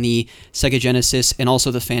back on the Sega Genesis, and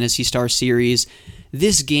also the Phantasy Star series.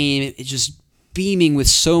 This game is just beaming with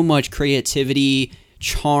so much creativity,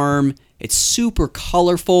 charm. It's super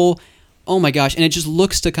colorful. Oh my gosh, and it just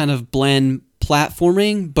looks to kind of blend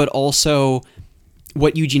platforming, but also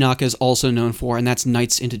what Yuji Naka is also known for, and that's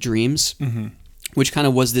Nights into Dreams, which kind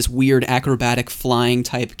of was this weird acrobatic flying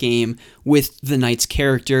type game with the Knights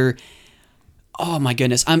character. Oh my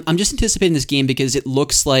goodness, I'm just anticipating this game because it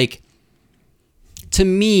looks like, to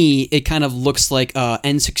me, it kind of looks like a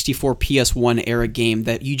N64 PS1 era game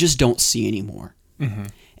that you just don't see anymore.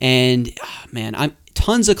 And man,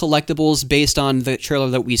 tons of collectibles based on the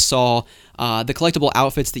trailer that we saw. The collectible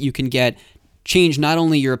outfits that you can get change not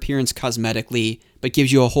only your appearance cosmetically, but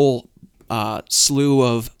gives you a whole slew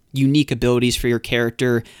of unique abilities for your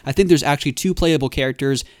character. I think there's actually 2 playable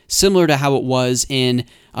characters, similar to how it was in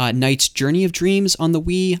Knight's Journey of Dreams on the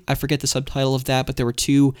Wii. I forget the subtitle of that, but there were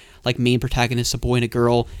 2 main protagonists, a boy and a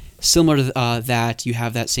girl. Similar to that, you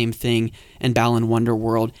have that same thing in Balan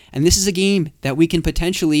Wonderworld. And this is a game that we can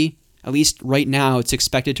potentially, at least right now, it's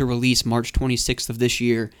expected to release March 26th of this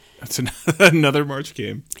year. That's another March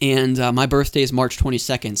game. And my birthday is March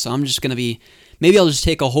 22nd, so I'm just going to maybe I'll just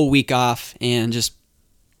take a whole week off and just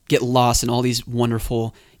get lost in all these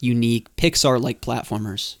wonderful, unique, Pixar-like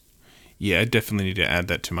platformers. Yeah, I definitely need to add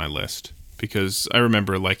that to my list, because I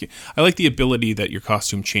remember I like the ability that your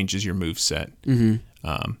costume changes your moveset.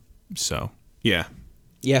 So, yeah.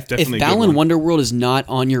 Yeah, if Definitely Balan Wonderworld is not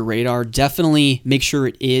on your radar, definitely make sure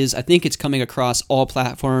it is. I think it's coming across all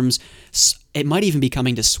platforms. It might even be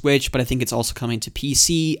coming to Switch, but I think it's also coming to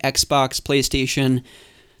PC, Xbox, PlayStation,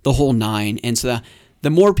 the whole 9. And so the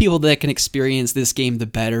more people that can experience this game, the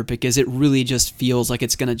better, because it really just feels like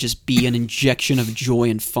it's going to just be an injection of joy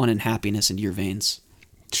and fun and happiness into your veins.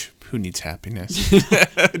 Who needs happiness?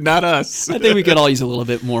 Not us. I think we could all use a little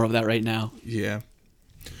bit more of that right now. Yeah.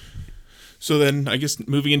 So then, I guess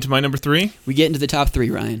moving into my number 3. We get into the top 3,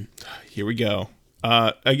 Ryan. Here we go.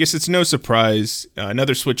 I guess it's no surprise.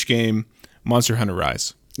 Another Switch game, Monster Hunter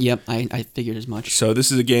Rise. Yep, I figured as much. So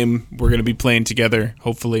this is a game we're going to be playing together,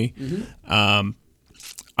 hopefully. I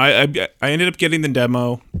ended up getting the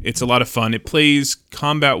demo. It's a lot of fun. It plays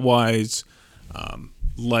combat-wise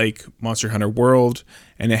like Monster Hunter World,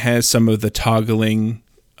 and it has some of the toggling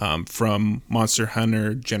from Monster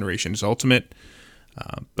Hunter Generations Ultimate.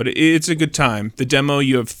 But it's a good time. The demo,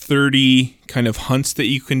 you have 30 kind of hunts that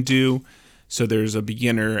you can do. So there's a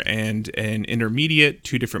beginner and an intermediate,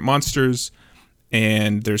 2 different monsters,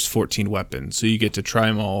 and there's 14 weapons. So you get to try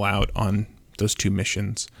them all out on those 2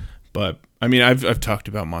 missions. But I mean, I've talked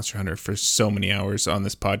about Monster Hunter for so many hours on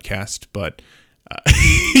this podcast, but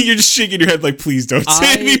you're just shaking your head like, please don't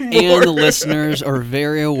say anymore. And the listeners are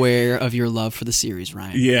very aware of your love for the series,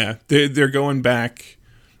 Ryan. Yeah, they're going back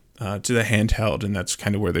to the handheld, and that's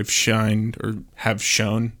kind of where they've shined or have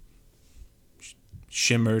shown.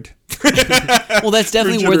 shimmered. Well, that's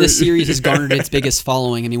definitely where the series has garnered its biggest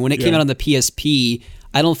following. I mean, when it came out on the PSP,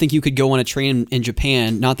 I don't think you could go on a train in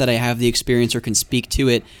Japan. Not that I have the experience or can speak to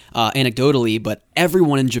it anecdotally, but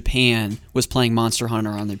everyone in Japan was playing Monster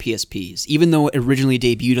Hunter on their PSPs. Even though it originally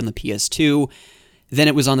debuted on the PS2, then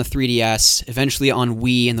it was on the 3DS, eventually on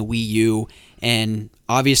Wii and the Wii U, and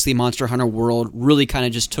obviously Monster Hunter World really kind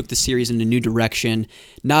of just took the series in a new direction.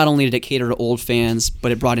 Not only did it cater to old fans,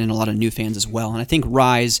 but it brought in a lot of new fans as well. And I think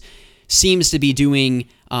Rise seems to be doing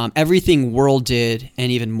everything World did, and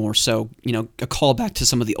even more so, you know, a callback to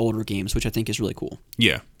some of the older games, which I think is really cool.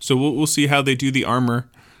 Yeah, so we'll see how they do the armor.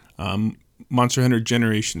 Monster Hunter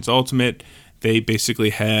Generations Ultimate, they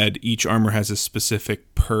basically had each armor has a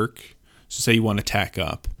specific perk. So say you want to tack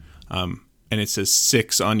up, and it says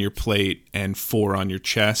 6 on your plate and 4 on your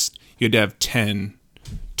chest. You had to have 10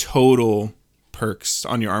 total perks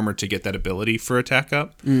on your armor to get that ability for attack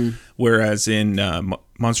up. Whereas in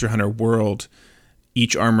Monster Hunter World,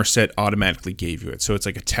 each armor set automatically gave you it. So it's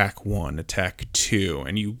like attack 1, attack 2,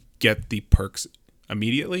 and you get the perks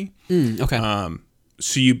immediately. Okay.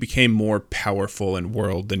 So you became more powerful in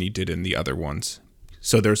World than you did in the other ones.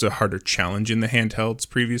 So there's a harder challenge in the handhelds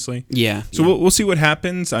previously. Yeah. So we'll see what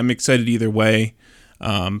happens. I'm excited either way.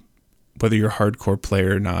 Whether you're a hardcore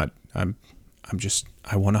player or not,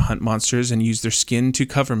 I want to hunt monsters and use their skin to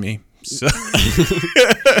cover me. So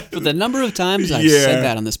But the number of times I've said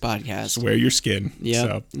that on this podcast. Wear your skin. Yeah,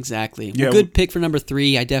 So. exactly. Yeah. Well, good pick for number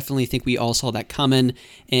 3. I definitely think we all saw that coming.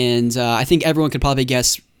 And I think everyone could probably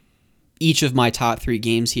guess each of my top 3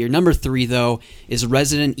 games here. Number 3, though, is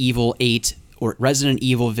Resident Evil 8, or Resident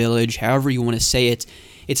Evil Village, however you want to say it.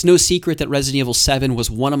 It's no secret that Resident Evil 7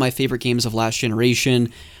 was one of my favorite games of last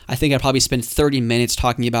generation. I think I probably spent 30 minutes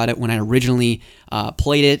talking about it when I originally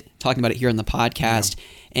played it, talking about it here on the podcast,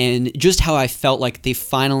 and just how I felt like they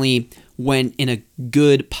finally went in a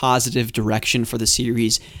good, positive direction for the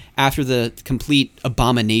series after the complete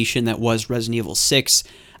abomination that was Resident Evil 6.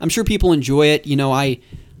 I'm sure people enjoy it. You know, I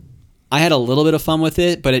had a little bit of fun with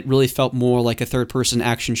it, but it really felt more like a third-person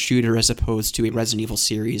action shooter as opposed to a Resident Evil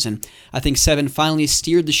series. And I think 7 finally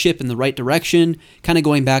steered the ship in the right direction, kind of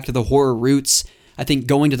going back to the horror roots. I think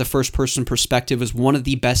going to the first-person perspective was one of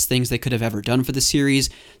the best things they could have ever done for the series,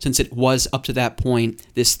 since it was, up to that point,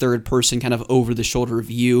 this third-person kind of over-the-shoulder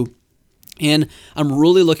view. And I'm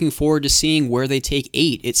really looking forward to seeing where they take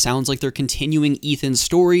 8. It sounds like they're continuing Ethan's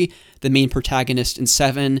story, the main protagonist in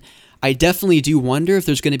 7. I definitely do wonder if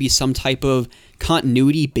there's going to be some type of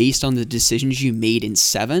continuity based on the decisions you made in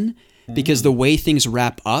 7, because the way things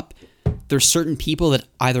wrap up, there's certain people that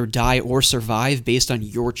either die or survive based on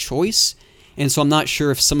your choice, and so I'm not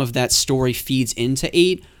sure if some of that story feeds into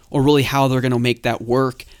 8, or really how they're going to make that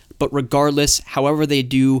work. But regardless, however they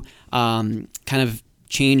do kind of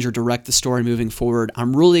change or direct the story moving forward,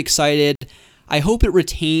 I'm really excited. I hope it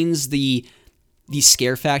retains the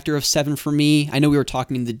scare factor of 7 for me. I know we were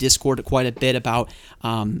talking in the Discord quite a bit about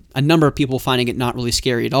a number of people finding it not really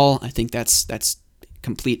scary at all. I think that's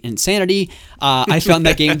complete insanity. I found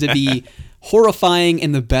that game to be horrifying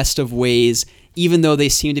in the best of ways, even though they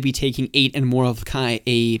seem to be taking 8 in more of kind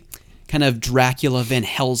of Dracula Van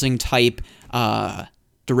Helsing type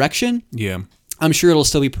direction. Yeah. I'm sure it'll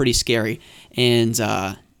still be pretty scary. And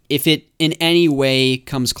if it in any way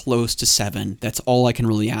comes close to 7, that's all I can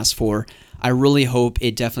really ask for. I really hope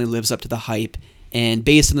it definitely lives up to the hype, and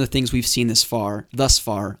based on the things we've seen thus far,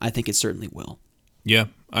 I think it certainly will. Yeah,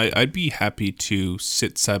 I'd be happy to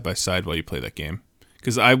sit side by side while you play that game,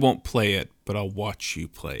 because I won't play it, but I'll watch you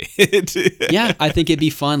play it. Yeah, I think it'd be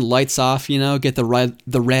fun. Lights off, you know, get the red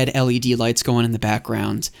LED lights going in the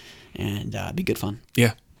background, and it'd be good fun.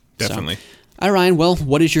 Yeah, definitely. So, all right, Ryan, well,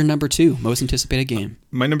 what is your number 2 most anticipated game?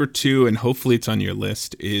 My number 2, and hopefully it's on your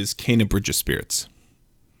list, is Kena Bridge of Spirits.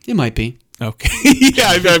 It might be. Okay. Yeah,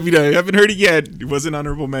 I haven't heard it yet. It was an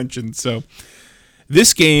honorable mention. So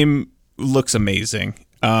this game looks amazing.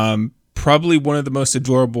 Probably one of the most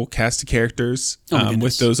adorable cast of characters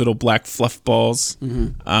with those little black fluff balls.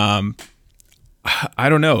 Mm-hmm. I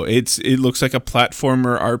don't know. It looks like a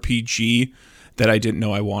platformer RPG that I didn't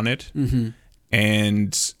know I wanted. Mm-hmm.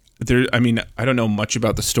 And I don't know much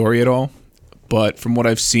about the story at all, but from what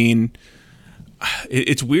I've seen,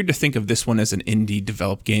 it's weird to think of this one as an indie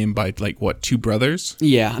developed game by two brothers.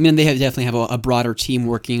 Yeah, I mean they definitely have a broader team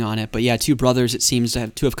working on it, but yeah, 2 brothers it seems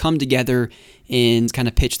to have come together and kind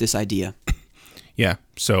of pitched this idea. Yeah,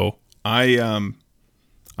 so I'm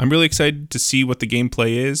really excited to see what the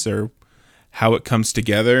gameplay is or how it comes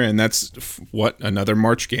together, and that's another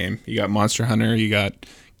March game. You got Monster Hunter, you got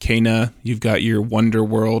Kena, you've got your Wonder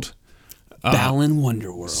World, Balan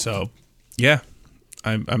Wonder World. So yeah,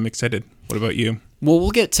 I'm excited. What about you? Well,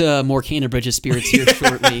 we'll get to more Kena Bridges spirits here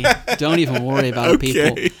shortly. Don't even worry about it,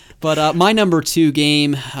 people. But my number 2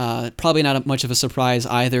 game, probably not much of a surprise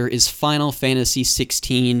either, is Final Fantasy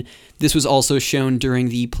XVI. This was also shown during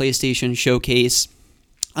the PlayStation Showcase.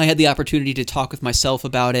 I had the opportunity to talk with myself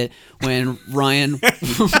about it when Ryan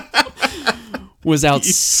was out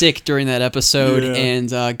sick during that episode,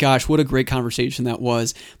 and gosh, what a great conversation that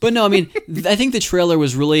was. But no, I mean, I think the trailer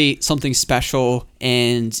was really something special,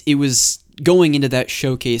 and it was going into that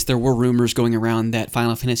showcase, there were rumors going around that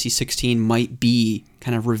Final Fantasy XVI might be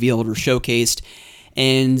kind of revealed or showcased,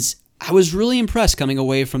 and I was really impressed coming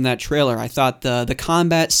away from that trailer. I thought the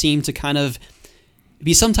combat seemed to kind of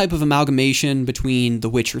be some type of amalgamation between The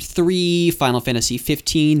Witcher 3, Final Fantasy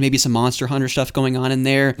 15, maybe some Monster Hunter stuff going on in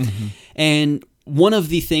there. Mm-hmm. And one of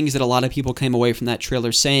the things that a lot of people came away from that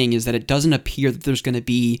trailer saying is that it doesn't appear that there's going to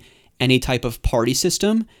be any type of party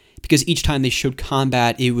system, because each time they showed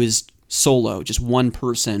combat, it was solo, just one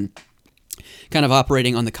person kind of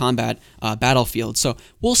operating on the combat battlefield. So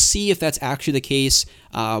we'll see if that's actually the case.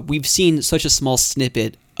 We've seen such a small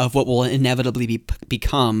snippet of what will inevitably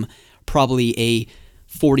become probably a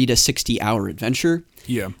 40 to 60 hour adventure.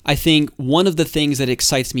 Yeah. I think one of the things that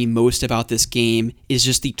excites me most about this game is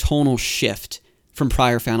just the tonal shift from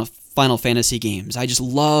prior Final Fantasy games. I just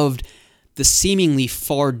loved the seemingly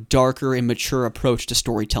far darker and mature approach to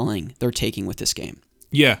storytelling they're taking with this game.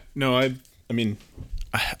 Yeah, no, I mean,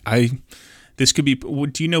 this could be,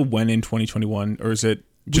 do you know when in 2021, or is it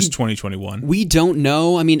just 2021? We don't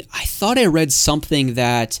know. I mean, I thought I read something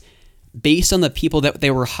that based on the people that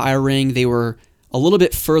they were hiring, they were a little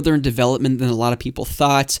bit further in development than a lot of people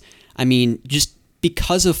thought. I mean, just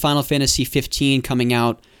because of Final Fantasy 15 coming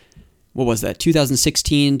out, what was that,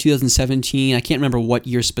 2016, 2017? I can't remember what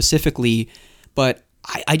year specifically, but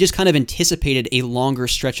I just kind of anticipated a longer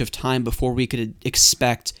stretch of time before we could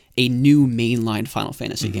expect a new mainline Final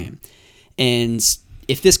Fantasy game. And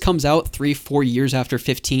if this comes out 3-4 years after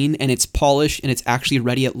 15 and it's polished and it's actually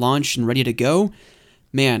ready at launch and ready to go,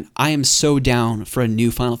 man, I am so down for a new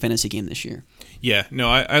Final Fantasy game this year. Yeah, no,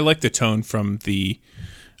 I like the tone from the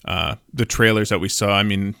trailers that we saw. I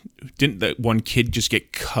mean, didn't that one kid just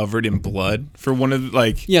get covered in blood for one of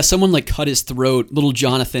the, Yeah, someone cut his throat, little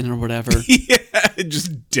Jonathan or whatever. Yeah,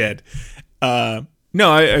 just dead. No,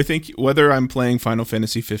 I think whether I'm playing Final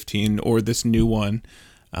Fantasy 15 or this new one,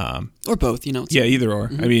 or both, Yeah, either or.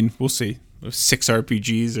 Mm-hmm. I mean, we'll see. 6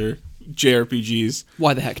 RPGs or JRPGs.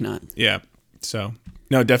 Why the heck not? Yeah. So,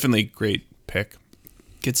 no, definitely great pick.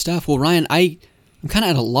 Good stuff. Well, Ryan, I'm kind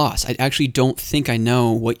of at a loss. I actually don't think I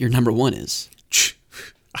know what your number 1 is.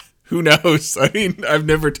 Who knows? I mean, I've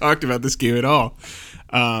never talked about this game at all.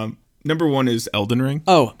 Number 1 is Elden Ring.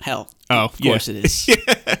 Oh, hell. Oh, of course it is.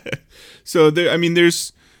 Yeah. So,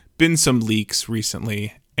 there's been some leaks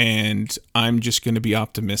recently, and I'm just going to be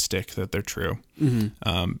optimistic that they're true.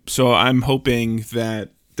 Mm-hmm. So I'm hoping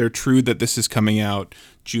that they're true, that this is coming out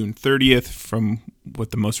June 30th from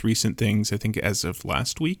what the most recent things, I think, as of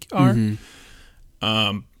last week are.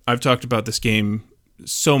 Mm-hmm. I've talked about this game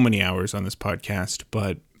so many hours on this podcast,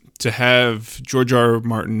 but to have George R. R.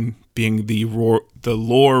 Martin being the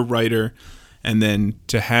lore writer, and then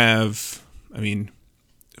to have,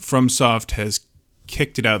 FromSoft has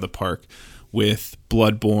kicked it out of the park with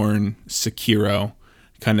Bloodborne, Sekiro,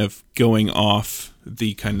 kind of going off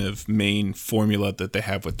the kind of main formula that they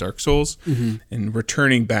have with Dark Souls, and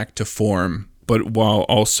returning back to form, but while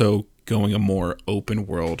also going a more open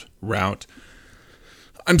world route.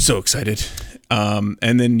 I'm so excited.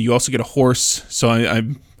 And then you also get a horse, so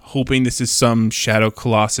I'm hoping this is some Shadow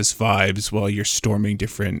Colossus vibes while you're storming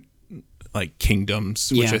different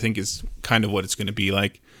kingdoms, which I think is kind of what it's going to be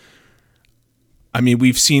like.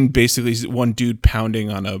 We've seen basically one dude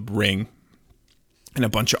pounding on a ring and a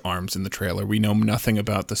bunch of arms in the trailer. We know nothing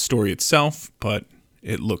about the story itself, but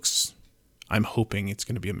I'm hoping it's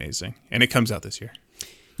going to be amazing. And it comes out this year.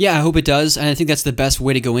 Yeah, I hope it does. And I think that's the best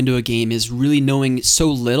way to go into a game, is really knowing so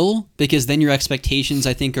little, because then your expectations,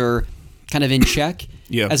 I think, are kind of in check,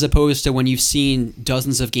 as opposed to when you've seen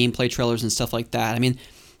dozens of gameplay trailers and stuff like that.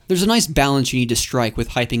 There's a nice balance you need to strike with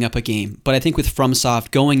hyping up a game, but I think with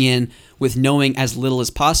FromSoft, going in with knowing as little as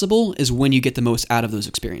possible is when you get the most out of those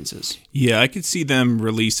experiences. Yeah, I could see them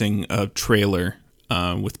releasing a trailer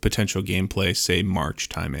with potential gameplay, say March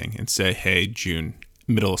timing, and say, hey, June,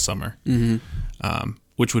 middle of summer,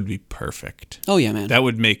 which would be perfect. Oh, yeah, man. That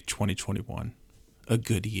would make 2021 a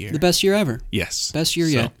good year. The best year ever. Yes. Best year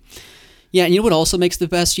yet. Yeah, and you know what also makes the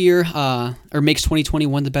best year, or makes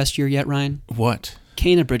 2021 the best year yet, Ryan? What?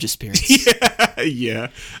 Kena Bridge of Spirits. Yeah,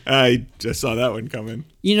 I just saw that one coming.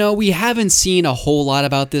 You know, we haven't seen a whole lot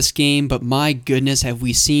about this game, but my goodness, have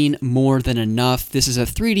we seen more than enough. This is a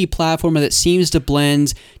 3D platformer that seems to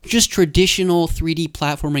blend just traditional 3D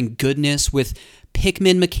platforming goodness with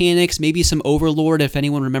Pikmin mechanics, maybe some Overlord, if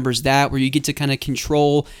anyone remembers that, where you get to kind of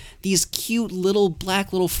control these cute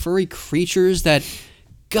little furry creatures that,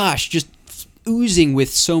 gosh, just oozing with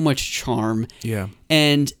so much charm. Yeah.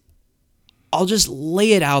 And I'll just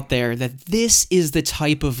lay it out there that this is the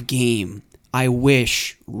type of game I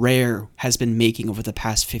wish Rare has been making over the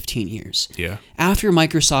past 15 years. Yeah. After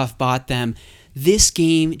Microsoft bought them, this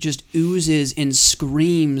game just oozes and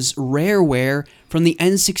screams Rareware from the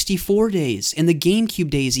N64 days and the GameCube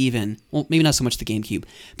days even. Well, maybe not so much the GameCube,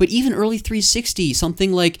 but even early 360,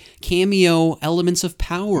 something like Cameo Elements of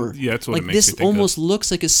Power. Yeah, that's what like it makes this me think almost of.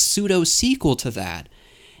 looks like a pseudo sequel to that.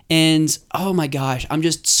 And oh my gosh, I'm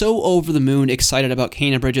just so over the moon excited about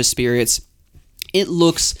Kena Bridge of Spirits. It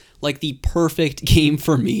looks like the perfect game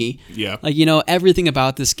for me. Yeah. Like, you know, everything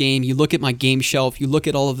about this game, you look at my game shelf, you look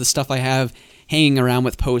at all of the stuff I have hanging around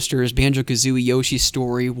with posters, Banjo-Kazooie, Yoshi's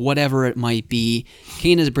Story, whatever it might be,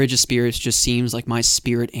 Kena's Bridge of Spirits just seems like my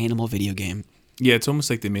spirit animal video game. Yeah, it's almost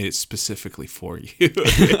like they made it specifically for you.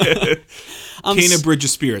 Kena Bridge of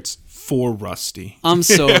Spirits for Rusty. I'm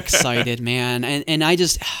so excited, man. And I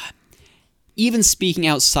just, even speaking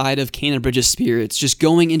outside of Kena Bridge of Spirits, just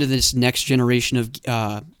going into this next generation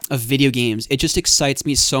of video games, it just excites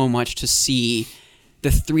me so much to see the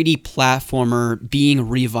 3D platformer being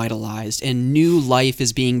revitalized and new life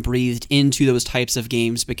is being breathed into those types of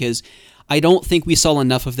games, because I don't think we saw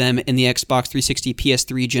enough of them in the Xbox 360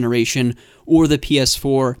 PS3 generation or the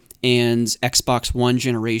PS4 and Xbox One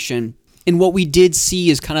generation. And what we did see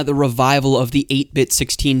is kind of the revival of the 8-bit,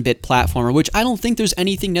 16-bit platformer, which I don't think there's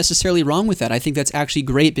anything necessarily wrong with that. I think that's actually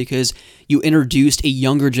great because you introduced a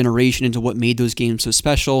younger generation into what made those games so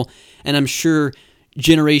special. And I'm sure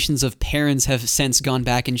generations of parents have since gone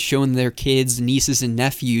back and shown their kids, nieces, and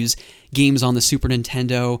nephews games on the Super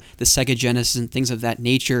Nintendo, the Sega Genesis, and things of that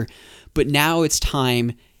nature. But now it's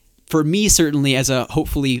time, for me certainly as a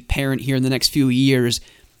hopefully parent here in the next few years,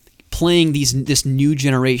 playing this new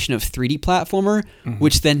generation of 3D platformer,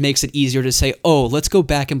 which then makes it easier to say, oh, let's go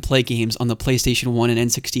back and play games on the PlayStation 1 and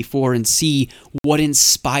N64 and see what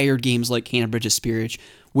inspired games like Kena Bridge of Spirits,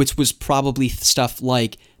 which was probably stuff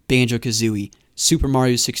like Banjo-Kazooie, Super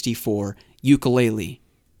Mario 64, Yooka-Laylee.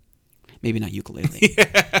 Maybe not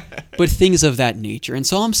Yooka-Laylee. But things of that nature. And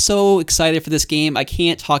so I'm so excited for this game. I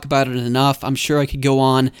can't talk about it enough. I'm sure I could go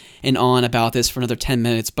on and on about this for another 10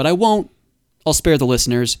 minutes, but I won't. I'll spare the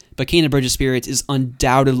listeners, but Kena Bridge of Spirits is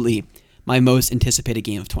undoubtedly my most anticipated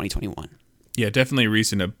game of 2021. Yeah, definitely a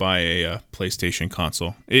reason to buy a PlayStation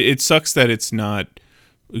console. It sucks that it's not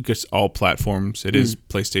just all platforms. It is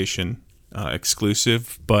PlayStation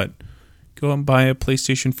exclusive, but go and buy a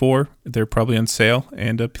PlayStation 4. They're probably on sale,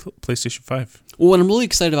 and a PlayStation 5. Well, what I'm really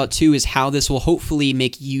excited about, too, is how this will hopefully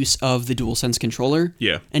make use of the DualSense controller.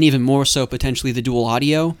 Yeah. And even more so, potentially, the dual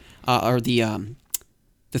audio, or the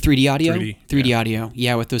 3D audio? 3D audio,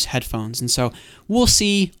 yeah, with those headphones. And so we'll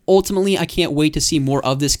see. Ultimately, I can't wait to see more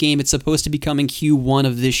of this game. It's supposed to be coming Q1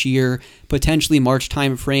 of this year, potentially March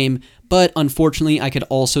timeframe, but unfortunately, I could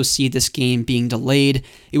also see this game being delayed.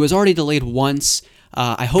 It was already delayed once.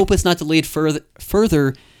 I hope it's not delayed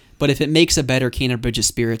further, but if it makes a better Kena Bridge of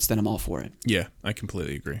Spirits, then I'm all for it. Yeah, I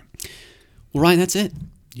completely agree. Well, Ryan, that's it.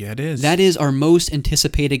 Yeah, it is. That is our most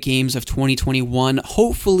anticipated games of 2021.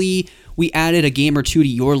 Hopefully, we added a game or two to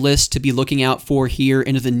your list to be looking out for here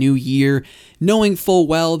into the new year, knowing full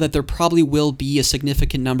well that there probably will be a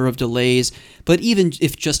significant number of delays, but even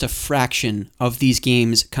if just a fraction of these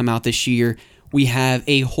games come out this year, we have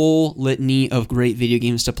a whole litany of great video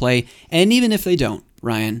games to play, and even if they don't,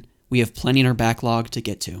 Ryan, we have plenty in our backlog to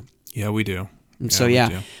get to. Yeah, we do. And so,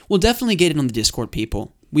 we'll definitely get it on the Discord,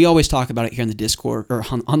 people. We always talk about it here in the Discord, or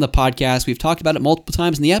on the podcast. We've talked about it multiple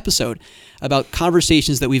times in the episode, about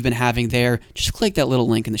conversations that we've been having there. Just click that little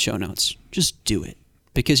link in the show notes. Just do it.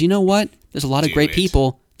 Because you know what? There's a lot of great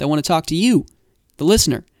people that want to talk to you, the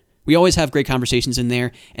listener. We always have great conversations in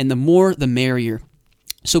there, and the more, the merrier.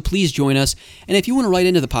 So please join us. And if you want to write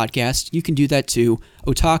into the podcast, you can do that too.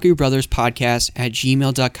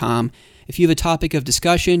 otakubrotherspodcast@gmail.com. If you have a topic of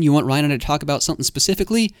discussion, you want Ryan and I to talk about something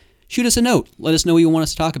specifically, shoot us a note. Let us know what you want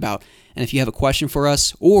us to talk about. And if you have a question for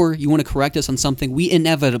us, or you want to correct us on something we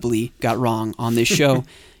inevitably got wrong on this show,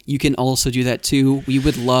 you can also do that too. We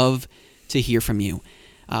would love to hear from you.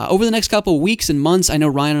 Over the next couple of weeks and months, I know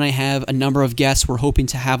Ryan and I have a number of guests we're hoping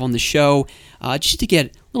to have on the show, just to get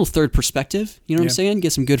a little third perspective, you know what I'm saying?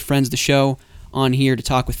 Get some good friends of the show on here to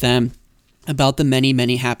talk with them. about the many,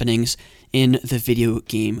 many happenings in the video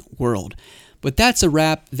game world. But that's a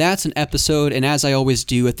wrap. That's an episode. And as I always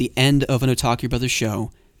do at the end of an Otaku Brothers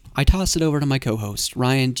show, I toss it over to my co-host.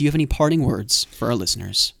 Ryan, do you have any parting words for our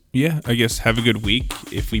listeners? Yeah, I guess have a good week.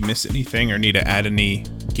 If we miss anything or need to add any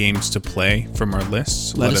games to play from our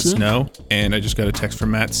lists, let us know. And I just got a text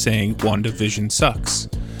from Matt saying WandaVision sucks.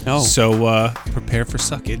 Oh. So prepare for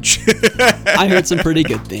suckage. I heard some pretty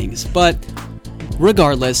good things. But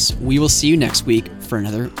regardless, we will see you next week for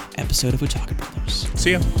another episode of Otaku Brothers.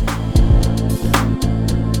 See ya.